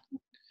to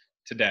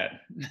Dad.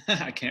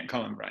 I can't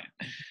call him Brian.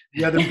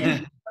 The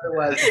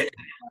otherwise,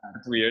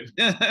 it's weird.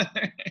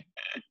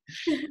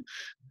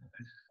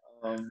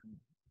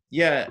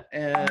 Yeah,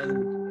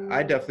 and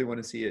I definitely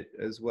want to see it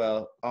as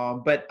well.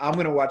 But I'm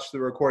going to watch the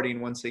recording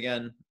once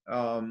again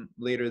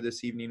later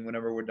this evening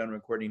whenever we're done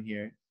recording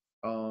here.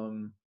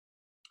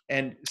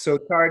 And so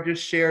Tara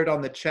just shared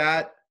on the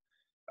chat,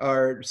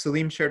 or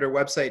Salim shared our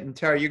website. And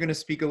Tara, you're going to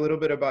speak a little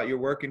bit about your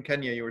work in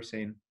Kenya, you were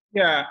saying.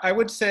 Yeah, I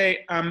would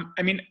say,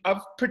 I mean,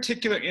 of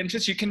particular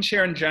interest, you can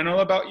share in general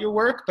about your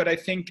work, but I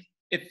think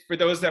if for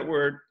those that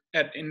were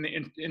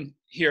in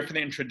here for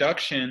the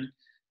introduction,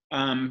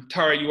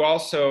 Tara, you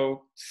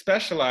also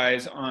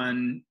specialize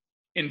on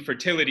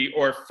infertility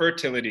or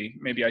fertility,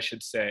 maybe I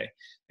should say,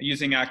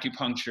 using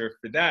acupuncture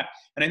for that.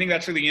 And I think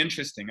that's really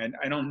interesting.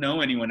 I don't know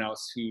anyone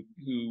else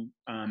who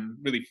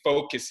really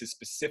focuses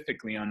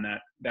specifically on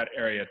that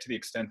area to the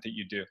extent that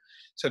you do.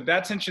 So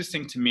that's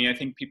interesting to me. I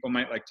think people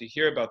might like to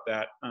hear about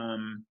that.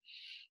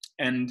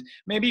 And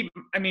maybe,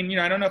 I mean,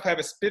 I don't know if I have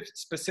a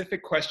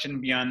specific question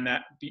beyond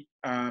that,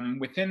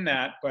 within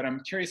that, but I'm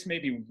curious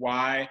maybe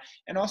why,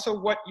 and also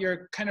what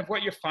you're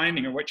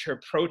finding or what your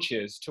approach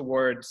is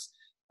towards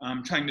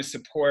trying to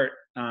support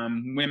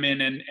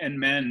women and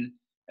men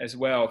as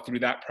well through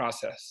that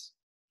process.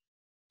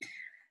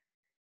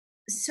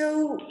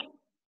 So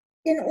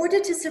in order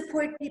to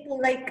support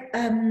people, like,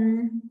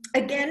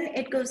 again,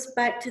 it goes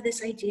back to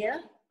this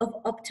idea of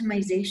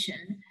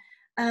optimization.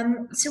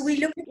 So we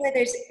look at where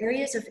there's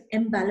areas of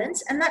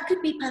imbalance, and that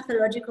could be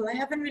pathological. I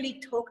haven't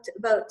really talked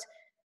about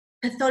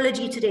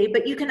pathology today,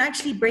 but you can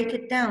actually break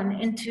it down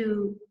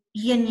into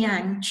yin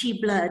yang,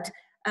 qi blood,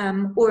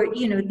 or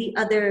the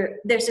other.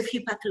 There's a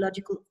few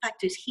pathological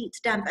factors: heat,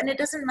 damp, and it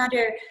doesn't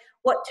matter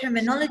what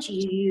terminology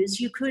you use.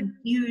 You could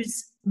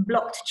use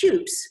blocked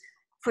tubes,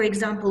 for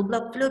example,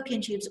 blocked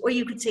fallopian tubes, or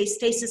you could say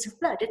stasis of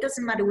blood. It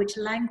doesn't matter which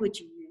language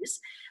you use,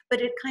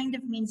 but it kind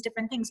of means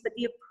different things. But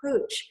the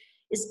approach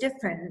is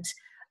different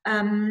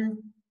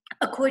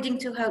according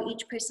to how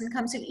each person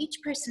comes. So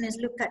each person is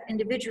looked at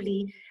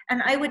individually,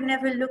 and I would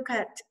never look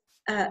at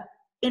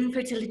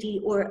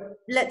infertility, or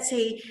let's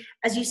say,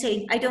 as you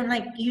say, I don't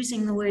like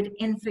using the word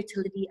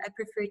infertility. I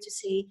prefer to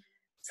say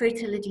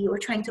fertility, or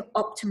trying to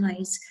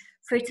optimize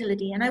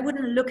fertility. And I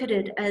wouldn't look at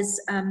it as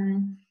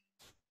an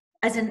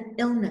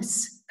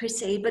illness per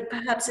se, but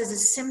perhaps as a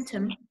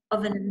symptom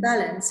of an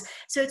imbalance.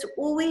 So it's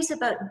always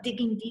about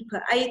digging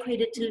deeper. I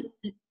equate it to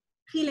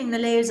peeling the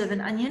layers of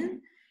an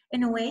onion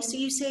in a way. So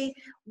you say,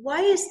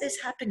 why is this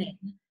happening?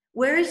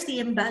 Where is the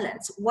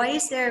imbalance? Why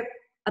is there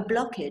a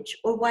blockage?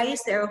 Or why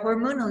is there a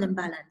hormonal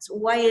imbalance?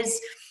 Why is,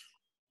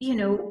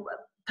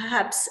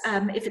 perhaps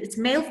if it's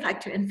male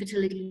factor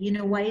infertility, you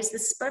know, why is the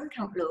sperm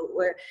count low,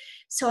 or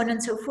so on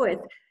and so forth.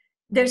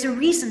 There's a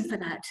reason for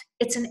that.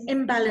 It's an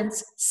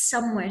imbalance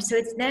somewhere. So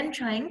it's then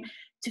trying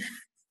to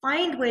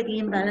find where the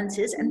imbalance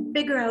is and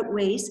figure out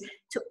ways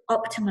to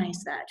optimize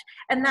that.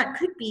 And that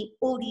could be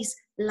all these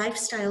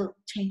lifestyle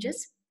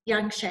changes,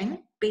 yang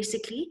Sheng,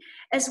 basically,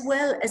 as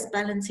well as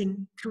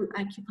balancing through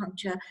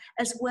acupuncture,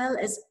 as well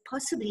as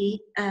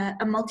possibly a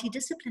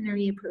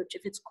multidisciplinary approach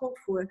if it's called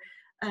for,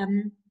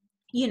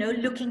 you know,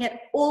 looking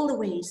at all the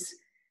ways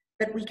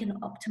that we can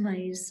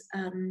optimize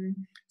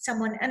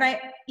someone. And I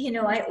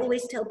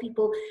always tell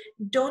people,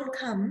 don't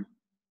come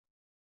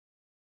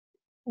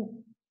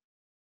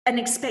and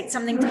expect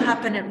something to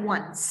happen at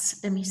once.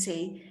 Let me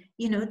say,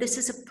 you know, this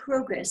is a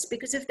progress,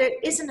 because if there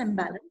is an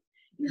imbalance,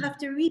 you have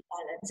to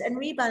rebalance, and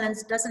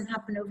rebalance doesn't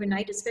happen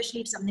overnight, especially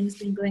if something's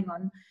been going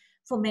on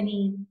for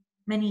many,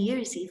 many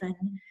years even.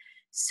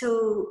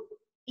 So,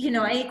 you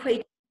know, I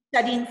equate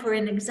studying for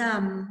an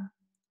exam.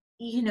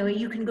 You know,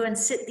 you can go and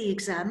sit the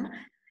exam,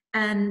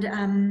 and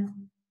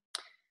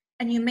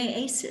you may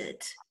ace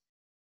it,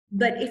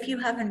 but if you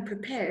haven't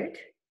prepared,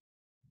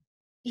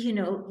 you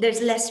know,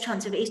 there's less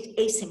chance of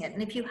acing it.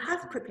 And if you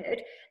have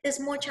prepared, there's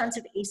more chance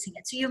of acing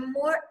it. So you're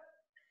more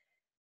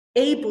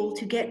able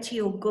to get to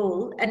your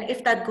goal. And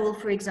if that goal,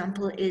 for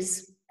example,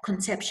 is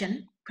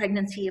conception,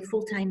 pregnancy, a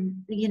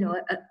full-time, you know,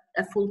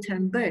 a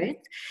full-term birth,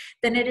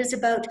 then it is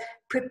about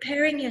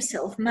preparing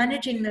yourself,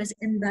 managing those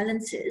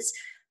imbalances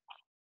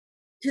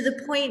to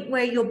the point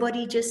where your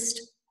body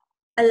just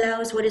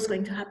allows what is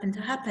going to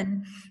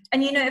happen.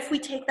 And, you know, if we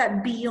take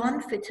that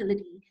beyond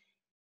fertility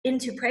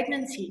into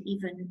pregnancy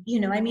even, you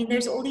know, I mean,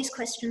 there's all these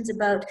questions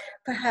about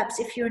perhaps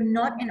if you're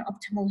not in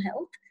optimal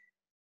health,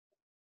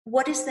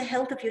 what is the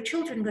health of your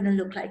children going to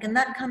look like? And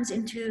that comes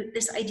into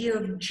this idea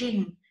of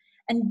Jing.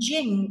 And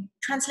Jing,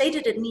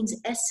 translated, it means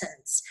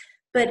essence,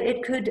 but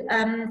it could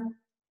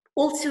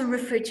also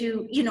refer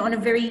to, you know, on a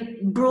very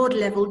broad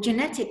level,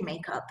 genetic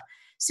makeup.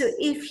 So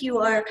if you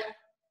are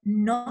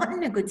not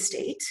in a good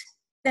state,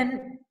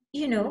 then,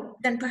 you know,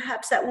 then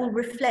perhaps that will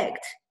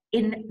reflect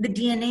in the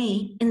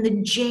DNA, in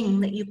the Jing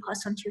that you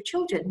pass on to your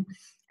children.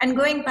 And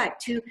going back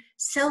to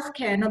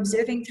self-care and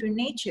observing through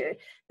nature,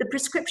 the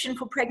prescription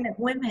for pregnant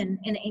women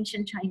in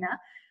ancient China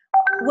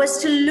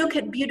was to look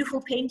at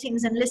beautiful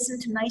paintings and listen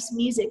to nice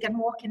music and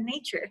walk in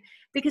nature,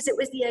 because it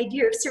was the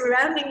idea of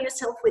surrounding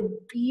yourself with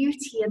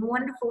beauty and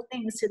wonderful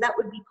things, so that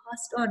would be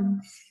passed on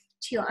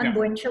to your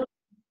unborn children.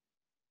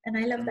 And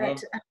I love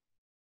that.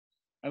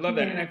 I love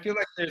that. And I feel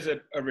like there's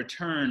a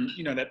return,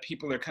 you know, that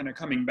people are kind of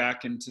coming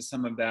back into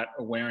some of that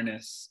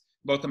awareness.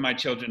 Both of my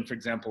children, for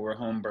example, were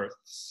home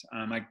births.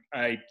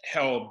 I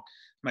held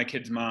my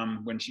kid's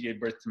mom when she gave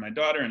birth to my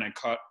daughter, and I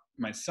caught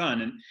my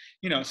son. And,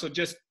 you know, so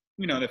just,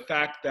 you know, the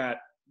fact that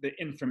the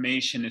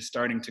information is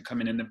starting to come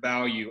in, and the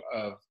value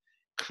of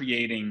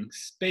creating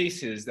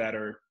spaces that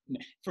are,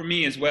 for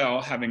me as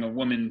well, having a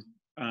woman,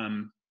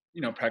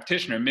 you know,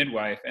 practitioner,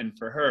 midwife, and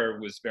for her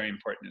was very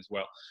important as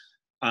well.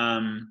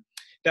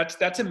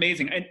 That's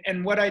amazing.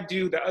 And what I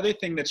do, the other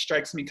thing that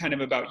strikes me kind of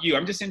about you,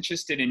 I'm just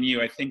interested in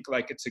you. I think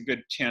like it's a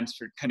good chance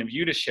for kind of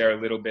you to share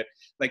a little bit.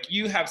 Like,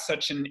 you have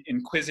such an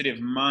inquisitive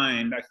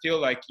mind. I feel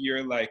like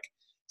you're like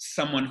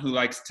someone who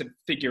likes to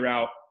figure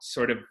out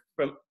sort of,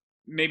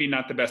 maybe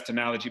not the best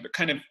analogy, but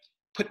kind of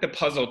put the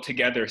puzzle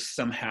together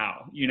somehow,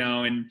 you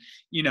know, and,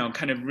 you know,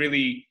 kind of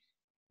really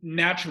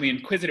naturally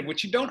inquisitive,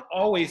 which you don't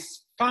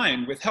always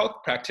find with health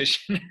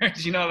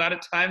practitioners. You know, a lot of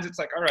times it's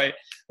like, all right,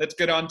 let's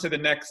get on to the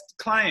next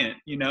client,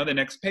 you know, the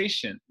next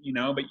patient, you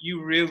know, but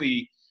you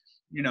really,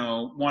 you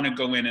know, want to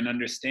go in and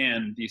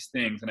understand these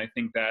things. And I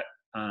think that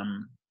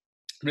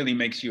really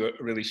makes you a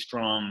really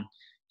strong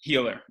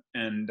healer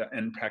and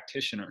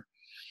practitioner.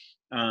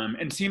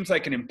 And seems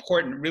like an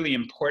important, really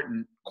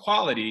important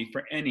quality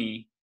for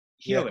any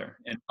healer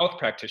and health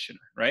practitioner,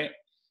 right?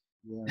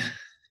 Yeah.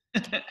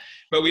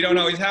 But we don't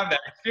always have that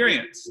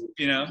experience,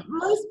 you know.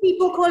 Most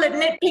people call it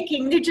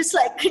nitpicking. They're just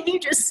like, can you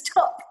just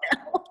stop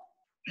now?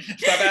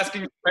 Stop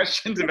asking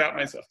questions about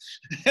myself.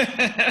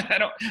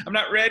 I'm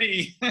not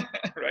ready.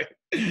 Right.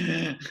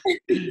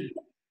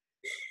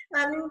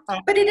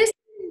 But it is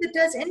something that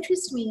does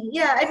interest me.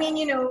 Yeah, I mean,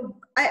 you know,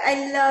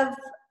 I love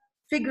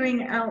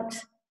figuring out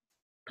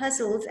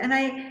puzzles, and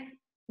I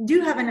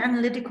do have an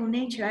analytical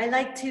nature. I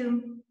like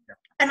to,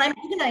 and I'm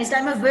organized.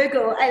 I'm a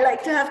Virgo. I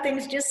like to have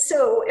things just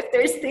so, if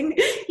there's things,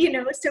 you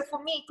know, so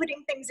for me,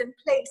 putting things in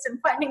place and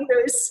finding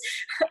those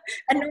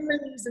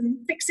anomalies and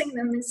fixing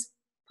them is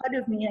part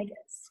of me, I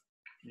guess.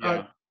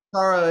 Yeah.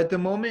 Tara, at the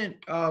moment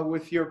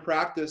with your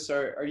practice,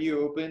 are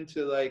you open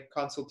to like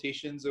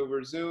consultations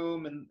over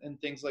Zoom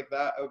and things like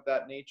that of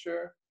that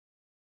nature?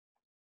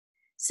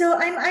 So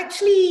I'm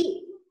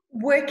actually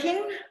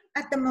working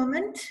at the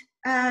moment,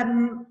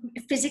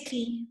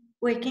 physically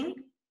working.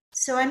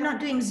 So I'm not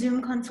doing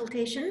Zoom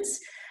consultations.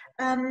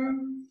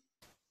 I'm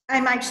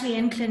actually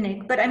in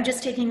clinic, but I'm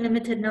just taking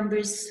limited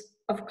numbers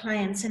of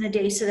clients in a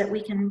day so that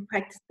we can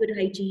practice good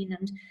hygiene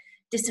and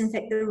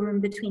disinfect the room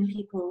between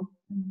people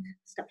and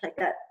stuff like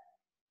that.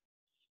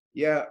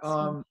 Yeah,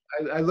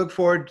 I look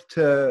forward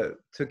to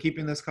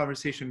keeping this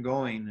conversation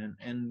going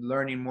and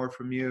learning more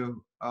from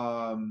you.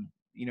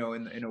 You know,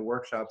 in a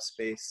workshop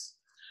space.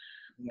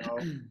 You know,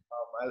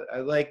 I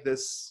like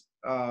this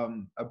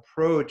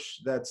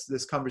approach, that's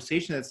this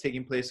conversation that's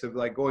taking place of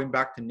like going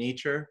back to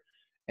nature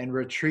and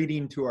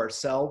retreating to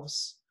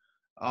ourselves,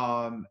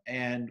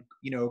 and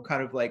you know,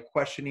 kind of like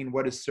questioning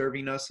what is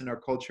serving us in our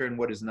culture and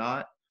what is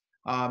not.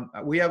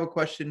 We have a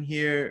question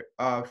here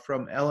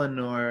from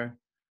Eleanor,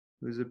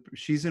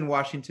 she's in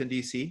Washington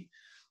D.C.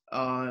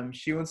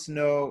 She wants to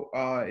know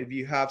if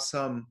you have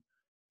some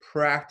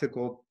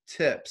practical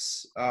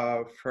tips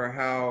for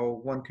how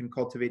one can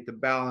cultivate the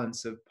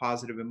balance of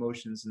positive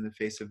emotions in the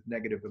face of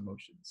negative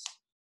emotions,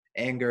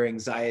 anger,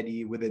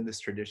 anxiety within this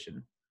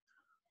tradition.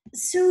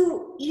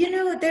 So, you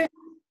know, there's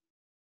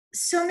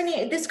so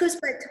many, this goes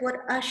back to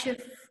what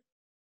Ashif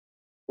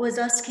was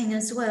asking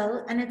as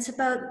well, and it's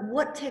about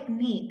what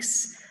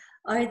techniques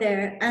are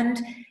there. And,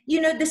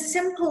 you know, the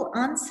simple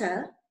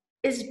answer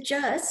is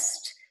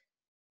just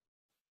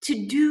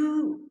to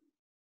do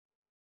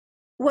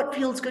what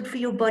feels good for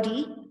your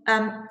body,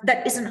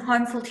 that isn't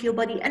harmful to your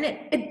body. And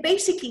it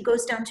basically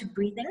goes down to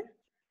breathing,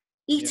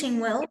 eating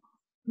well,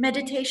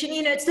 meditation.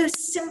 You know, it's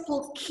those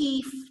simple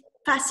key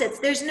facets.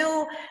 There's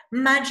no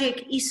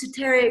magic,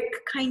 esoteric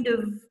kind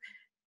of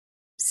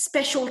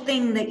special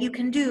thing that you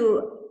can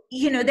do.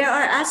 You know, there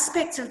are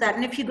aspects of that.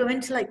 And if you go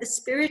into like the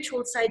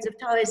spiritual sides of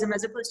Taoism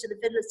as opposed to the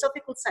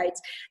philosophical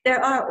sides,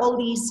 there are all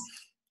these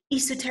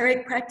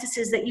esoteric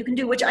practices that you can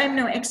do, which I'm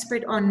no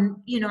expert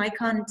on. You know, I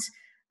can't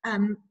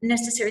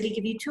necessarily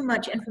give you too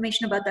much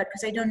information about that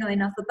because I don't know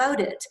enough about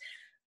it.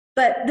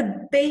 But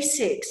the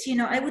basics, you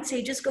know, I would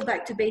say just go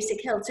back to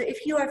basic health. So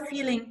if you are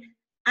feeling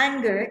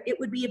anger, it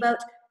would be about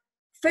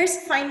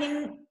first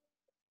finding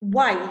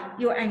why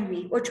you're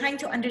angry, or trying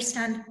to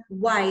understand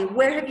why.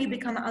 Where have you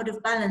become out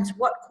of balance?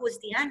 What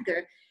caused the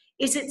anger?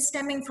 Is it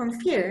stemming from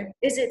fear?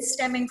 Is it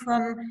stemming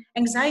from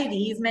anxiety?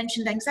 You've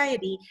mentioned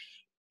anxiety.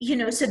 You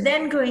know, so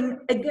then going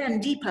again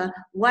deeper,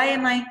 why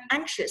am I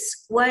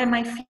anxious? Why am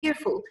I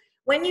fearful?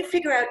 When you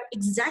figure out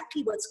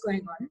exactly what's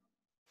going on,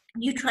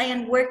 you try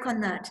and work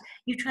on that.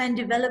 You try and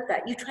develop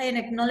that. You try and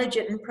acknowledge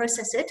it and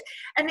process it.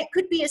 And it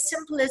could be as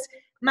simple as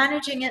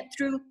managing it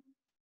through,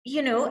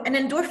 you know, an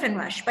endorphin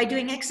rush by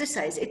doing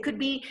exercise. It could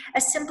be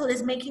as simple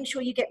as making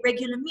sure you get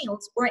regular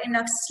meals or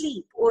enough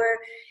sleep, or,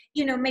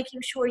 you know, making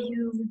sure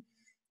you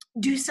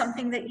do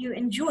something that you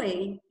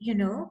enjoy, you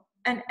know.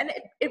 And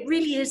it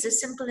really is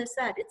as simple as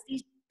that. It's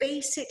these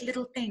basic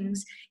little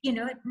things. You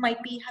know, it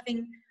might be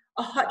having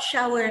a hot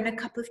shower and a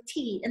cup of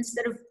tea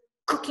instead of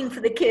cooking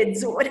for the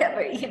kids or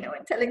whatever, you know,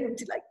 and telling them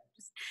to like,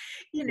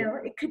 you know,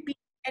 it could be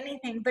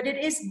anything, but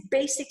it is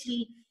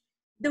basically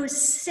those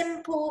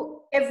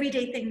simple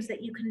everyday things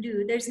that you can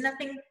do. There's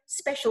nothing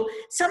special.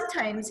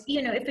 Sometimes,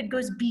 you know, if it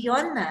goes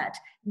beyond that,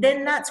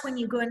 then that's when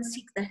you go and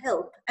seek the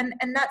help. And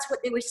that's what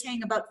they were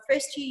saying about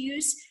first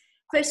you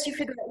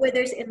figure out where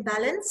there's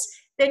imbalance,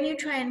 then you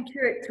try and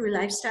cure it through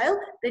lifestyle,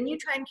 then you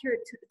try and cure it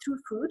through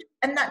food,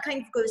 and that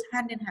kind of goes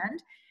hand in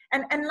hand.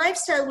 And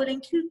lifestyle will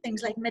include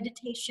things like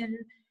meditation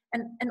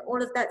and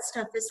all of that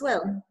stuff as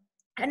well.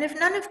 And if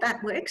none of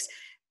that works,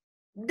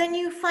 then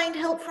you find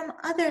help from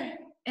other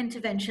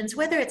interventions,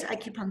 whether it's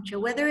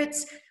acupuncture, whether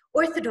it's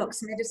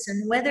orthodox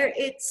medicine, whether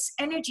it's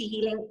energy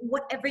healing,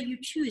 whatever you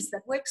choose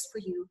that works for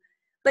you.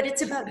 But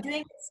it's about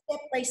doing it step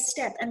by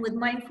step and with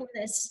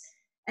mindfulness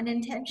and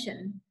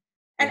intention,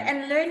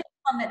 and learning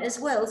from it as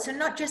well. So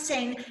not just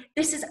saying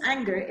this is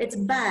anger, it's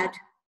bad,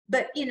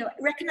 but, you know,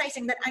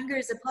 recognizing that anger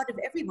is a part of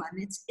everyone.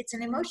 It's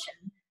an emotion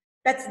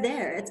that's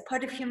there. It's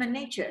part of human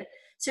nature.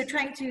 So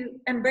trying to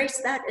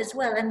embrace that as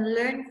well and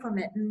learn from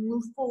it and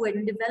move forward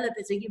and develop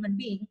as a human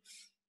being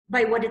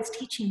by what it's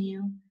teaching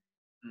you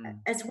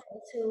as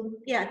well. So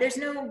yeah, there's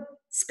no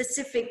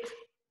specific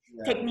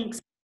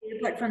techniques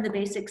apart from the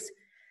basics.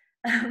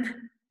 That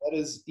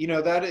is, you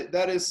know,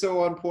 that is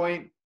so on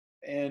point.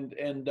 And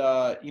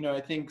you know,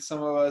 I think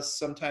some of us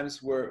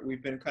sometimes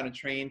we've been kind of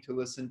trained to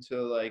listen to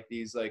like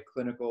these like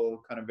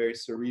clinical kind of very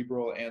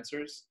cerebral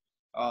answers,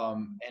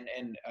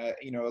 and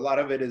you know, a lot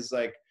of it is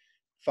like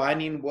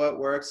finding what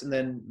works and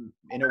then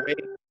in a way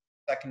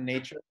second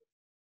nature,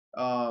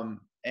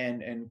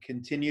 and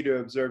continue to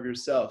observe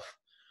yourself.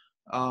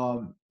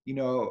 You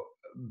know,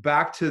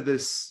 back to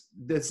this,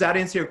 does that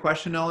answer your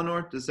question,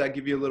 Eleanor? Does that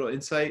give you a little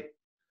insight?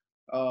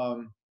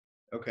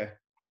 Okay.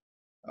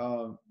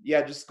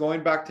 Yeah, just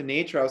going back to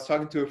nature, I was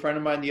talking to a friend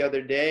of mine the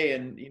other day,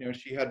 and you know,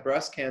 she had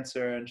breast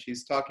cancer, and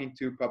she's talking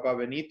to Papa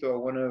Benito,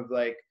 one of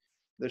like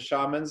the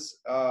shamans,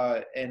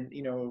 and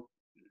you know,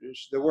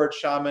 the word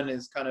shaman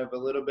is kind of a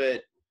little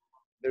bit,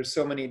 there's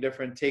so many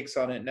different takes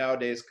on it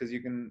nowadays, because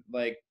you can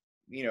like,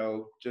 you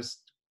know,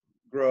 just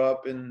grow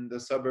up in the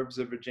suburbs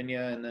of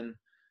Virginia and then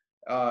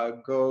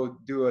go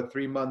do a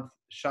 3-month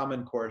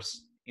shaman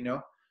course, you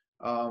know,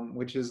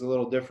 which is a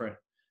little different.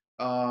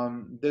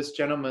 This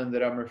gentleman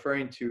that I'm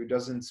referring to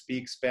doesn't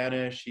speak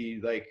Spanish. He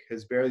like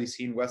has barely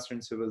seen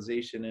Western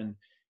civilization, and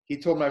he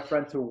told my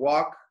friend to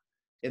walk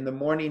in the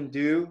morning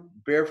dew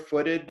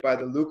barefooted by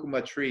the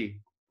lucuma tree.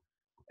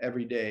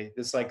 every day,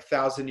 this like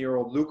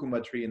 1,000-year-old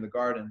lucuma tree in the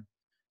garden.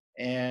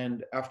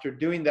 And after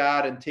doing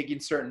that and taking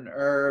certain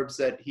herbs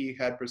that he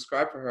had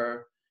prescribed for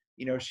her,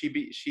 you know,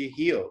 she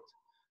healed.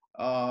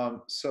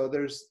 So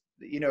there's,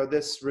 you know,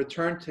 this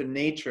return to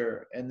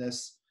nature and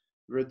this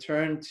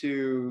return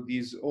to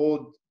these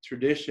old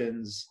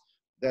traditions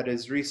that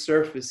is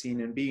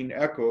resurfacing and being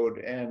echoed.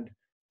 And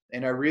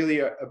I really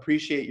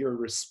appreciate your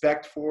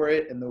respect for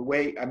it and the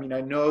way, I mean,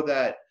 I know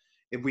that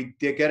if we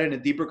get in a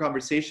deeper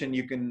conversation,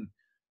 you can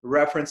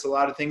reference a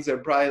lot of things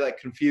that probably like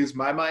confuse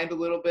my mind a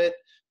little bit,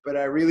 but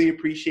I really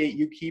appreciate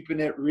you keeping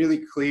it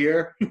really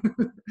clear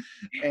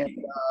and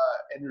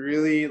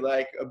really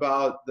like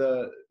about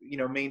the, you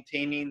know,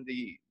 maintaining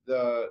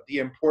the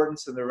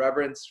importance and the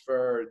reverence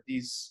for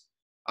these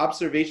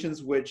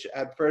observations, which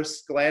at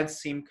first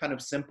glance seem kind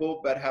of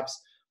simple, but have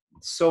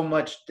so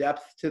much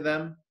depth to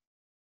them.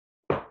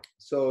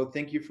 So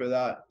thank you for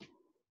that.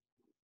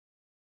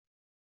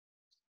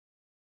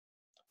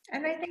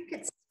 And I think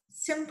it's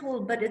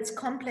simple, but it's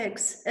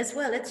complex as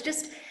well. It's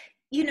just,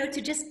 you know,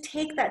 to just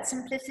take that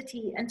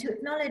simplicity and to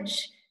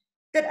acknowledge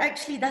that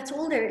actually that's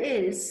all there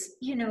is,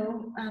 you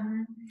know,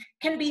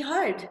 can be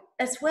hard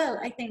as well,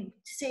 I think,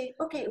 to say,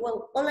 okay,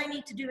 well, all I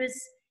need to do is,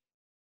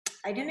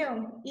 I don't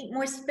know, eat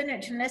more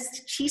spinach and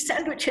less cheese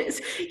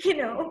sandwiches, you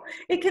know.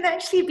 It can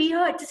actually be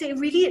hard to say,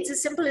 really, it's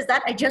as simple as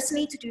that. I just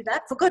need to do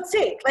that, for God's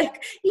sake.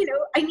 Like, you know,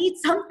 I need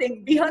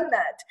something beyond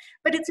that.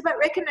 But it's about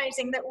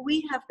recognizing that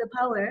we have the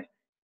power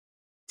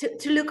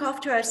to look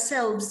after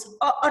ourselves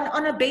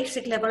on a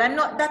basic level.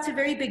 That's a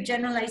very big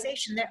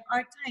generalization. There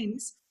are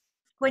times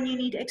when you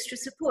need extra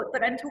support,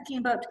 but I'm talking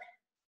about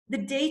the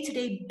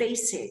day-to-day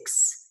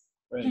basics.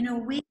 Right. You know,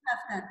 we have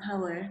that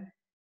power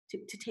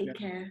to take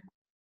care.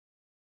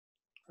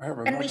 I have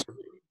another. And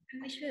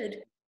we should.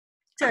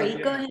 Sorry,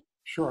 go ahead.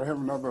 Sure, I have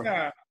another.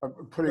 Yeah.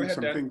 I'm putting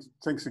some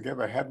things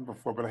together I hadn't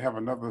before, but I have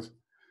another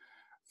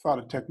thought,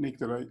 a technique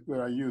that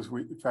I use.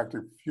 In fact,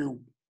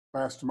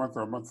 last month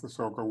or a month or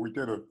so ago, we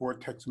did a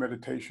vortex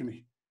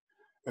meditation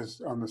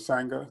on the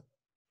Sangha,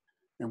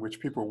 in which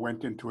people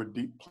went into a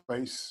deep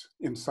place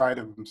inside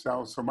of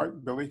themselves. So my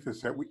belief is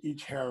that we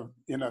each have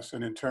in us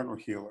an internal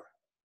healer.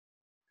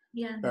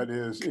 Yeah. That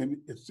is,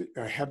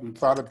 I hadn't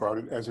thought about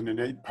it as an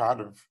innate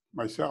part of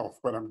myself,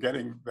 but I'm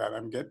getting that.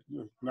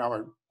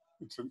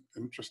 It's an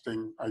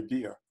interesting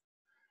idea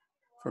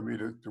for me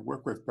to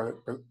work with,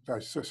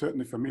 but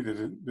certainly for me,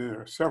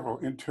 there are several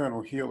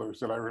internal healers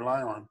that I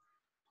rely on.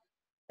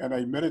 And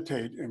I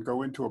meditate and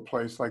go into a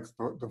place like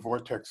the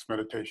vortex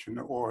meditation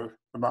or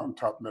the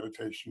mountaintop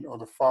meditation or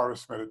the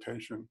forest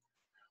meditation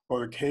or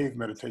the cave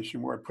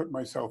meditation, where I put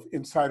myself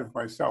inside of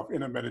myself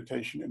in a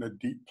meditation in a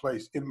deep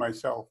place in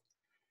myself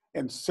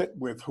and sit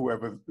with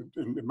whoever.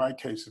 In my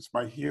case, it's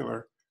my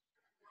healer.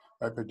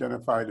 I've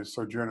identified as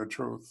Sojourner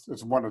Truth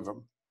as one of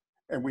them.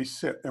 And we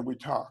sit and we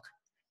talk.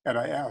 And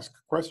I ask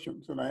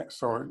questions. And I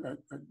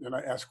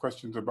ask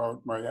questions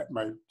about my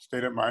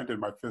state of mind and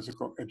my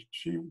physical. And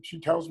she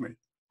tells me.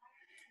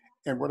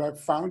 And what I've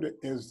found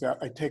is that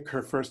I take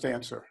her first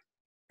answer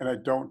and I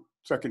don't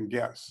second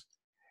guess.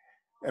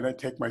 And I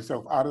take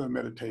myself out of the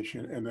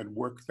meditation and then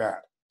work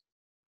that.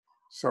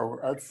 So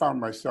I found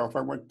myself,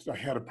 I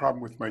had a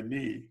problem with my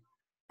knee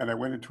and I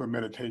went into a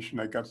meditation.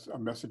 I got a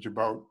message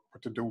about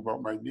what to do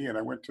about my knee. And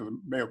I went to the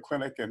Mayo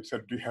Clinic and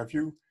said,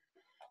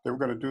 they were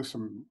going to do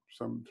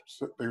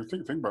they were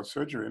thinking about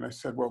surgery. And I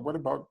said, well, what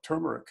about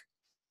turmeric?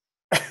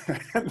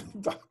 And the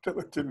doctor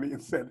looked at me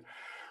and said,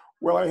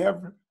 well,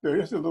 there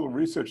is a little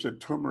research that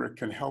turmeric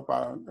can help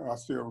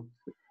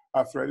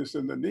osteoarthritis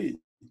in the knee.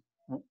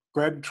 Go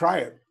ahead and try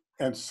it.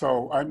 And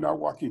so I'm now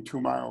walking 2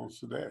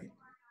 miles a day.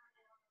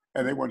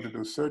 And they wanted to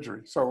do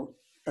surgery. So,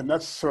 and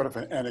that's sort of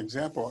an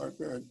example,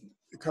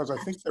 because I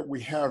think that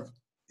we have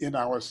in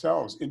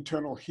ourselves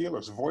internal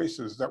healers,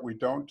 voices that we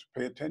don't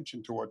pay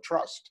attention to or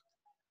trust,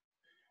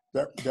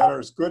 that are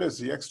as good as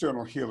the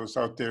external healers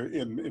out there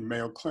in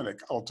Mayo Clinic,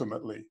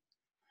 ultimately,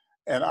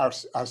 and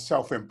are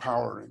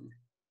self-empowering,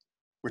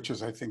 which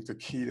is, I think, the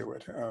key to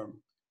it.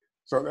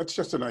 So that's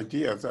just an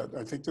idea that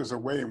I think there's a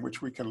way in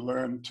which we can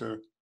learn to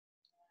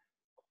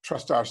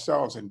trust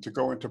ourselves and to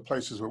go into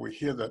places where we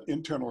hear that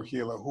internal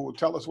healer who will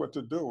tell us what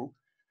to do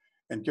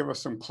and give us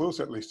some clues,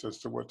 at least, as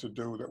to what to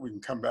do, that we can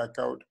come back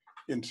out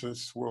into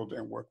this world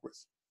and work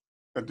with.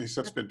 At least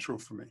that's been true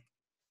for me.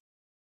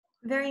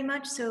 Very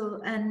much so.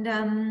 And,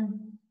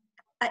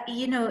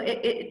 you know,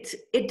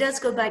 it does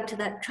go back to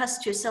that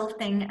trust yourself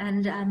thing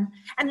and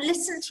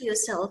listen to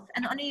yourself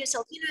and honor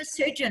yourself. You know, a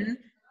surgeon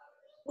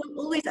will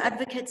always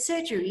advocate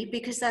surgery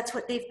because that's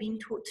what they've been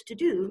taught to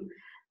do.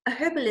 A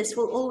herbalist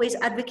will always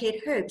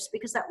advocate herbs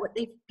because that's what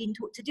they've been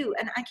taught to do.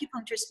 An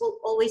acupuncturist will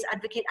always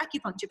advocate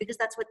acupuncture because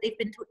that's what they've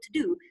been taught to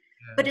do.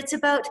 Yeah. But it's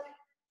about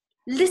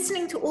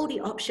listening to all the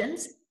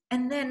options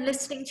and then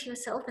listening to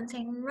yourself and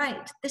saying,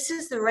 right, this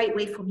is the right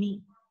way for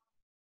me.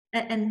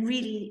 And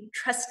really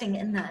trusting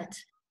in that.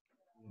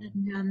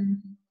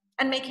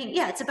 And making,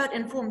 it's about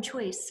informed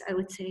choice, I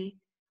would say.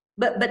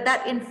 But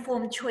that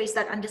informed choice,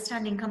 that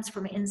understanding comes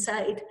from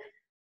inside.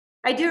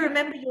 I do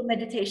remember your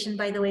meditation,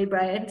 by the way,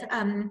 Bryant.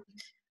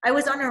 I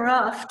was on a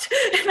raft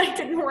and I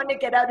didn't want to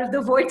get out of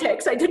the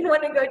vortex. I didn't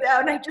want to go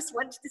down. I just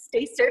wanted to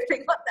stay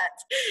surfing on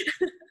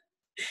that.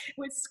 It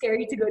was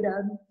scary to go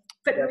down,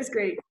 but it was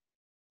great.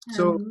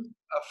 So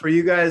for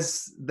you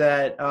guys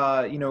that,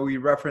 we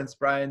referenced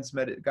Brian's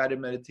guided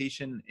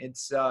meditation,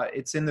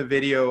 it's in the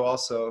video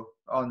also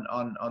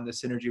on the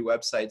Synergy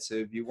website. So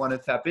if you want to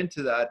tap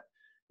into that,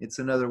 it's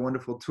another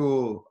wonderful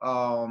tool.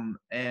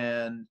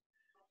 And,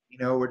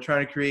 we're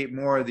trying to create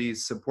more of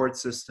these support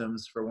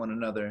systems for one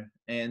another.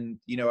 And,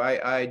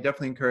 I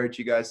definitely encourage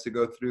you guys to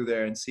go through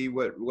there and see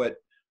what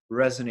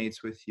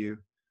resonates with you.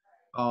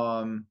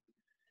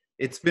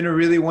 It's been a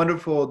really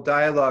wonderful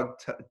dialogue,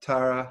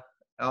 Tara.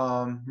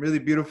 Really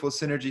beautiful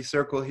synergy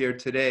circle here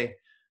today.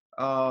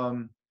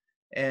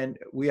 And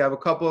we have a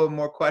couple of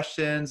more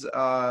questions,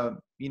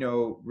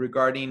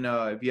 regarding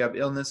if you have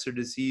illness or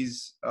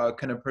disease,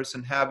 can a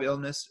person have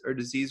illness or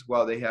disease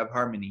while they have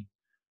harmony?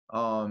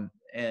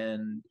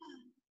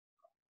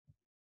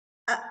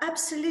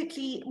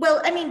 Absolutely.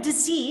 Well, I mean,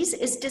 disease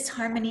is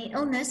disharmony,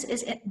 illness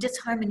is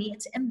disharmony,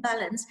 it's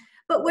imbalance,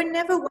 but we're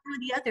never one or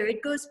the other.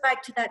 It goes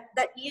back to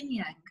that yin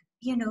yang.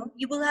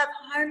 You will have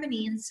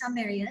harmony in some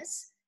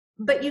areas,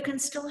 but you can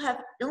still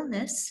have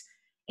illness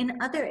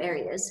in other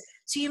areas.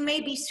 So you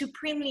may be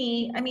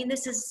supremely, I mean,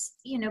 this is,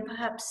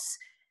 perhaps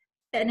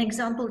an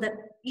example that,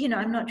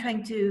 I'm not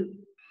trying to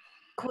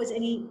cause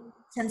any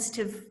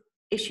sensitive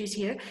issues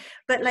here,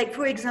 but like,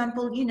 for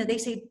example, they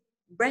say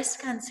breast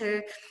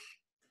cancer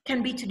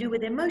can be to do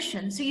with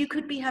emotion. So you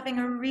could be having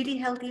a really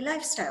healthy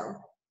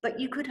lifestyle, but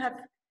you could have,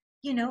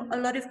 a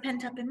lot of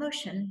pent up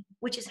emotion,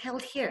 which is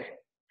held here.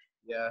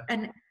 Yeah.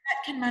 And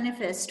that can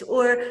manifest,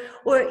 or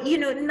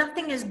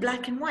nothing is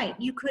black and white.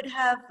 You could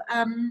have,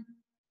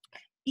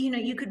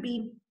 you could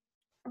be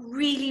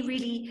really,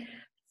 really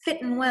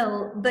fit and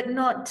well, but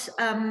not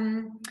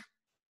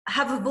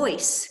have a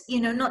voice,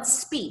 not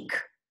speak.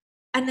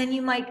 And then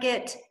you might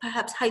get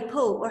perhaps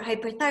hypo or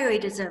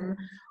hyperthyroidism,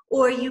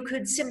 or you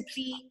could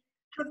simply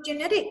have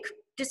genetic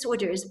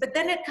disorders. But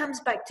then it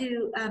comes back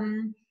to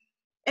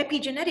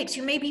epigenetics.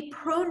 You may be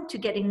prone to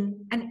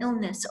getting an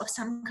illness of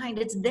some kind.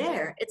 It's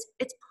there. It's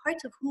part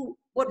of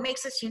what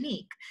makes us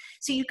unique.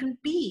 So you can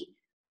be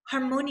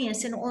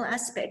harmonious in all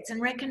aspects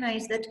and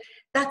recognize that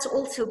that's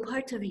also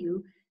part of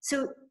you.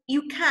 So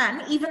you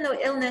can, even though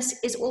illness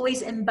is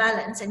always in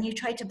balance and you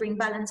try to bring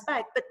balance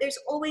back, but there's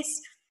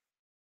always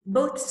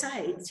both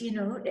sides,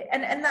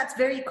 and that's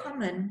very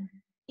common.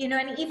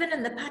 And even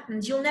in the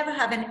patterns, you'll never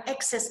have an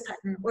excess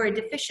pattern or a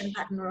deficient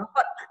pattern or a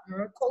hot pattern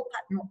or a cold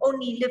pattern or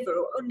only liver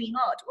or only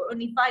heart or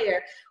only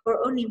fire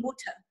or only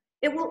water.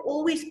 It will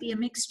always be a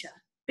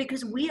mixture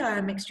because we are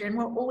a mixture and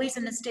we're always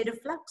in a state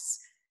of flux.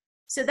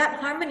 So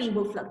that harmony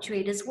will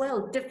fluctuate as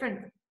well.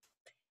 Different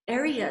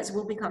areas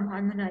will become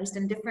harmonized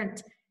and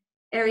different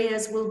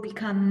areas will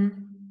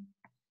become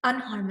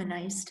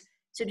unharmonized,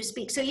 so to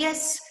speak. So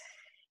yes,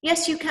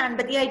 you can,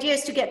 but the idea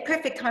is to get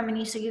perfect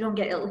harmony so you don't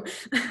get ill.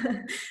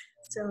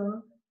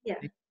 So, yeah.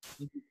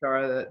 Thank you,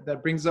 Tara.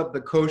 That brings up the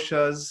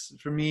koshas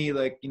for me.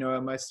 Like,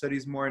 my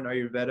studies more in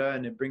Ayurveda,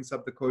 and it brings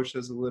up the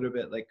koshas a little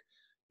bit. Like,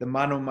 the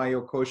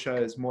Manomaya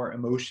kosha is more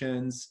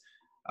emotions.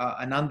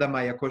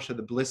 Anandamaya kosha,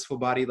 the blissful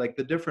body. Like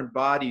the different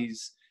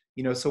bodies,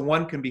 so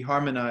one can be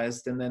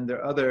harmonized, and then the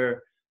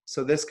other.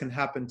 So this can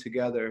happen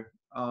together.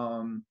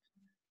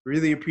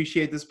 Really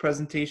appreciate this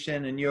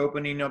presentation and you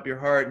opening up your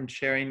heart and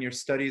sharing your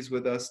studies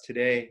with us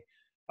today.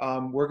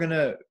 We're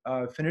gonna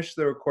finish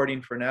the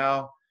recording for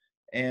now.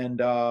 And